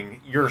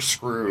raining, you're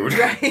screwed.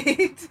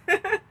 Right.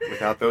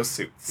 Without those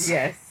suits.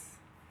 Yes.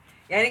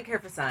 Yeah, I didn't care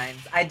for signs.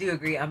 I do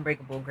agree.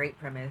 Unbreakable, great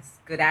premise,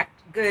 good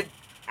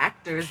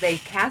actors. They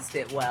cast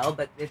it well,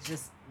 but it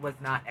just was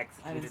not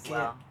executed see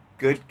well.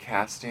 Good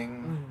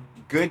casting.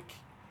 Good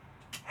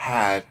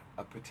had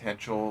a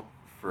potential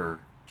for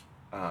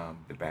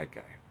the bad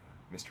guy,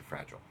 Mr.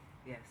 Fragile.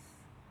 Yes.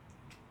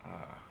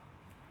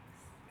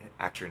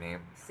 Actor name.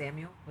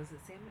 Samuel? Was it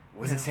Samuel?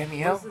 Was it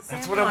Samuel? Was it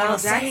That's Samuel what I L.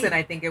 want to say. Jackson,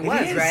 I think it It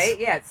was, is. right?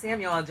 Yeah, it's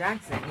Samuel L.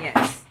 Jackson,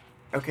 yes.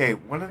 Okay,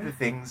 one of the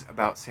things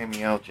about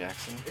Samuel L.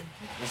 Jackson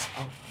was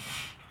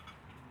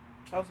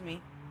That was me.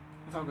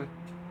 it's all good.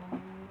 I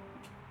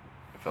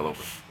fell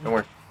over. Don't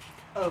worry.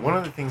 Oh. One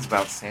of the things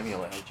about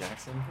Samuel L.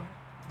 Jackson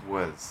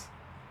was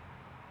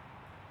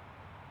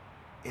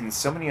in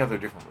so many other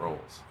different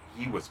roles,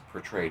 he was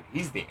portrayed.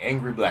 He's the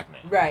angry black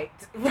man. Right,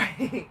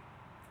 right.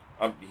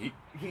 He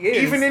He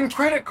is. even in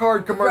credit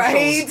card commercials,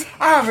 Right.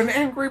 I have an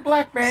angry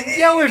black man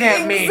yelling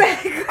at me.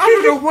 Exactly. I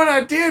don't know what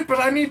I did, but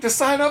I need to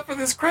sign up for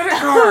this credit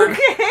card.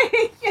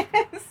 Okay,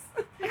 yes.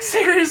 Like,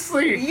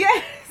 seriously.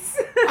 Yes.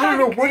 I don't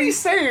know what he's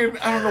saying.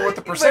 I don't know what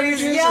the But percentage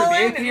he's is or the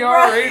yelling, APR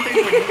right. or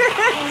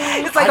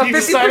anything. It's like I a need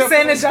to sign up for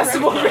 50% this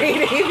adjustable credit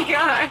rate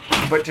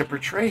APR. But to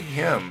portray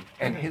him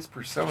and his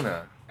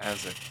persona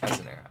as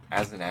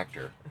an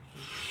actor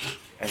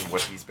and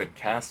what he's been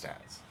cast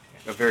as,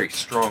 a very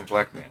strong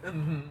black man,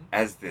 Mm-hmm.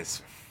 as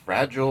this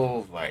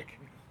fragile, like,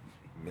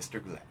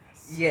 Mr. Glass.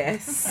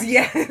 Yes,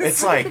 yes.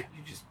 It's like,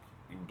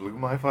 you blew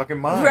my fucking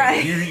mind.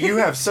 Right. You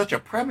have such a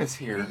premise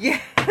here.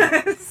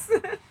 Yes.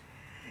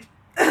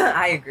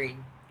 I agree.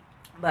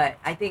 But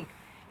I think,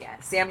 yeah,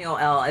 Samuel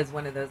L. is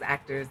one of those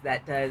actors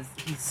that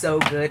he's so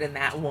good in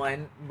that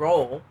one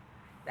role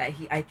that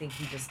I think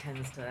he just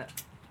tends to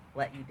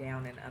let you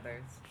down in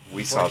others.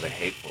 We saw The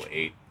Hateful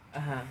Eight.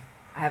 Uh-huh.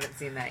 I haven't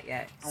seen that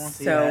yet. I want to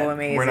see So that.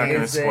 amazing. We're not going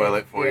to Is it? spoil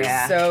it for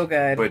Yeah. So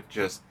good. you. But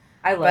just,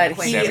 I love But he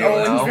Quentin Samuel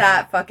owns L. Tarantino.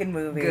 that fucking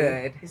movie.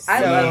 Good. He's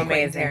I so love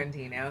amazing.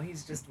 Quentin Tarantino.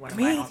 He's just one of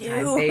Me my all-time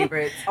too.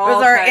 favorites. It was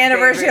our All-time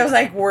anniversary. I was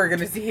favorites. like, we're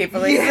gonna see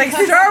Hateful Eight. He's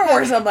like Star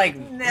Wars. I'm like,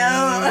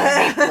 No.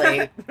 Hateful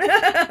Eight.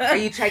 Are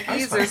you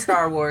Trekkies or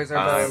Star Wars or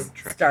both?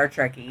 Trekkie. Star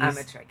Trekkies. I'm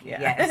a Trekkie.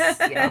 Yeah. Yes,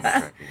 I'm yes.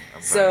 Trekkie.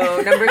 I'm sorry.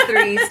 So number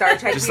 3, Star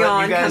Trek Just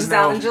letting Beyond you guys comes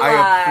out know, in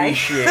July. I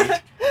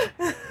appreciate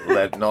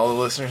letting all the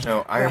listeners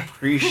know I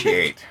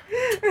appreciate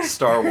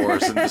Star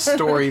Wars and the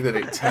story that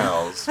it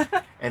tells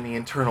and the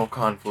internal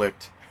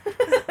conflict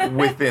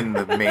within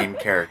the main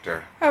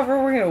character.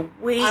 However, we're gonna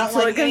wait I don't till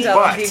like it comes any- out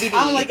on But- DVD.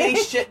 I don't like any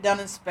shit done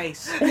in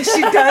space.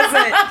 She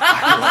doesn't.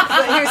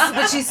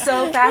 but she's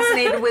so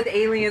fascinated with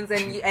aliens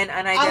and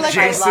unidentified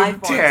Jason life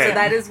forms. So 10.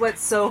 that is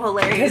what's so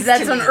hilarious. Because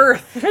that's to on me.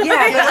 Earth.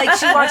 Yeah, but like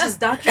she watches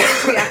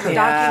documentary after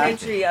Yeah.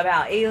 documentary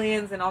about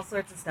aliens and all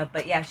sorts of stuff.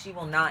 But yeah, she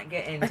will not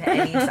get into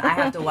any. I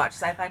have to watch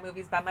sci-fi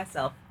movies by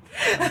myself.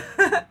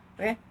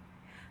 Okay.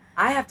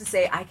 I have to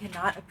say, I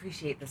cannot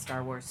appreciate the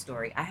Star Wars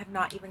story. I have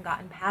not even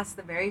gotten past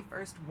the very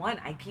first one.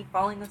 I keep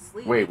falling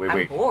asleep. Wait.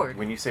 I'm bored.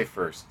 When you say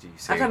first, do you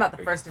say... I'm talking about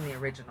the first and the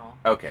original.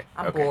 Okay.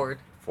 I'm okay. bored.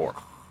 4.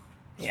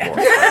 Yeah. 4.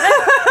 Gets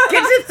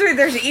it through.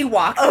 There's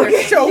Ewoks.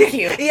 They're so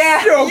cute.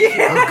 Yeah. So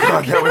yeah. Oh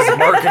god, that was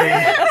marketing.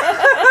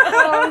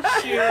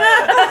 Oh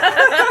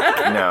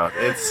shit. No,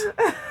 it's...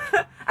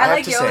 I have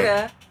like to say,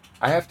 Yoda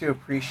I have to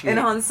appreciate... and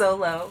Han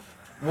Solo.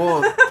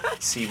 Well,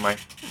 see, my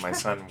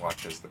son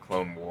watches the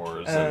Clone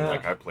Wars, and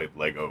like I played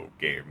Lego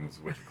games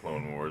with the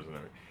Clone Wars and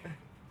everything.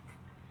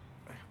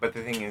 But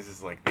the thing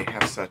is like they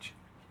have such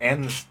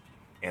and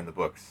the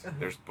books.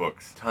 There's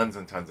books, tons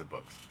and tons of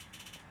books.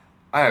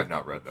 I have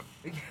not read them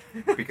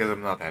because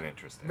I'm not that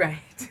interested. Right.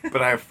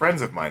 But I have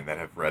friends of mine that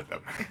have read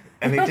them,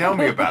 and they tell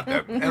me about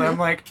them, and I'm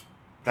like,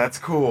 that's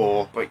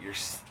cool, but you're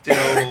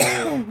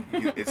still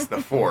it's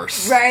the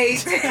Force. Right.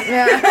 Q,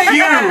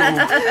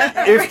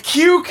 if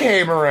Q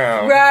came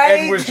around Right.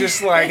 and was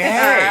just like,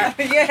 hey,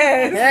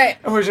 Yes. Right.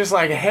 and was just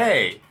like,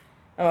 hey,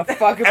 I'm a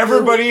fucking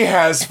everybody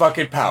has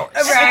fucking powers.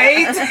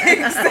 Right.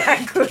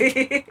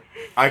 Exactly.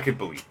 I could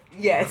believe it.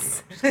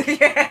 Yes.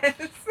 Yes.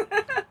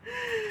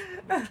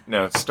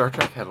 No, Star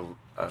Trek had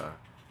a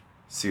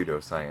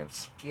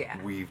pseudoscience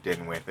Yeah. weaved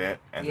in with it,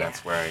 and Yeah.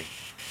 that's where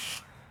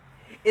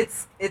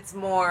It's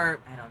more,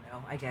 I don't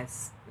know, I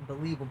guess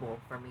believable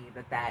for me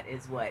that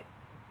is what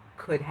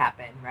could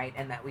happen, right?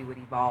 And that we would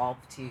evolve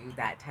to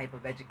that type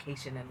of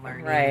education and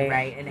learning,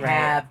 right? And right.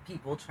 have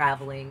people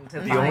traveling to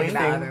The only find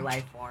about thing- other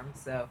life forms.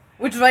 So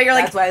Which is why you're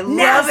like, that's why I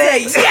love NASA,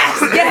 it.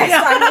 Yes,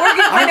 yes. I'm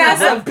working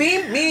for NASA.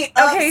 Beam me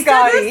up, Okay, so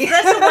Scotty.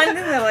 that's the one thing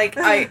that like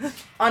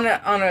on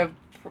a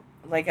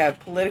like a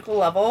political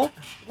level,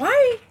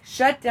 why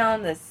shut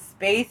down the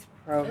space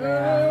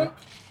program?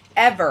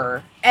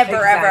 Ever.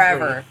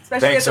 Especially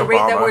Thanks, at the rate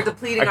that Obama. we're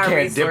depleting I our can't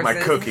resources. dip my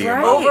cookie in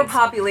Right.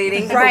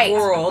 Overpopulating Right. the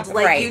world.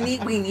 Like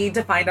Right. we need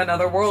to find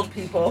another world,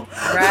 people.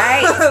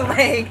 Right.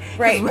 like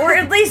Right. Or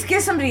at least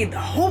give somebody the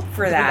hope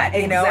for that,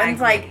 you know? And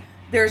it's like,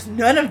 there's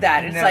none of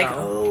that. It's No. like,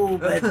 oh,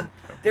 but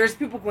there's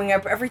people going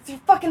up every 3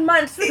 fucking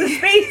months to the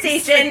space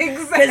station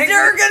because Exactly.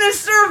 they're gonna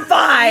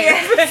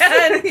survive.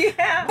 And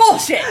yeah.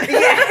 bullshit.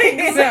 Yeah,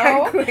 You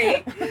know?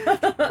 exactly.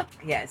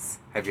 Yes.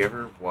 Have you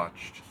ever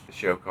watched the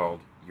show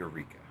called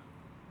Eureka?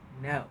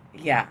 No.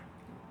 Yeah.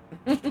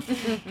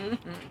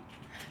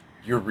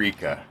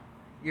 Eureka.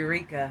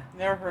 Eureka.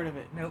 Never heard of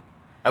it. Nope.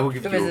 I will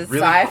give It you was a a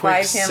really sci-fi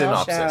quick channel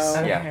synopsis.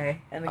 show. Yeah.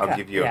 Okay. And the I'll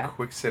give you yeah. a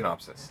quick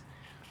synopsis.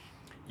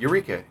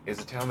 Eureka is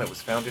a town that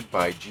was founded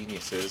by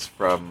geniuses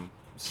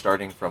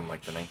starting from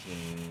like the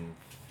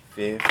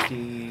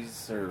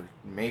 1950s or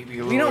maybe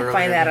a little We don't earlier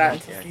find that than out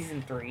that. until Yeah.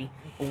 season 3.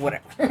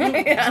 Whatever.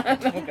 Yeah,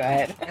 no, go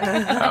ahead.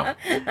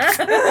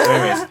 So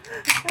anyways,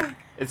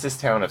 it's this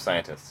town of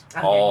scientists,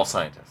 Okay. all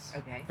scientists.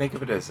 Okay. Think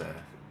of it as a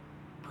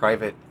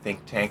private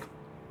think tank,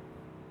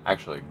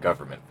 actually a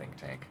government think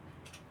tank,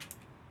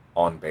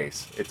 on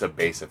base. It's a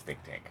base of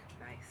think tank.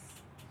 Nice.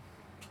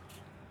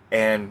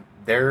 And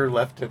they're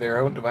left to their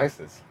own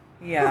devices.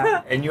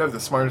 Yeah. And you have the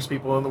smartest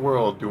people in the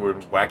world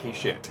doing wacky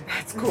shit.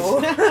 That's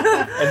cool.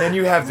 And then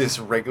you have this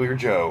regular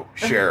Joe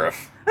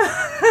sheriff.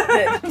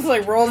 It just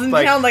like rolls in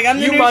Like, town like I'm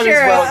the you new might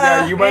sheriff. as well,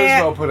 yeah, you might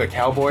as well put a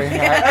cowboy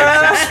hat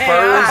and some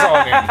spurs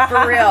on him.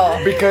 For real.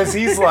 Because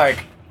he's like,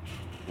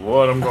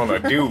 what I'm gonna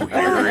do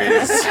here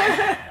is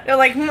They're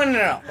like,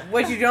 no.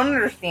 What you don't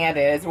understand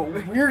is what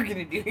we're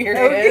gonna do here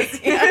Okay.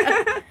 is.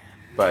 Yeah.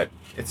 but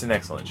it's an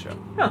excellent show.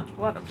 Huh,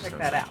 we'll have I'm to just check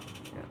gonna that say. out.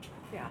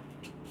 Yeah.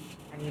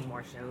 I need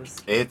more shows.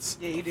 It's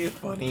Yeah, you do.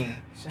 funny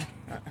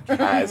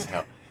as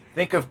hell.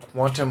 Think of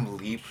Quantum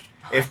Leap.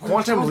 If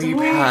Quantum Leap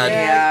had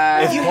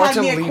Yeah. If You had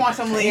Quantum me at Leap-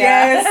 Quantum Leap.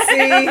 Yes,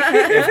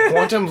 see? if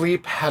Quantum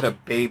Leap had a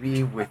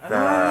baby with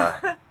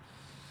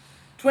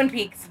Twin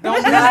Peaks.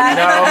 Don't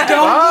no,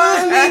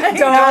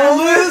 Don't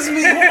lose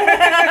me.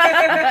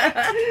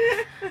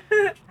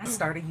 I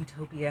started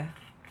Utopia.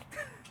 I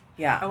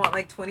Yeah. want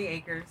like 20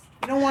 acres.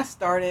 You don't want to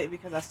start it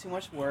because that's too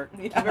much work.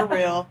 Keep it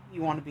real.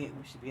 You want to be.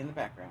 We should be in the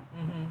background.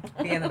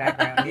 Mm-hmm. Be in the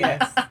background.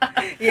 Yes.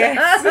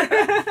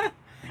 Yes.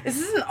 This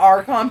isn't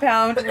our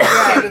compound. We're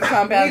just this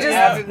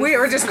compound. We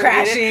were just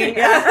crashing.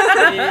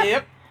 Yeah.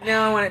 Yep.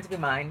 No, I want it to be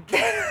mine.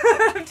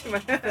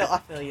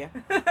 I feel you.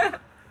 You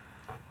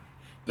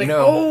Like,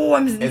 know, oh,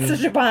 I'm in in-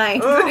 such a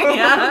bind.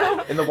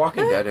 Yeah. in The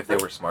Walking Dead, if they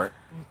were smart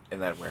in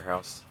that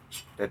warehouse,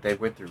 that they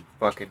went through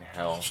fucking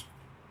hell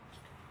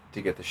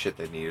to get the shit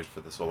they needed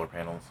for the solar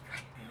panels.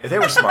 If they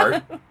were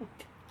smart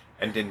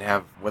and didn't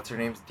have what's her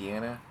name's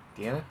Deanna?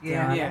 Yeah,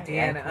 Yeah.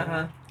 Deanna.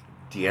 Uh-huh.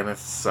 Deanna's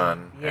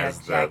son Yeah, as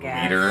the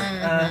jackass. leader.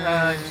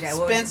 Uh-huh. What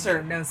was-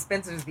 Spencer. No,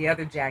 Spencer's the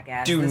other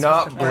jackass. Do This was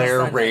not the blare first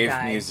son that rave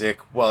died. music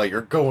while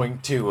you're going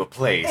to a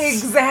place.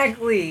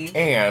 Exactly.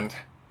 And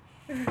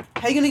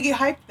How you gonna get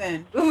hyped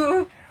then?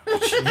 Ooh.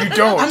 you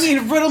don't. I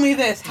mean, riddle me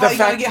this. How The you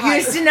gonna fact- get You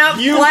hyped? send out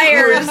you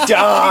flyers. could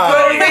die.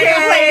 Go to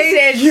different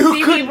places. You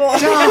see could people.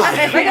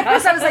 die. Like at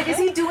first I was like, is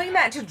he doing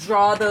that to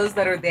draw those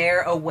that are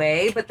there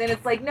away? But then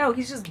it's like, no,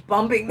 he's just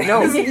bumping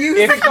No, his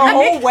music if the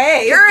whole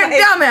way. You're a It's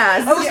like,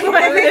 dumbass. That's Okay.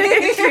 what the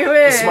issue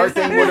The is. smart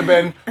thing would have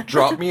been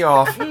drop me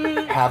off,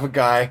 have a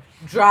guy,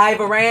 drive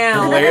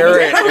around. Blare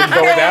it and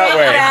go that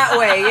way. That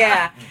way,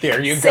 yeah.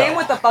 there you Same go.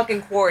 with the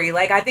fucking quarry.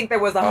 Like, I think there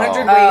was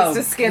 100 Oh. ways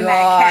to skin Oh,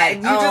 that cat.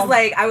 And you God. just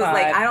like, I was God.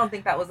 like, I don't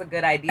think that was a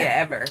good idea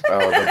ever. Oh,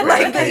 the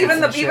Like barricades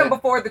even and shit. even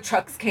before the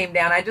trucks came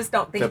down, I just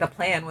don't think The- the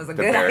plan was a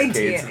the good barricades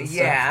idea. and stuff.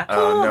 Yeah.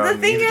 Oh, Well, no, the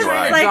thing neither is, do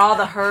I. it's like- Draw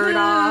the herd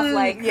off,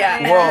 like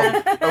yeah.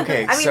 Well,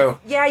 okay, I mean, so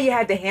yeah, you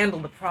had to handle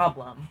the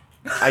problem.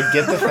 I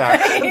get the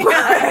fact.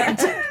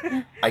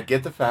 But- I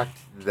get the fact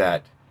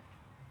that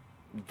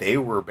they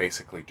were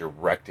basically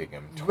directing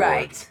him towards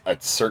Right. a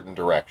certain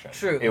direction.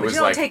 True. It but was you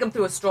don't like take them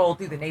through a stroll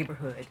through the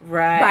neighborhood.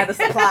 Right. By the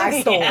supply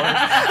store.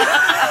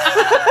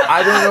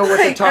 I don't know what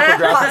the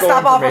topographical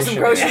Stop off for some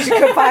information groceries. is. You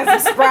could find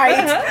some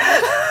Sprite.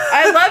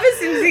 I love as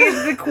soon as he gets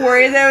to the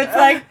quarry, though, it's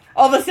like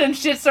all of a sudden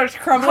shit starts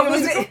crumbling.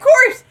 Crumbling. Of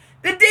course,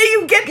 the day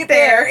you get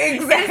there,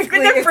 Exactly. It's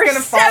been there for gonna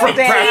fall 17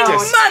 down.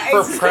 practice.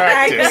 months. For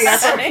practice. Exactly.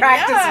 That's a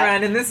practice Yeah.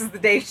 run, and this is the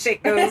day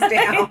shit goes I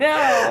down.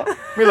 know.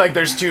 Be like,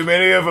 there's too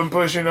many of them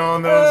pushing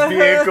on those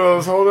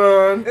vehicles. Hold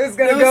on. It's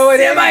gonna Those go in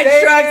semi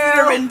there. trucks that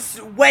have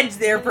been wedged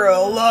there for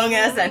a long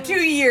ass time. 2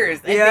 years.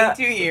 I Yeah.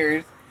 think 2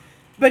 years.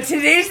 But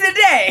today's the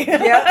day. Yep,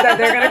 that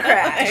they're gonna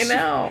crash. I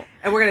know.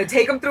 And we're gonna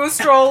take them through a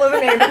stroll of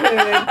the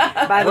neighborhood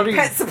by What the are you-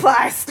 pet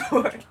supply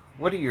store.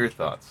 What are your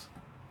thoughts?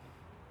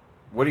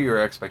 What are your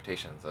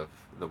expectations of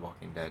The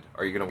Walking Dead?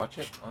 Are you going to watch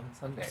it on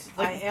Sunday?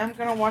 I am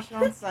gonna watch it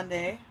on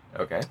Sunday,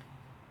 Okay.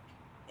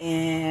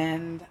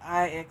 and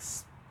I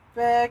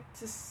expect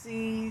to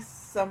see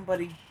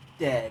somebody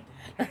dead.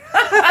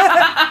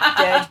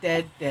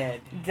 Dead.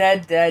 Dead.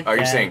 Are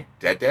you dead. saying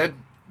dead?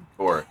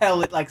 Or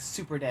Hell, like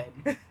super dead.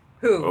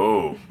 Who?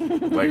 Oh,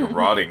 like a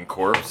rotting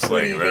corpse. Who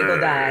do you think will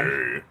die?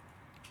 "Hey."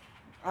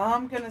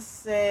 I'm gonna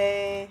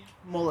say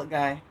mullet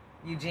guy,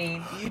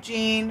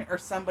 Eugene, or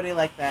somebody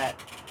like that.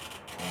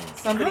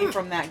 Somebody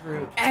from that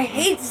group. I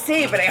hate to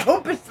say it, but I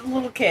hope it's the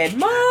little kid.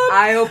 Mom!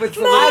 I hope it's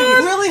the I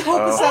little really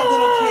hope it's that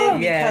little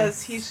kid Yeah.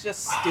 because he's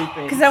just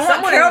stupid. Because I want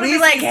Someone Carol at to be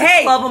least like, needs to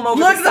hey, club him over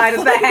look the side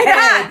of the head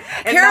Yeah.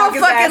 and Carol knock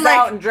his fucking ass like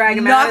out and drag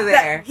him knock out of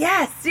that- there.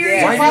 Yeah,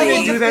 seriously. Why If I didn't was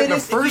they do the that in the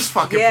fittest, first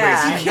fucking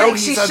Yeah, place? You know like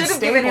she he's should have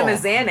given him a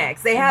unstable.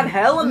 Xanax. They have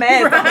hella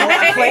meds in the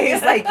whole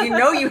place. Like, you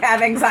know you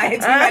have anxiety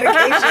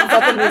medications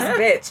up in this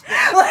bitch.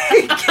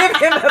 Like, give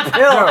him a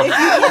pill. No. If you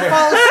can't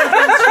follow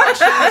simple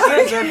instructions, you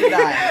deserve to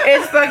die.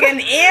 It's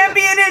fucking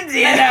Ambien and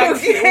Xanax.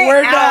 Okay,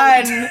 We're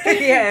out. done.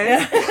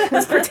 Yeah.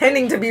 This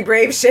pretending to be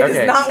brave shit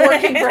Okay. is not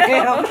working for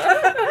him.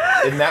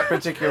 In that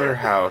particular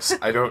house,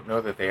 I don't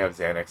know that they have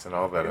Xanax and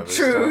all that other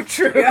True,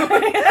 stuff. true.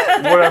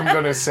 What I'm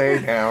gonna say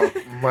now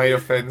might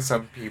offend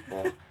some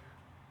people,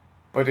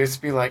 but it's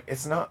be like,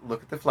 it's not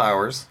look at the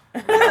flowers.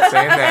 I'm not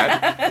saying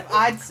that.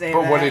 I'd say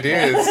But that. what it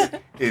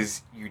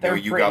is you know They're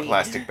you got pretty.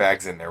 plastic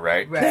bags in there,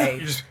 right? Right.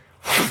 You just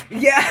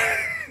Yeah.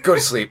 go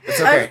to sleep. It's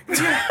okay.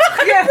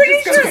 Yeah,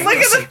 Pretty just sure go look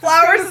at the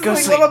flowers is Go like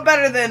a sleep. little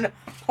better than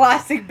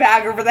plastic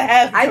bag over the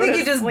head. I Go think to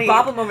you just sleep.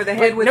 bop him over the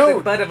head with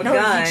the butt of a no,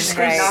 gun you just and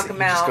go to knock sleep. him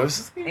You just out go to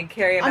sleep. and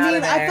carry him I out mean,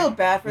 of there. I feel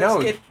bad for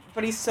No. this kid,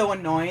 but he's so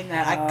annoying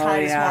that I Oh,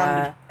 kind of just want him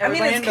yeah. to. I mean,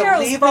 everybody it's to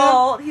Carol's leave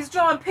fault. He's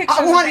drawing pictures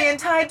I want- of being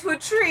tied to a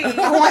tree. Him.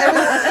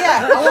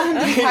 I want him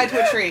to be tied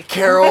to a tree.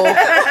 Carol is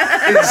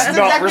not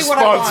exactly what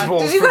I want. responsible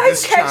Did you for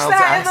guys this catch child's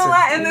that in,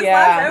 accident. in this Yeah.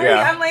 last memory?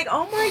 Yeah. I'm like,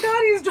 oh my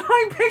god, he's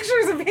drawing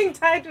pictures of being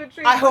tied to a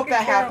tree. I hope Fucking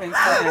that Carol. happens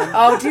for him.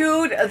 Oh,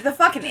 dude, the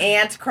fucking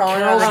ant crawling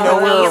Carol's around.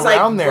 nowhere He's like,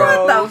 around there.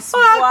 What the Gross.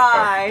 fuck?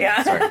 Why?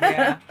 Yeah. Sorry.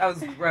 Yeah, that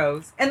was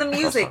gross. And the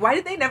music. Why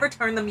did they never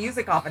turn the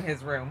music off in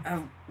his room?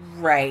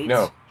 Right.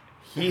 No,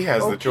 he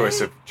has the Okay. choice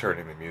of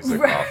turning the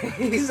music off.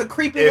 He's a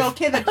creepy If- little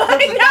kid that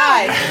deserves to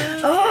die.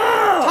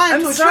 Oh, Time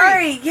I'm to a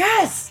sorry.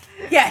 Yes.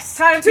 Yes.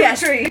 Time to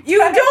yes. a tree. You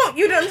don't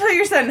tell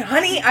your son,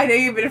 honey, I know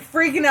you've been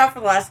freaking out for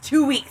the last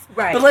 2 weeks.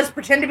 Right. But let's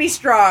pretend to be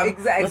strong.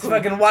 Exactly. Let's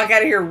fucking walk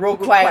out of here real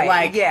quiet, Right,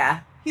 like yeah.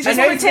 He's Just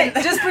I know pretend,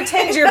 you- just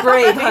pretend you're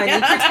brave, honey.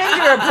 Yeah. Pretend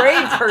you're a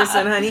brave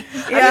person, honey.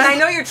 I Yeah. mean, I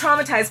know you're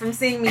traumatized from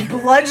seeing me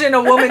bludgeon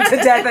a woman to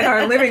death in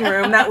our living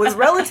room that was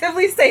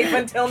relatively safe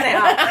until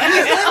now.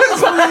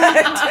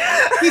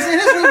 He's in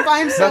his room by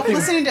himself Nothing-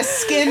 listening to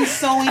skin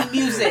sewing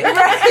music.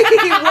 Right,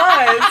 he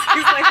was.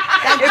 He's like,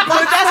 it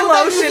puts that's the what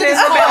that lotion music in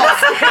the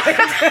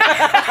basket.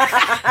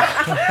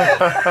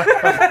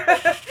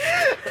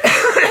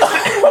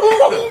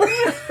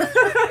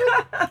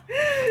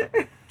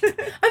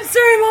 I'm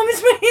sorry, Mom,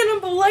 it's my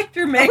Hannibal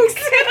Lecter mix.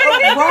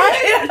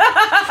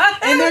 Right?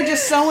 And they're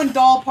just sewing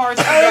doll parts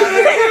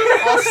together,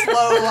 all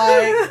slow,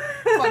 like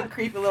fucking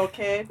creepy little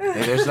kid.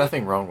 Hey, there's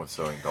nothing wrong with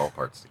sewing doll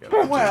parts together.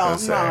 I'm just Well, gonna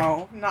say.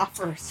 no, not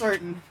for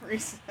certain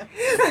reasons.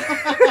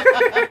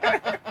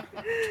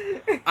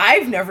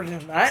 I've never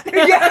done that.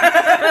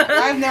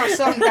 I've never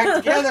sewn them back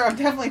together. I've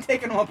definitely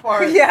taken them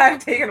apart. Yeah,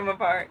 I've taken them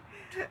apart.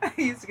 I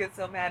used to get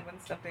so mad when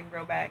stuff didn't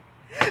grow back.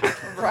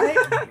 Right?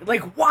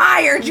 Like,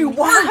 why aren't you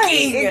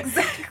working?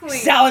 Exactly.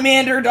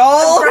 Salamander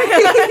doll. So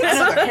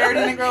their hair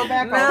didn't grow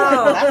back.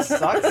 No. That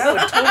sucks. That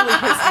would totally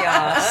piss me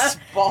off.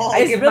 Balls. I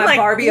It's give been my like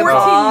Barbie a 14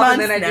 bob,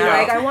 and then months I'd be now.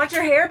 like, I want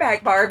your hair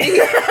back, Barbie.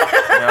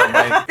 No,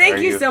 Mike, Thank are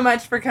you so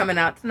much for coming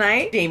out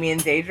tonight, Damien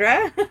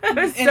Zadra. It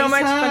was so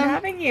much fun Anytime.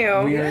 having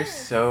you. We are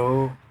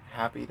so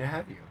happy to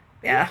have you.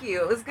 Yeah. Thank you.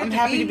 It was good I'm to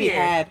happy be to be here.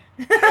 had.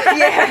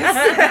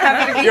 Yes.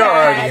 Happy to be You're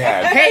had. already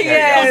had. Hey,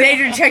 Yes.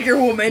 Zadra, check your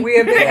woman. We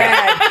have been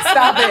had.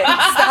 Stop it.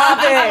 Stop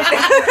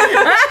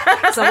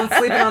it. Someone's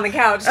sleeping on the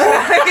couch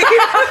tonight.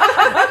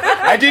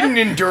 I didn't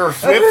endure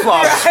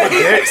flip-flops for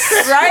this.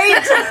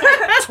 Right?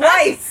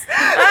 Twice.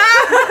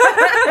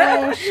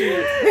 Oh,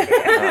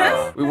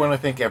 shit. We want to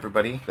thank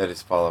everybody that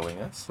is following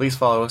us. Please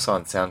follow us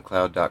on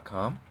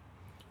SoundCloud.com,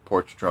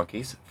 Porch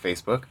Drunkies,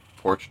 Facebook,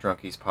 Porch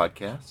Drunkies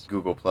Podcast,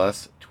 Google+,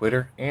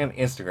 Twitter, and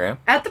Instagram.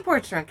 At the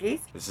Porch Drunkies.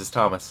 This is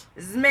Thomas.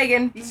 This is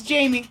Megan. This is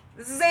Jamie.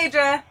 This is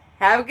Adra.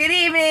 Have a good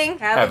evening.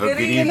 Have a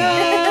good evening.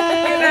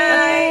 Good Good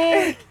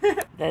night.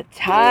 The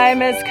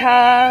time has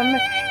come.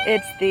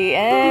 It's the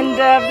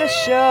end of the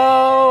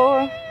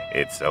show.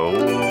 It's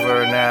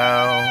over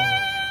now,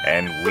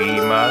 and we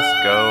must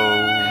go.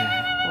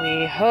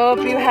 We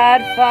hope you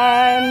had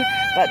fun,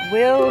 but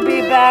we'll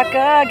be back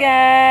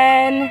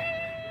again.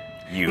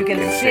 You can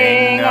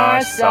sing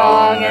our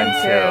song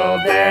until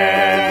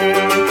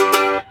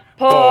then.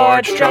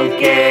 Porch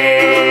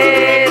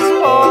Drunkies,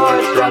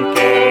 Porch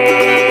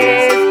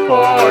Drunkies,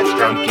 Porch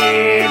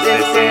Drunkies,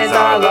 this is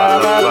our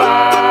lullaby.